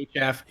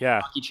 IIHF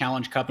Hockey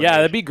Challenge Cup. Yeah,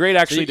 that'd be great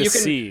actually to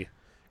see,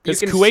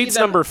 because Kuwait's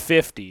number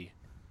 50.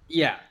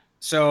 Yeah.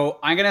 So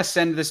I'm gonna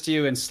send this to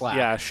you in Slack.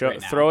 Yeah,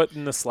 throw it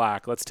in the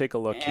Slack. Let's take a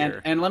look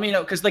here. And let me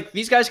know, because like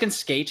these guys can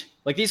skate.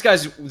 Like these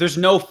guys, there's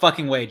no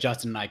fucking way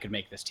Justin and I could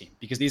make this team,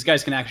 because these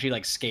guys can actually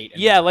like skate.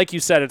 Yeah, like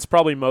you said, it's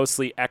probably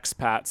mostly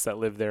expats that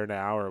live there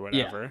now or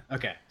whatever. Yeah.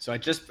 Okay. So I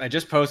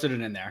just posted it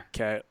in there.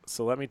 Okay.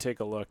 So let me take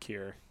a look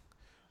here.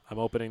 I'm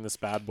opening this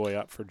bad boy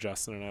up for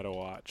Justin and I to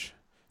watch.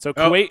 So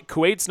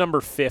Kuwait's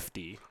number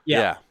 50.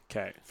 Yeah.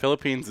 Okay.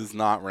 Philippines is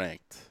not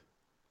ranked.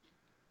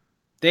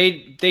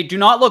 They do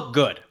not look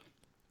good.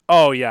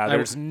 Oh yeah,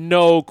 there's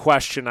no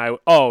question. I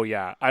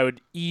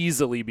would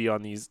easily be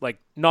on these. Like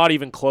not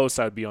even close.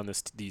 I would be on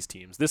these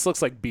teams. This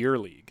looks like beer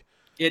league.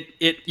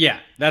 Yeah,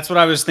 that's what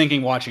I was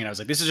thinking watching it. I was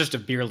like, this is just a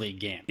beer league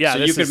game. Yeah,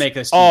 so you could make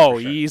this team. Oh,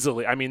 for sure.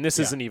 easily. I mean, this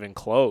isn't even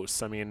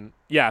close. I mean,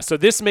 yeah. So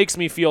this makes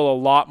me feel a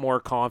lot more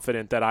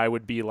confident that I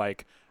would be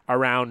like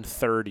around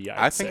 30.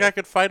 I think I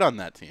could fight on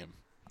that team.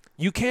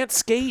 You can't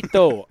skate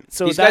though.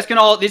 So these guys can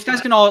all at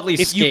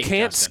least. If skate, you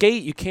can't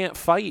skate, you can't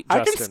fight.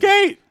 Justin. I can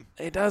skate.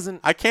 It doesn't.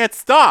 I can't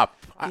stop.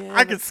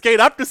 I can skate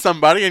up to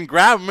somebody and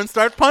grab them and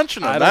start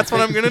punching them. That's what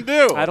I'm going to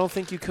do. I don't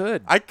think you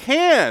could. I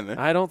can.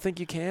 I don't think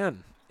you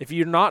can. If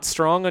you're not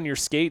strong on your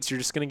skates, you're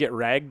just going to get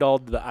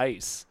ragdolled to the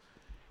ice.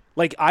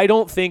 Like, I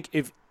don't think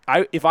if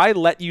I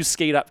let you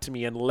skate up to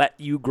me and let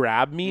you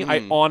grab me,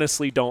 I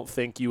honestly don't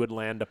think you would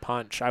land a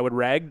punch. I would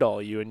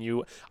ragdoll you,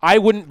 and I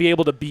wouldn't be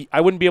able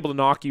to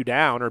knock you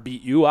down or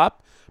beat you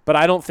up, but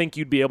I don't think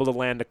you'd be able to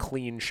land a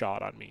clean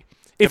shot on me.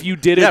 If you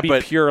did, it'd be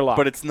pure luck.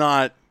 But it's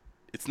not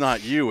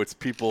you. It's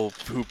people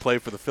who play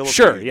for the Philippines.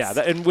 Sure, yeah,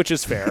 and which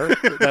is fair.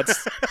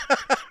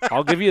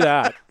 I'll give you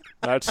that.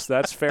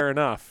 That's fair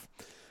enough.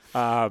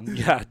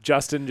 Yeah,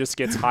 Justin just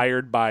gets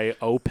hired by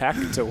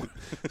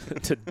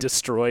OPEC to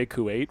destroy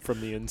Kuwait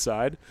from the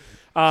inside.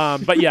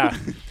 But yeah,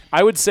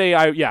 I would say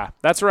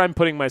that's where I'm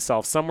putting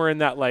myself, somewhere in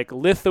that like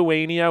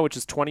Lithuania, which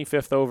is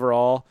 25th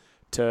overall,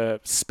 to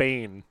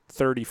Spain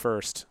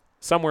 31st,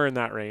 somewhere in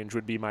that range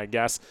would be my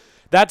guess.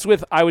 That's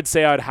I would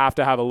say I'd have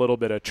to have a little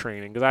bit of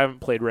training, because I haven't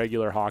played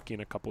regular hockey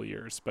in a couple of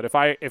years. But if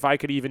I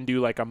could even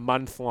do like a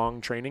month-long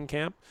training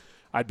camp,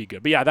 I'd be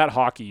good. But yeah, that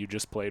hockey you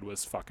just played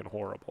was fucking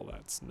horrible.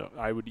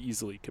 I would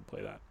easily could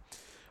play that.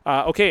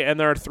 Okay,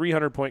 and our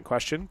 300-point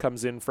question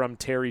comes in from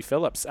Terry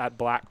Phillips at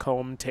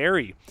Blackcomb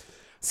Terry.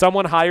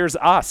 Someone hires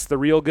us, the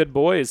Real Good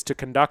Boys, to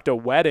conduct a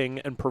wedding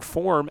and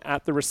perform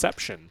at the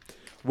reception.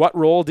 What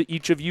role do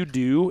each of you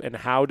do, and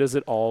how does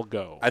it all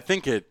go? I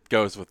think it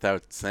goes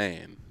without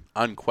saying,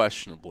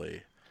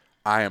 unquestionably,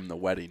 I am the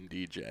wedding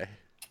DJ.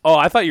 Oh,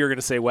 I thought you were going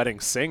to say wedding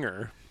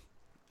singer.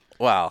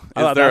 Wow,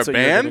 I thought is there that's a what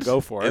you were gonna band?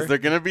 go for. Is there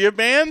going to be a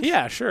band?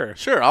 Yeah, sure.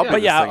 Sure, I'll be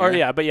the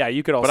singer. But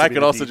you could also. But I be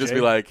could the also DJ. just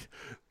be like,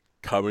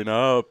 coming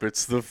up,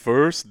 it's the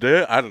first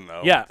day. I don't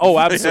know. Yeah. Oh,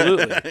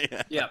 absolutely.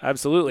 Yeah,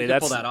 absolutely. You could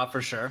pull that off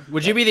for sure.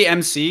 Would you be the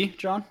MC,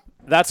 John?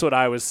 That's what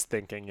I was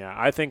thinking. Yeah,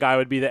 I think I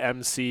would be the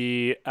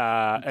MC.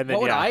 And then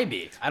What would I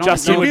be? I don't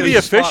Justin know You'd if be the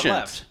there's a spot efficient.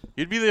 left.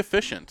 You'd be the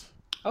efficient.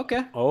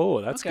 Okay.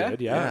 Oh, that's Okay.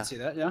 good. Yeah. I can see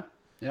that. Yeah.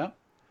 Yeah.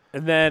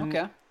 And then,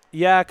 Okay.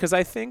 yeah, because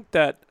I think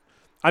that,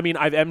 I mean,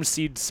 I've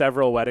emceed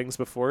several weddings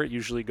before. It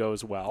usually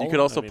goes well. You could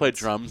also I mean, play it's-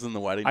 drums in the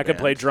wedding I could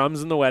play band.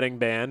 drums in the wedding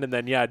band, and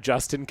then yeah,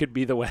 Justin could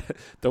be the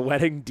the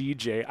wedding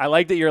DJ. I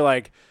like that you're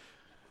like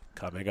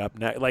coming up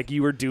next, like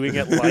you were doing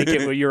it like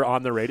it when you're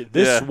on the radio.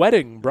 This Yeah.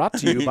 wedding brought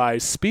to you by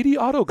Speedy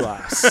Auto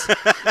Glass.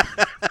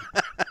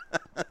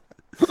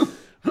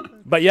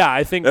 But yeah,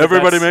 I think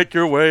Everybody that's- make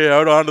your way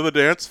out onto the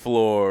dance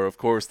floor. Of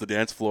course, the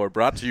dance floor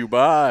brought to you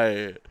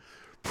by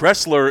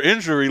Pressler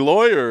Injury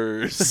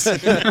Lawyers.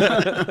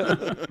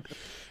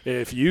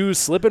 If you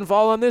slip and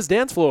fall on this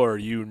dance floor,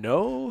 you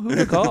know who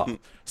to call.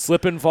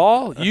 Slip and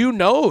fall, you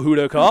know who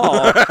to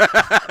call.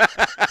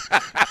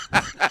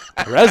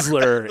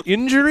 Pressler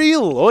Injury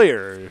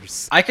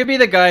Lawyers. I could be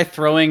the guy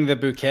throwing the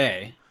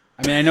bouquet.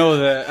 I mean, I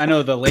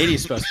know the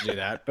lady's supposed to do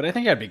that, but I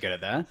think I'd be good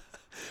at that.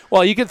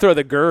 Well, you can throw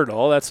the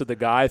girdle. That's what the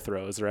guy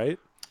throws, right?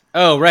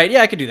 Oh, right.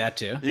 Yeah, I could do that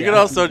too. You Yeah, could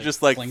also he,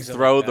 just like flings it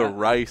throw like the that.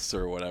 rice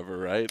or whatever,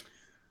 right?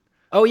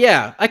 Oh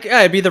yeah,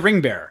 I'd be the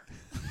ring bearer.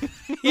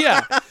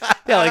 Yeah.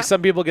 Yeah, like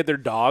some people get their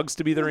dogs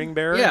to be the ring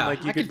bearer. Yeah,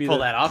 like you I could be pull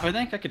the, that off. I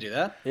think I could do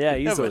that. Yeah,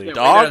 Yeah, easily. but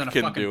Way better than dog a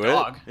can fucking do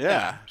dog. it.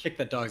 Yeah. Kick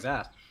that dog's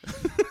ass.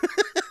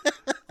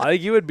 I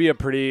think you'd be a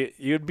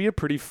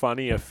pretty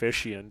funny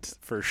officiant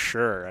for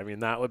sure. I mean,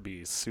 that would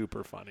be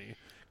super funny.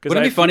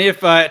 Wouldn't it be funny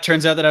if it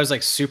turns out that I was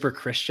like super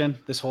Christian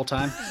this whole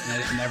time and I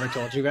just never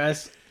told you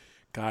guys?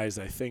 Guys,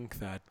 I think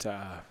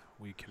that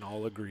we can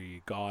all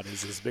agree God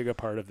is as big a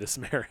part of this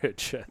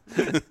marriage.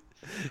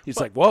 He's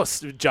like, whoa,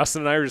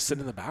 Justin and I are just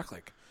sitting in the back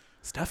like,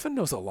 Stefan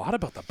knows a lot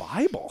about the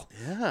Bible.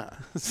 Yeah.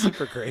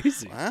 Super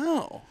crazy.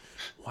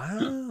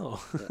 Wow.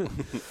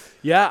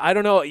 Yeah, I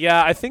don't know.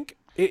 Yeah, I think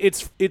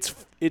it's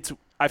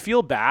I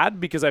feel bad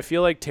because I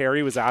feel like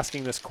Terry was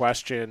asking this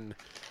question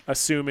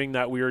assuming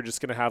that we were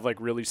just going to have like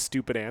really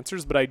stupid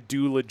answers, but I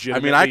do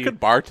legitimately I could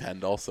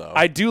bartend also.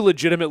 I do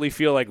legitimately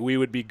feel like we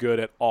would be good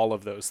at all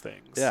of those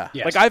things. Yeah.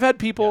 Yes. Like I've had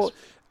people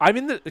I'm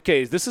in the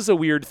okay, this is a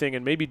weird thing,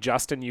 and maybe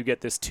Justin you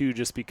get this too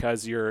just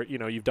because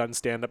you've done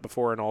stand up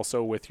before and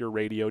also with your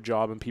radio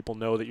job and people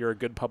know that you're a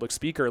good public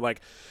speaker.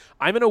 Like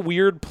I'm in a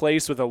weird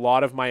place with a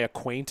lot of my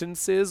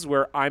acquaintances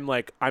where I'm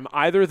like I'm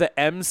either the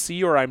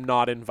MC or I'm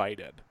not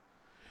invited.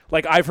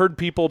 Like I've heard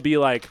people be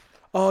like,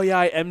 "Oh yeah,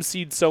 I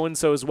emceed so and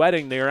so's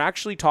wedding." They were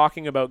actually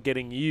talking about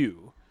getting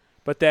you.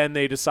 But then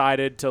they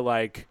decided to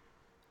like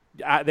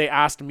they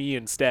asked me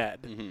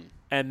instead. Mm-hmm.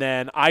 And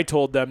then I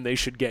told them they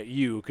should get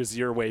you because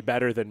you're way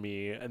better than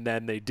me, and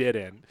then they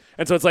didn't.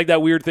 And so it's like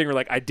that weird thing where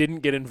like I didn't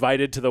get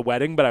invited to the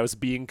wedding, but I was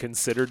being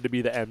considered to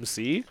be the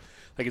MC.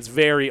 Like it's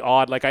very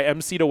odd. Like I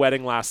emceed a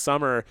wedding last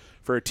summer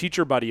for a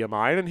teacher buddy of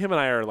mine, and him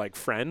and I are like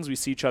friends. We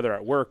see each other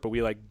at work, but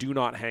we like do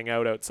not hang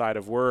out outside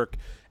of work.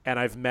 And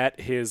I've met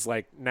his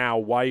like now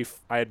wife.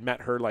 I had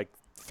met her like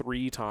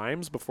 3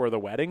 times before the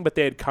wedding, but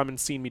they had come and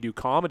seen me do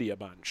comedy a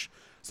bunch.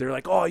 So they're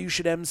like, "Oh, you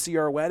should MC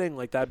our wedding.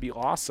 Like that'd be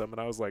awesome." And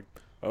I was like,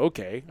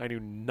 okay. I knew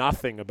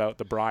nothing about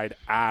the bride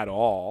at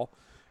all.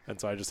 And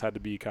so I just had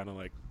to be kind of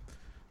like,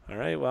 all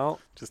right,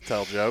 well. Just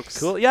tell jokes.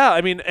 Cool. Yeah,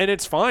 I mean, and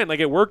it's fine. Like,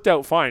 it worked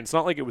out fine. It's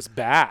not like it was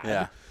bad.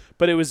 Yeah.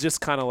 But it was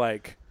just kind of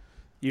like,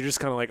 you're just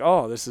kind of like,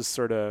 oh, this is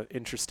sort of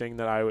interesting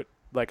that I would,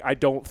 like, I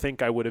don't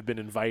think I would have been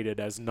invited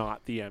as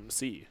not the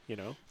MC, you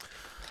know?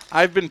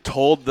 I've been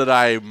told that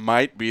I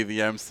might be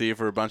the MC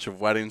for a bunch of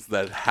weddings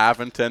that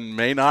haven't and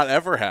may not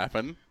ever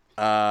happen.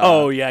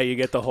 Oh yeah, you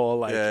get the whole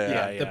like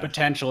the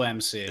potential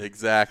MC.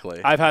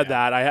 Exactly. I've had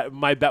that. I had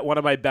one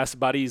of my best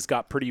buddies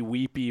got pretty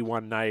weepy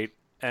one night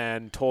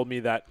and told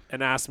me that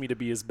and asked me to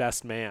be his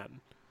best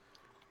man.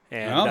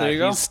 And there you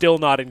go. He's still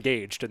not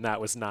engaged, and that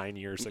was 9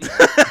 years ago.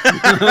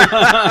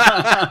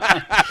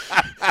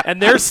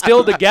 And they're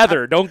still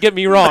together. Don't get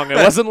me wrong. It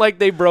wasn't like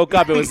they broke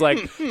up. It was like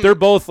they're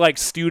both like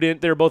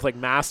they're both like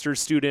master's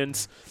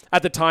students.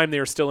 At the time, they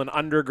were still in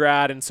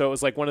undergrad, and so it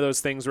was like one of those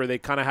things where they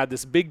kind of had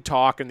this big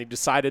talk, and they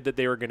decided that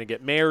they were going to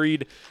get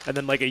married, and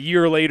then like a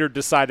year later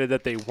decided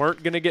that they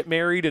weren't going to get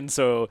married, and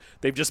so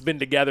they've just been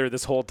together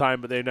this whole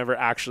time, but they never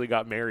actually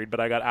got married.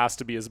 But I got asked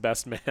to be his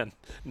best man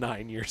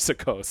 9 years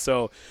ago.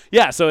 So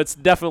yeah, so it's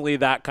definitely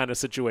that kind of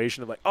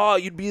situation of like, oh,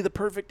 you'd be the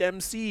perfect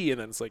MC, and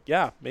then it's like,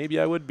 yeah, maybe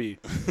I would be.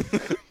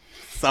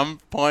 Some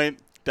point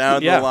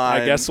down yeah, the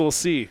line. I guess we'll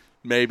see.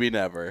 Maybe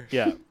never.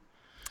 Yeah.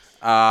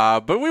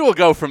 But we will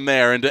go from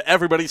there into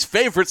everybody's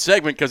favorite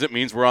segment because it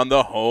means we're on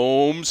the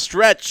home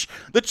stretch.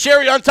 The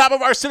cherry on top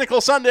of our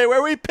Cynical Sunday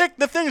where we pick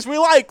the things we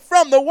like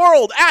from the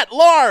world at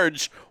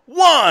large.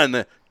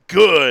 One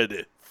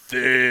good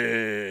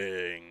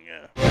thing.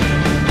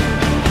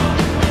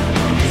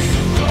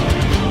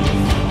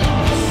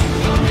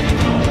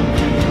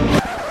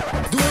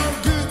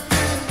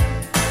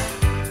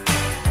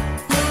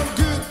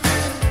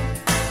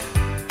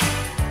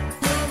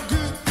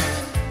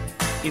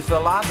 If a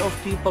lot of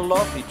people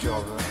love each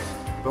other,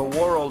 the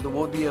world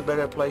would be a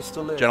better place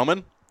to live.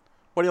 Gentlemen,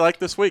 what do you like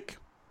this week?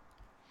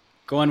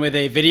 Going with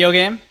a video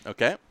game.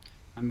 Okay.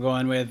 I'm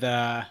going with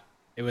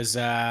it was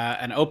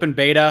an open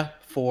beta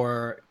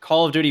for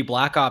Call of Duty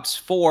Black Ops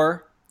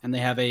 4, and they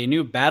have a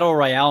new Battle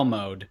Royale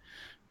mode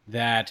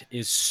that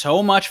is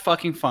so much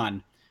fucking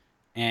fun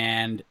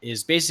and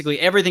is basically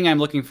everything I'm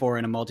looking for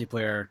in a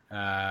multiplayer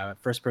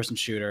first-person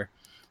shooter.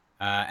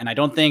 And I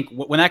don't think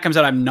when that comes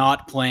out, I'm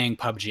not playing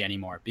PUBG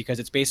anymore because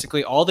it's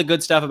basically all the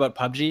good stuff about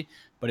PUBG,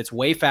 but it's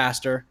way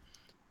faster,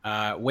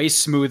 way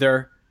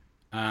smoother.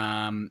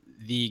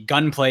 The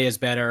gunplay is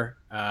better.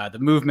 The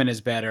movement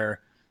is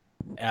better.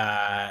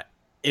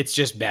 It's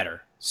just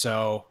better.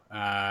 So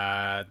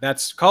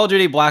that's Call of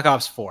Duty Black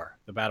Ops 4,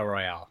 the Battle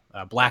Royale.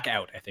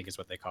 Blackout, I think is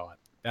what they call it.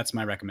 That's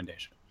my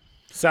recommendation.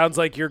 Sounds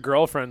like your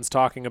girlfriend's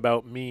talking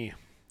about me.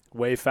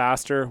 Way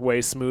faster,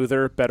 way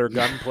smoother, better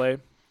gunplay.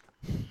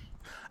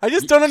 I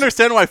just don't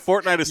understand why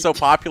Fortnite is so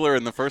popular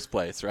in the first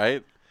place,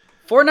 right?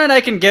 Fortnite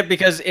I can get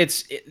because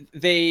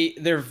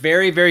they're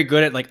very, very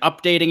good at like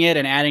updating it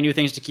and adding new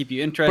things to keep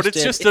you interested. But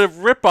it's just a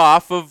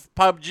ripoff of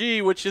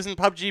PUBG, which isn't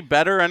PUBG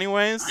better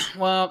anyways?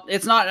 Well,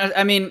 it's not.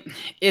 I mean,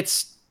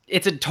 it's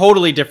a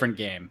totally different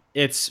game.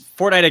 It's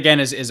Fortnite again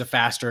is a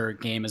faster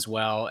game as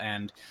well,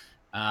 and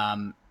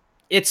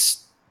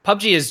it's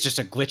PUBG is just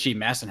a glitchy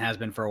mess and has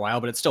been for a while,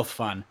 but it's still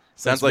fun.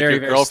 Sounds like your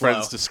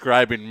girlfriend's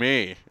describing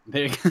me.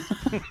 But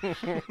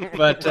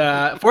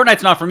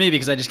Fortnite's not for me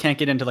because I just can't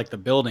get into like the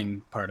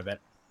building part of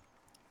it.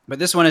 But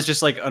this one is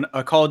just like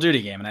a Call of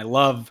Duty game, and I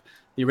love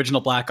the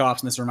original Black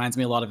Ops, and this reminds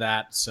me a lot of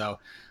that. So,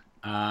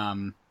 yeah,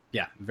 I'm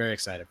very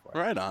excited for it.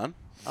 Right on.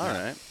 All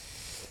right.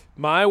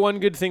 My one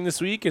good thing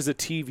this week is a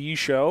TV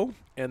show,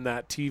 and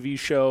that TV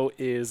show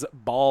is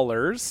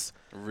Ballers.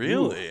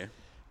 Really? Ooh.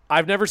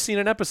 I've never seen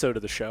an episode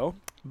of the show.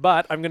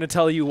 But I'm going to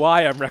tell you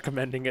why I'm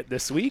recommending it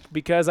this week,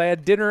 because I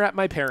had dinner at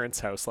my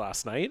parents' house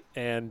last night,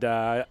 and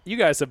you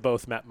guys have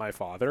both met my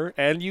father,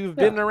 and you've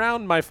been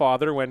around my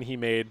father when he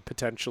made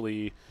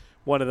potentially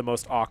one of the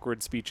most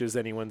awkward speeches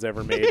anyone's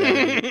ever made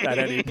at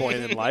any point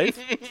in life,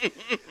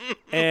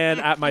 and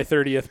at my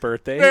 30th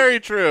birthday.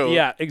 Very true.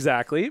 Yeah,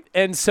 exactly.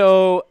 And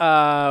so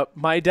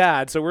my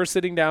dad, so we're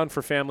sitting down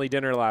for family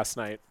dinner last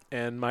night,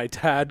 and my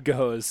dad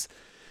goes,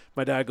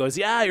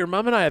 yeah, your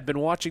mom and I have been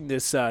watching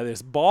this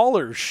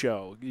Ballers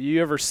show.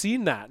 You ever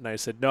seen that? And I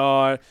said,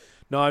 no,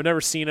 I've never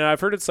seen it.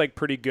 I've heard it's like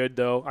pretty good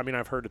though. I mean,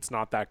 I've heard it's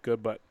not that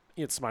good, but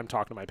I'm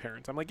talking to my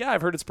parents. I'm like, yeah,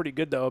 I've heard it's pretty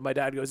good though. And my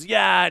dad goes,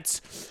 yeah,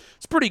 it's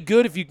pretty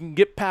good if you can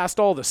get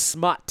past all the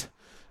smut.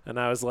 And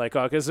I was like,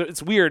 oh, because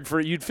it's weird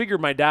you'd figure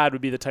my dad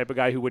would be the type of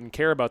guy who wouldn't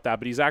care about that,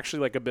 but he's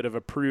actually like a bit of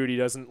a prude. He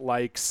doesn't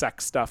like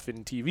sex stuff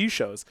in TV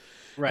shows.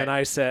 Right. And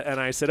I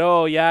said,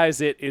 oh yeah,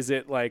 is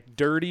it like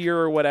dirtier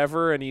or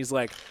whatever? And he's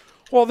like,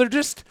 well, they're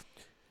just,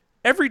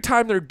 every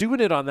time they're doing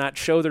it on that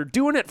show, they're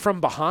doing it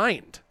from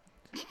behind.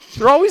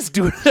 They're always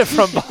doing it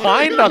from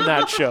behind on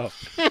that show.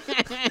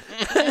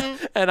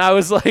 And I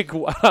was like,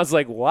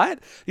 what?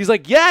 He's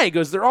like, yeah. He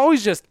goes,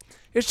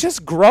 it's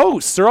just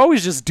gross. They're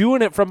always just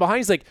doing it from behind.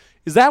 He's like,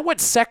 is that what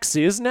sex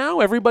is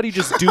now? Everybody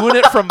just doing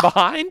it from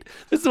behind?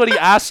 This is what he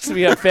asks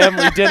me at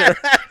family dinner.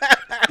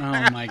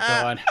 Oh my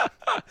God.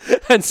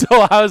 And so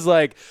I was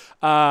like,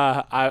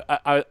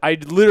 I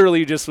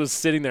literally just was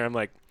sitting there. I'm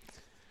like,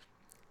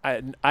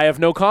 I have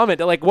no comment.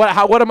 Like,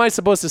 what am I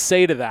supposed to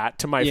say to that,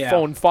 to my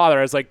phone father?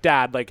 I was like,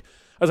 Dad,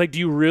 do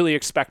you really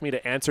expect me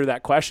to answer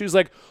that question? He's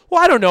like,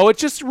 well, I don't know. It's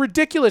just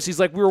ridiculous. He's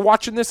like, we were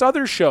watching this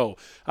other show.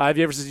 Have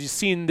you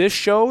seen this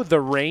show? The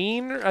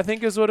Rain, I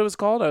think is what it was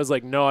called. I was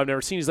like, no, I've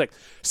never seen it. He's like,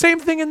 same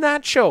thing in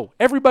that show.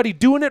 Everybody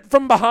doing it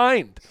from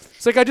behind.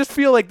 It's like, I just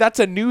feel like that's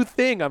a new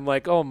thing. I'm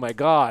like, oh my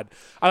God.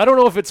 I don't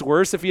know if it's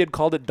worse if he had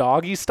called it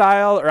Doggy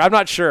Style, or I'm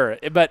not sure.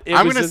 But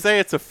I'm going to say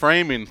it's a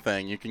framing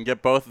thing. You can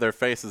get both of their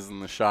faces in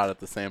the shot at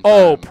the same time.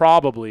 Oh,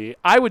 probably.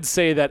 I would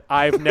say that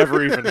I've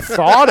never even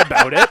thought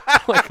about it.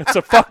 Like, it's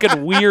a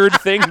fucking weird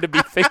thing to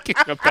be thinking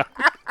about.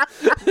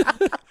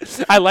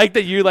 I like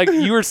that you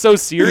were so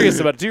serious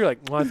about it too. You're like,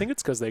 well, I think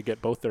it's because they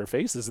get both their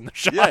faces in the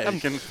shot. Yeah, you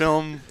can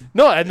film.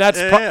 No, and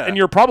and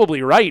you're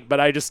probably right, but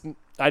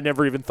I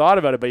never even thought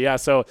about it. But yeah,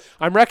 so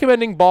I'm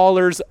recommending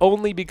Ballers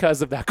only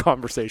because of that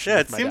conversation. Yeah,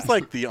 it seems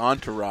like the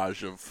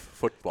entourage of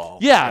football.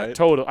 Yeah, right?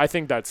 Totally. I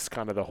think that's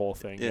kind of the whole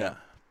thing. Yeah.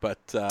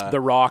 But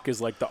The Rock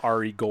is like the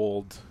Ari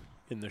Gold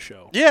in the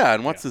show. Yeah,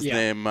 and what's his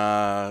name?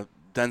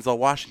 Denzel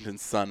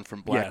Washington's son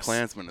from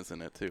BlacKkKlansman is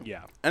in it too.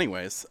 Yeah.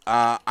 Anyways,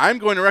 I'm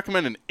going to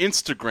recommend an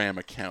Instagram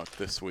account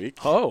this week.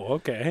 Oh,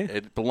 okay.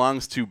 It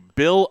belongs to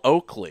Bill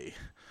Oakley.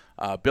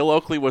 Bill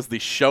Oakley was the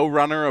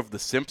showrunner of The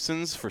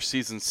Simpsons for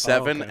seasons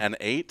 7 and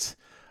 8.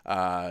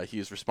 He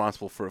is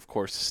responsible for, of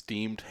course,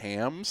 steamed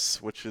hams,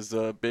 which is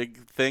a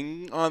big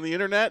thing on the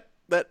internet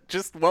that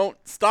just won't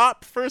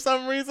stop for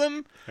some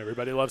reason.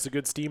 Everybody loves a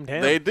good steamed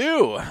ham. They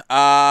do.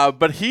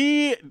 But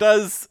he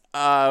does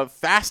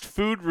fast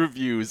food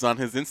reviews on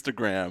his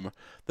Instagram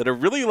that are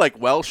really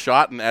like well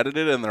shot and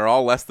edited, and they're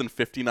all less than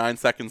 59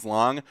 seconds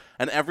long,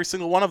 and every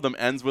single one of them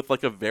ends with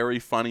like a very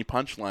funny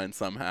punchline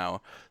somehow.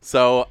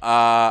 So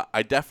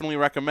I definitely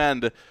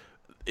recommend.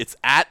 It's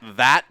at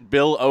that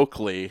Bill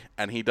Oakley,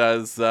 and he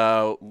does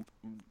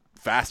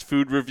fast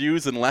food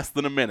reviews in less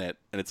than a minute,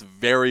 and it's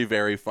very,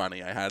 very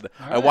funny.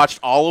 I watched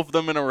all of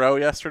them in a row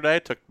yesterday.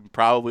 It took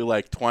probably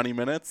like 20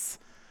 minutes.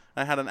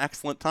 I had an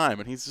excellent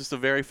time, and he's just a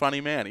very funny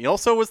man. He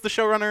also was the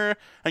showrunner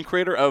and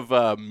creator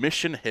of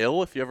Mission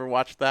Hill, if you ever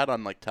watched that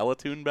on like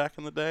Teletoon back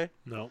in the day.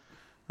 No.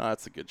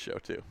 That's a good show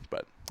too,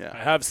 but yeah.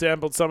 I have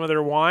sampled some of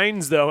their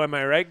wines, though. Am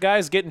I right,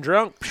 guys? Getting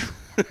drunk.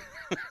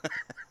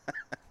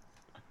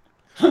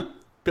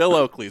 Bill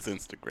Oakley's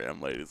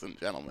Instagram, ladies and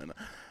gentlemen.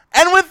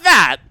 And with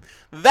that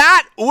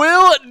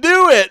will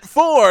do it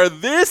for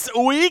this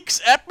week's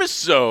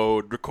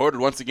episode, recorded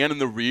once again in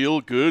the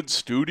Real Good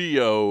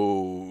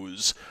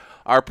Studios.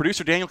 Our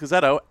producer, Daniel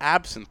Cazzetto,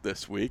 absent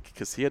this week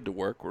because he had to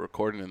work. We're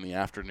recording in the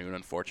afternoon,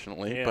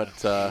 unfortunately. Yeah,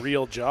 but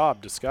real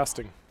job.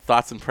 Disgusting.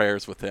 Thoughts and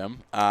prayers with him.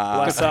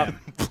 Bless up.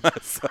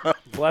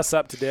 Bless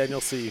up to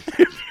Daniel C.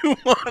 If you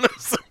want to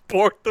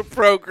support the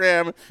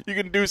program, you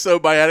can do so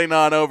by heading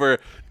on over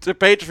to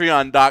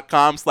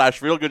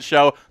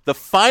patreon.com/realgoodshow. The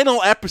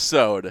final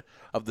episode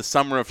of the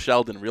Summer of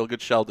Sheldon, Real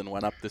Good Sheldon,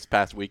 went up this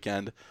past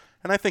weekend,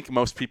 and I think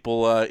most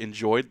people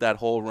enjoyed that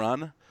whole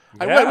run.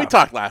 Yeah. We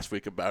talked last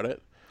week about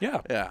it.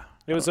 Yeah. Yeah.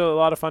 It was a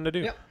lot of fun to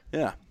do.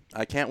 Yeah.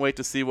 I can't wait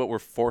to see what we're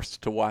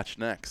forced to watch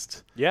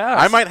next. Yeah.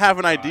 I might have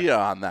an idea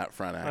on that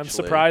front, actually. I'm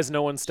surprised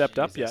no one stepped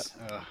up yet.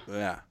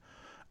 Yeah.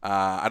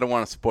 I don't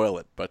want to spoil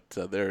it, but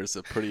there's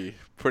a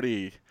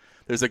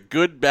there's a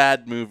good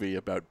bad movie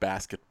about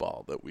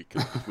basketball that we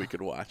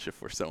could watch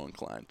if we're so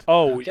inclined.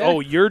 Oh,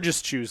 you're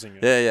just choosing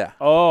it. Yeah.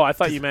 Oh, I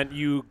thought you meant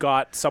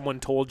someone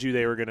told you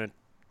they were gonna.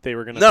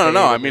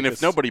 No. I mean, if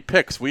nobody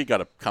picks, we got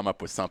to come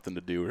up with something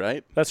to do,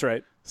 right? That's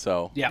right.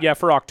 So yeah,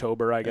 for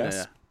October, I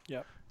guess.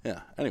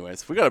 Yeah.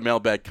 Anyways, we got a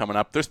mailbag coming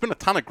up. There's been a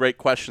ton of great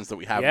questions that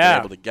we haven't been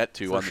able to get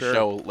to on the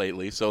show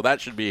lately, so that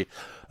should be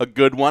a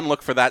good one.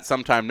 Look for that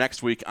sometime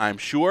next week, I'm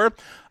sure.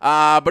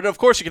 But of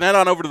course, you can head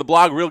on over to the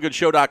blog,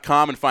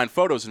 realgoodshow.com, and find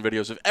photos and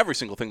videos of every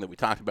single thing that we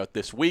talked about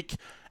this week.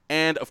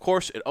 And of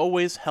course, it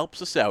always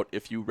helps us out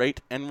if you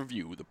rate and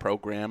review the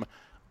program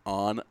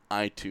on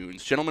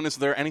iTunes. Gentlemen, is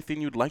there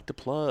anything you'd like to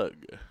plug?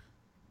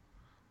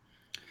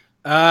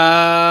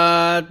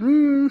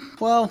 Donate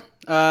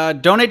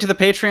to the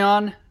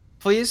Patreon,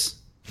 please,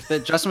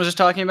 that Justin was just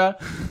talking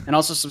about, and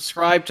also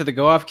subscribe to the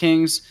Go Off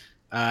Kings.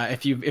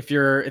 If you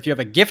have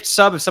a gift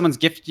sub, if someone's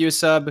gifted you a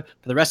sub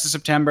for the rest of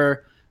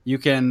September, you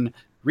can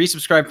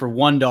resubscribe for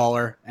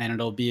 $1,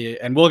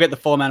 and we'll get the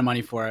full amount of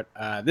money for it.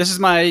 This is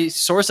my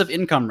source of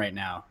income right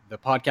now, the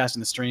podcast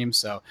and the stream.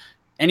 So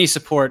any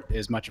support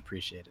is much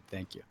appreciated.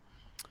 Thank you.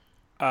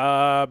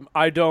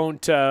 I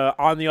don't.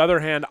 On the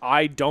other hand,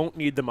 I don't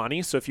need the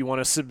money. So if you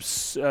want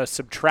to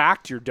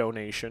subtract your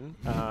donation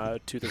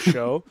to the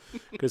show,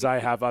 because I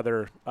have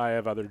other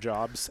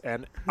jobs,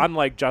 and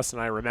unlike Justin,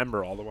 I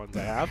remember all the ones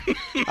I have.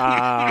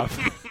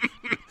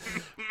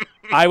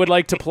 I would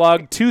like to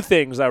plug two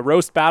things.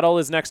 Roast Battle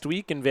is next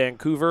week in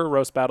Vancouver.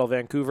 Roast Battle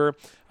Vancouver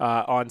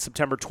on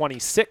September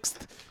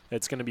 26th.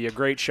 It's going to be a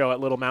great show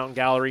at Little Mountain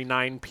Gallery,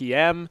 9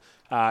 p.m.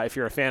 If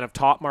you're a fan of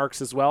Top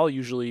Marks as well,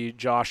 usually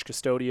Josh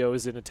Custodio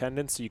is in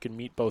attendance, so you can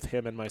meet both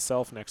him and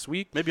myself next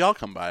week. Maybe I'll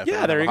come by.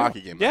 Yeah, there you go.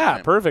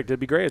 Yeah, perfect. It'd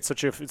be great. It's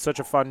such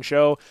a fun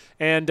show.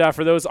 And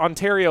for those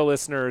Ontario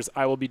listeners,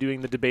 I will be doing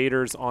the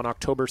Debaters on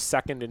October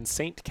 2nd in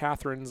St.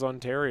 Catharines,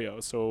 Ontario.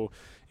 So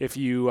if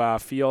you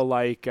feel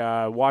like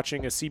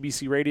watching a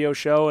CBC radio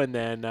show and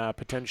then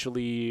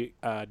potentially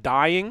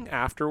dying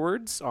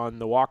afterwards on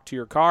the walk to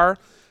your car,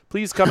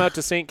 please come out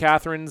to St.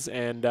 Catharines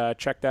and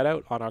check that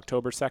out on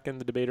October 2nd.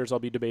 The Debaters, I'll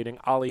be debating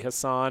Ali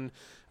Hassan,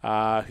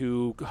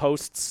 who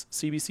hosts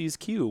CBC's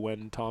Q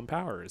when Tom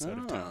Power is out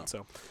of town.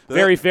 So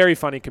very, very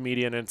funny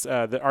comedian. And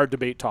our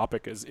debate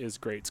topic is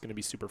great. It's going to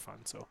be super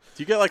fun. So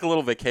do you get like a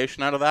little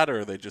vacation out of that,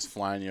 or are they just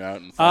flying you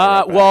out? And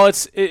right well,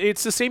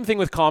 it's the same thing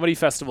with comedy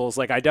festivals.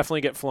 Like I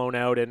definitely get flown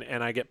out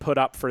and I get put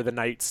up for the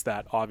nights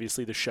that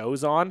obviously the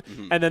show's on.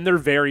 Mm-hmm. And then they're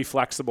very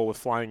flexible with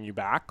flying you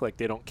back. Like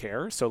they don't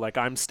care. So like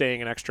I'm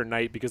staying an extra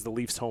night because the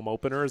Leafs home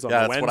opener is on the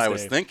Wednesday. Yeah, that's what I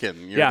was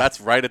thinking.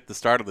 That's right at the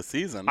start of the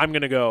season. I'm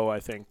going to go,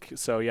 I think.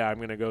 So yeah, I'm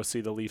going to go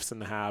see the Leafs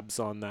and the Habs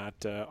on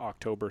that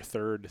October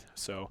 3rd.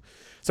 So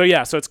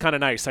it's kind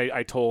of nice.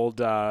 I told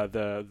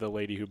the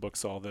lady who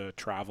books all the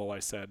travel, I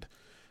said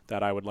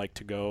that I would like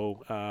to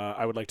go.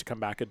 I would like to come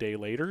back a day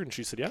later, and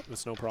she said, "Yeah,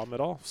 that's no problem at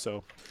all."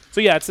 So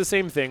yeah, it's the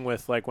same thing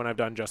with like when I've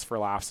done Just for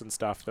Laughs and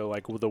stuff. Though,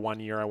 like with the 1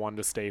 year, I wanted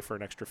to stay for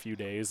an extra few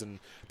days, and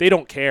they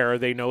don't care.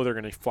 They know they're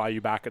going to fly you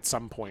back at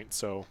some point,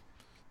 so.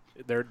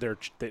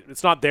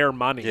 It's not their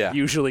money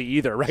usually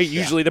either, right?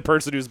 Usually the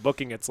person who's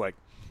booking it's like,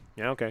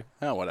 Yeah, okay.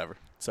 Oh, whatever.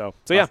 So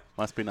yeah.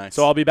 Must be nice.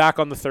 So I'll be back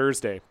on the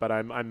Thursday, but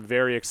I'm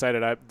very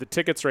excited. The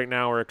tickets right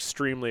now are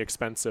extremely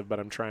expensive, but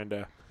I'm trying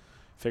to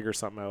figure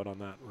something out on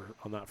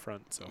that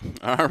front. So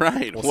all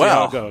right. We'll see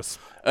how it goes.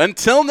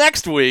 Until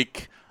next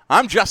week,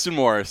 I'm Justin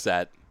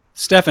Morissette.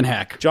 Stefan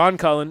Heck. John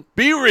Cullen.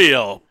 Be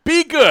real.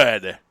 Be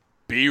good.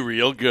 Be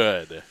real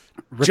good.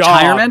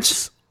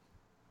 Retirement?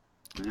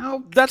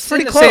 No, that's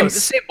pretty the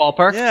close. Same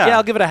ballpark. Yeah,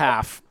 I'll give it a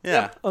half.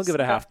 Yeah. I'll give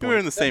it a half point. We're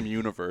in the same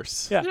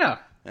universe. Yeah,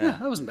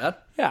 that wasn't bad.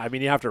 Yeah, I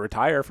mean, you have to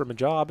retire from a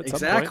job at some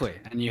point. Exactly,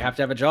 and you have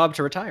to have a job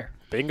to retire.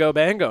 Bingo,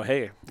 bango.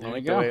 Hey, There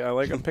you go.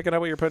 I'm picking up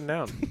what you're putting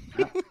down.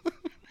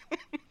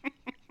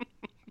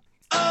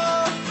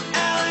 Oh,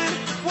 Alan,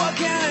 what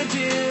can I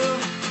do?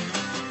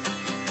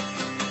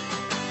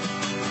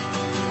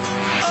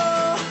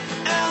 Oh,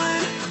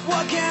 Alan,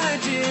 what can I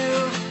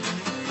do?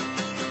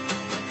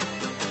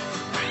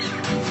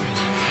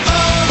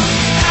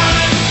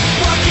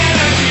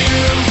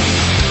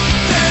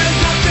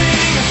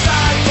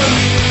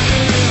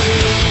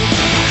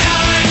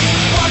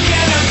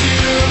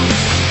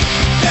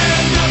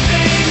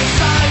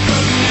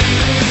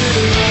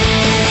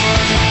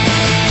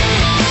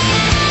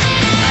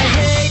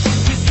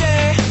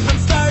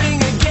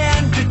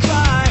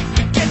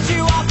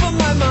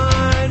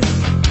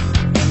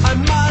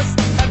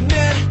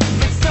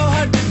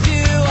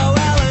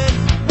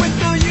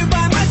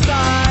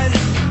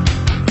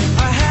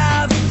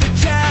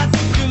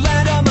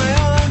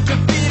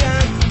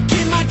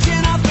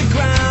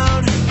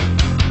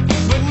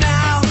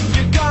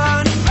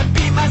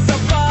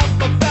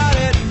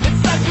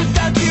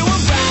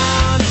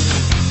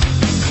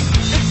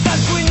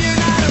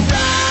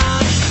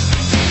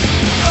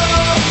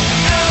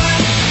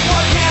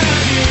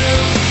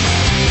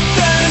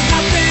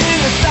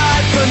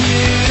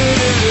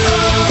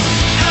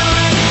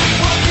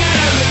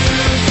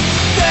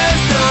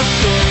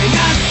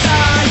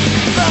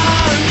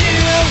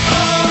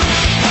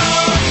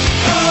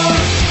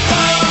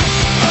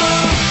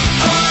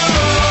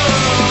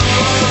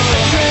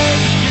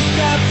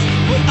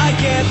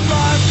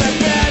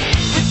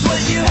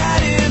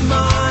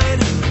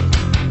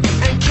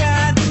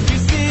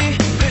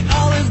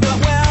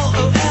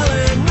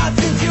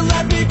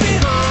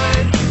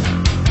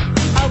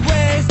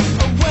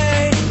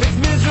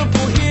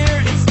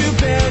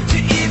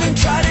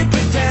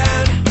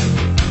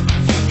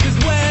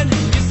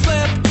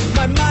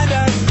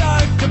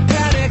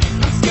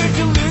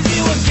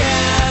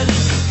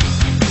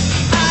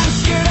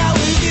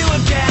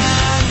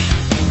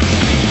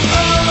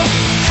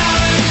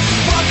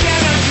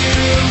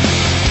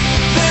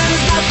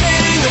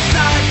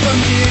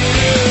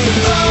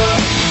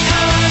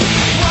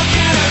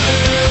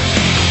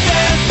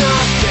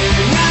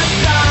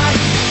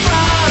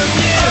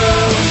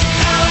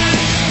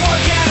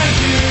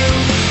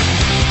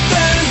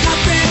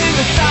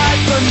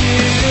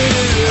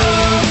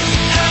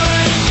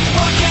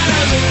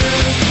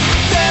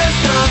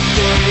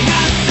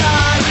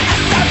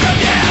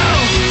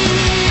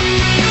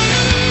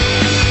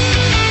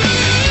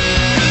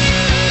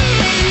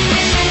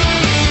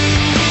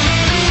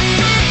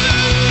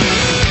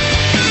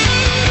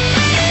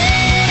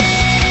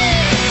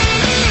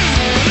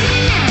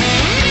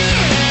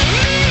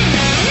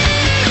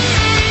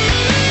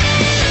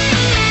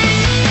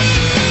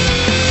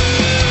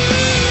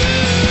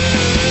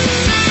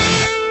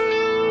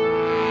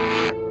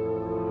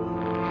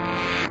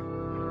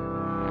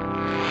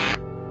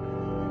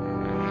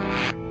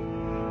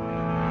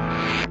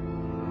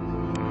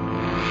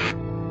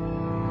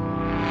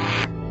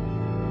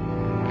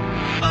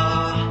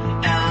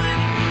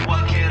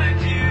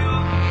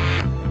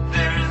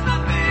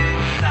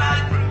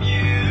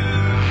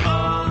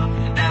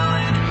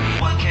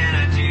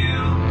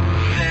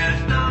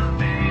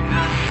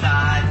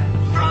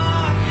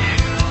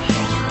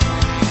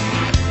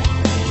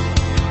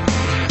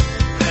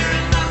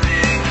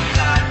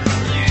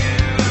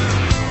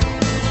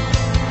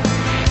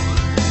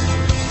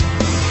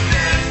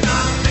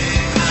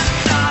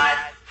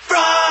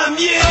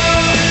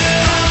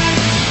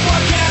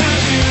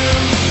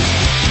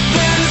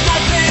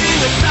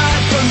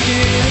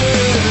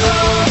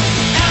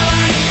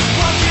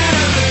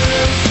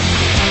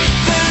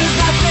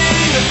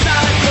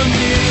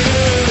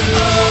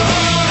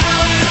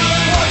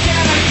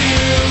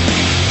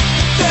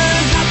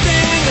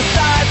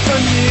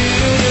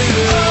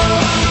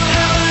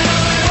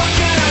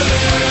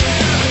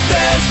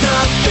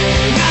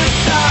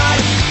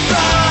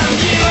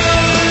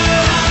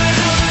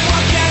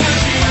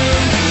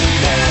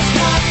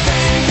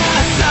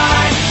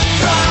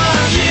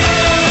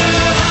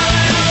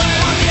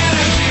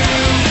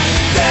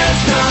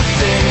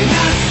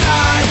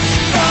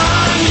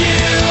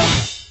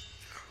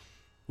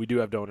 We do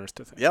have donors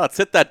to thank. Yeah, let's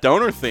hit that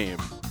donor theme.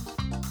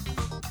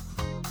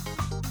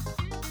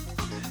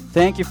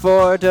 Thank you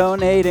for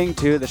donating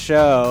to the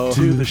show.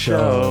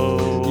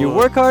 You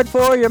work hard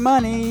for your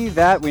money,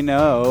 that we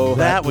know.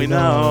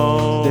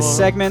 This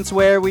segment's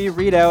where we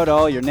read out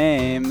all your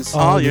names.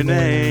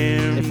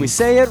 If we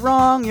say it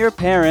wrong, your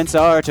parents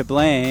are to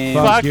blame.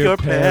 Fuck your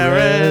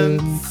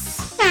parents.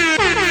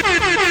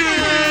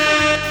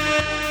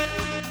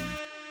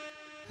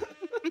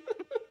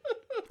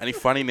 Any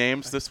funny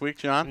names this week,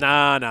 John?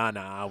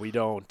 Nah. We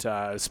don't.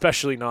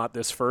 Especially not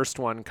this first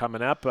one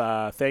coming up.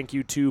 Thank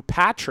you to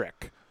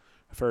Patrick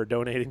for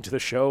donating to the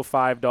show,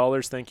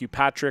 $5. Thank you,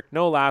 Patrick.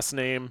 No last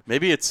name.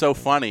 Maybe it's so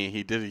funny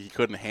he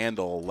couldn't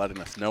handle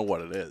letting us know what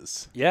it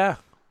is. Yeah,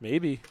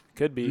 maybe.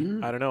 Could be.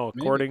 I don't know.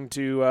 According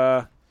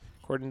to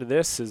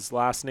this, his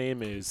last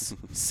name is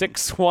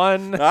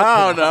 61.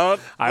 Oh, no.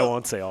 I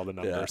won't say all the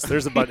numbers. Yeah.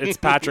 There's it's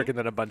Patrick and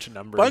then a bunch of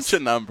numbers.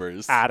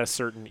 At a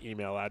certain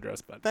email address.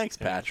 But thanks,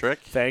 Patrick.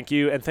 Thank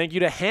you. And thank you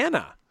to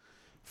Hannah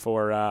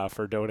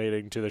for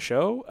donating to the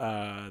show.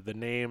 The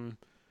name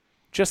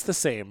just the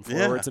same,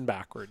 forwards and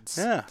backwards.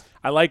 Yeah.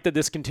 I like that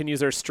this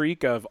continues our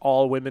streak of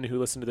all women who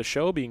listen to the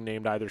show being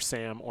named either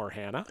Sam or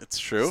Hannah. It's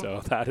true.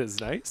 So that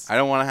is nice. I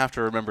don't want to have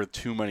to remember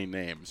too many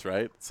names,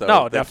 right? So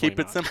no, definitely keep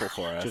it simple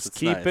for us. Just it's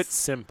keep nice. it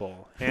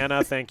simple.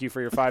 Hannah, thank you for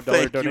your $5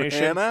 thank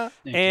donation. You, Hannah.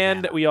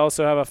 And we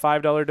also have a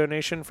 $5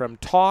 donation from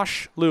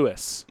Tosh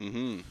Lewis.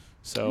 Mm-hmm.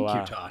 So,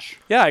 thank you, Tosh.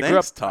 Yeah,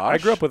 Tosh. I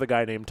grew up with a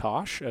guy named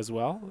Tosh as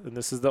well, and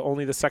this is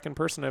only the second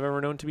person I've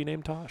ever known to be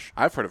named Tosh.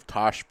 I've heard of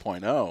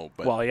Tosh.0,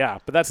 but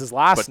but that's his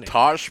last name. But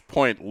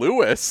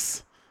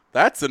Tosh.Lewis,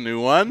 that's a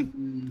new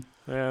one.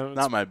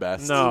 Not my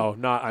best. No,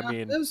 not. I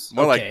mean,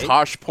 more like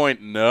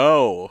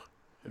Tosh.No.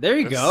 There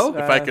you go.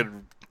 If I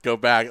could go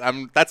back,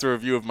 that's a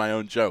review of my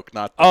own joke,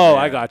 not.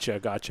 I gotcha.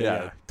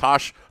 Yeah.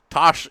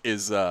 Tosh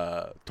is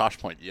Tosh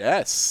Point.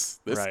 Yes,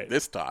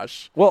 this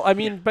Tosh. Well, I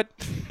mean, but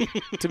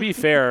to be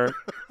fair,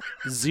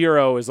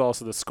 0 is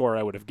also the score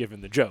I would have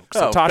given the joke.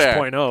 So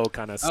Tosh.0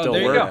 kind of still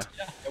worked.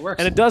 Yeah, it works.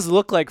 And it does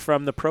look like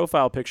from the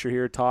profile picture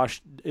here,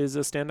 Tosh is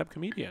a stand-up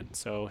comedian.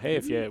 So hey,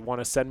 if you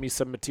want to send me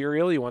some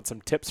material, you want some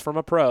tips from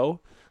a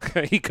pro.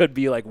 He could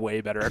be like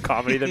way better at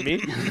comedy than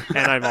me,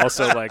 and I'm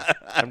also like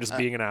I'm just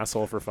being an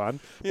asshole for fun.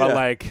 Yeah. But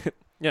like,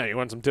 you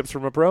want some tips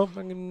from a pro?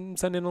 I can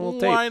send in a little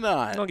tape. Why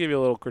not? I'll give you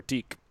a little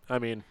critique. I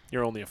mean,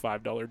 you're only a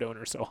 $5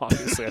 donor, so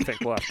obviously I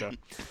think we'll have to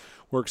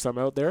work some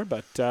out there.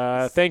 But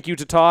thank you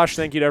to Tosh.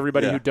 Thank you to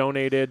everybody who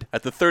donated.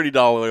 At the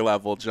 $30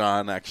 level,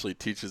 John actually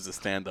teaches a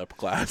stand-up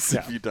class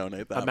if you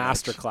donate that a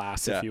master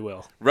class, if you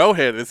will.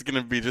 Rohit is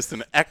going to be just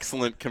an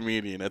excellent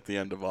comedian at the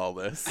end of all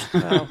this.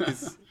 Well,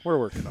 we're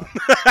working on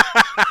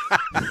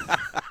it.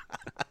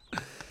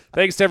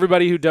 Thanks to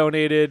everybody who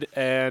donated,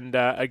 and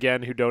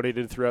again, who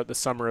donated throughout the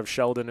summer of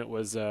Sheldon. It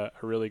was a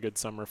really good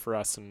summer for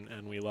us,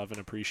 and we love and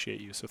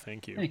appreciate you, so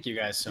thank you. Thank you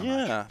guys so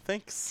much. Yeah,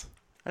 thanks.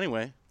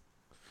 Anyway,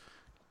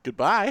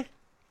 goodbye.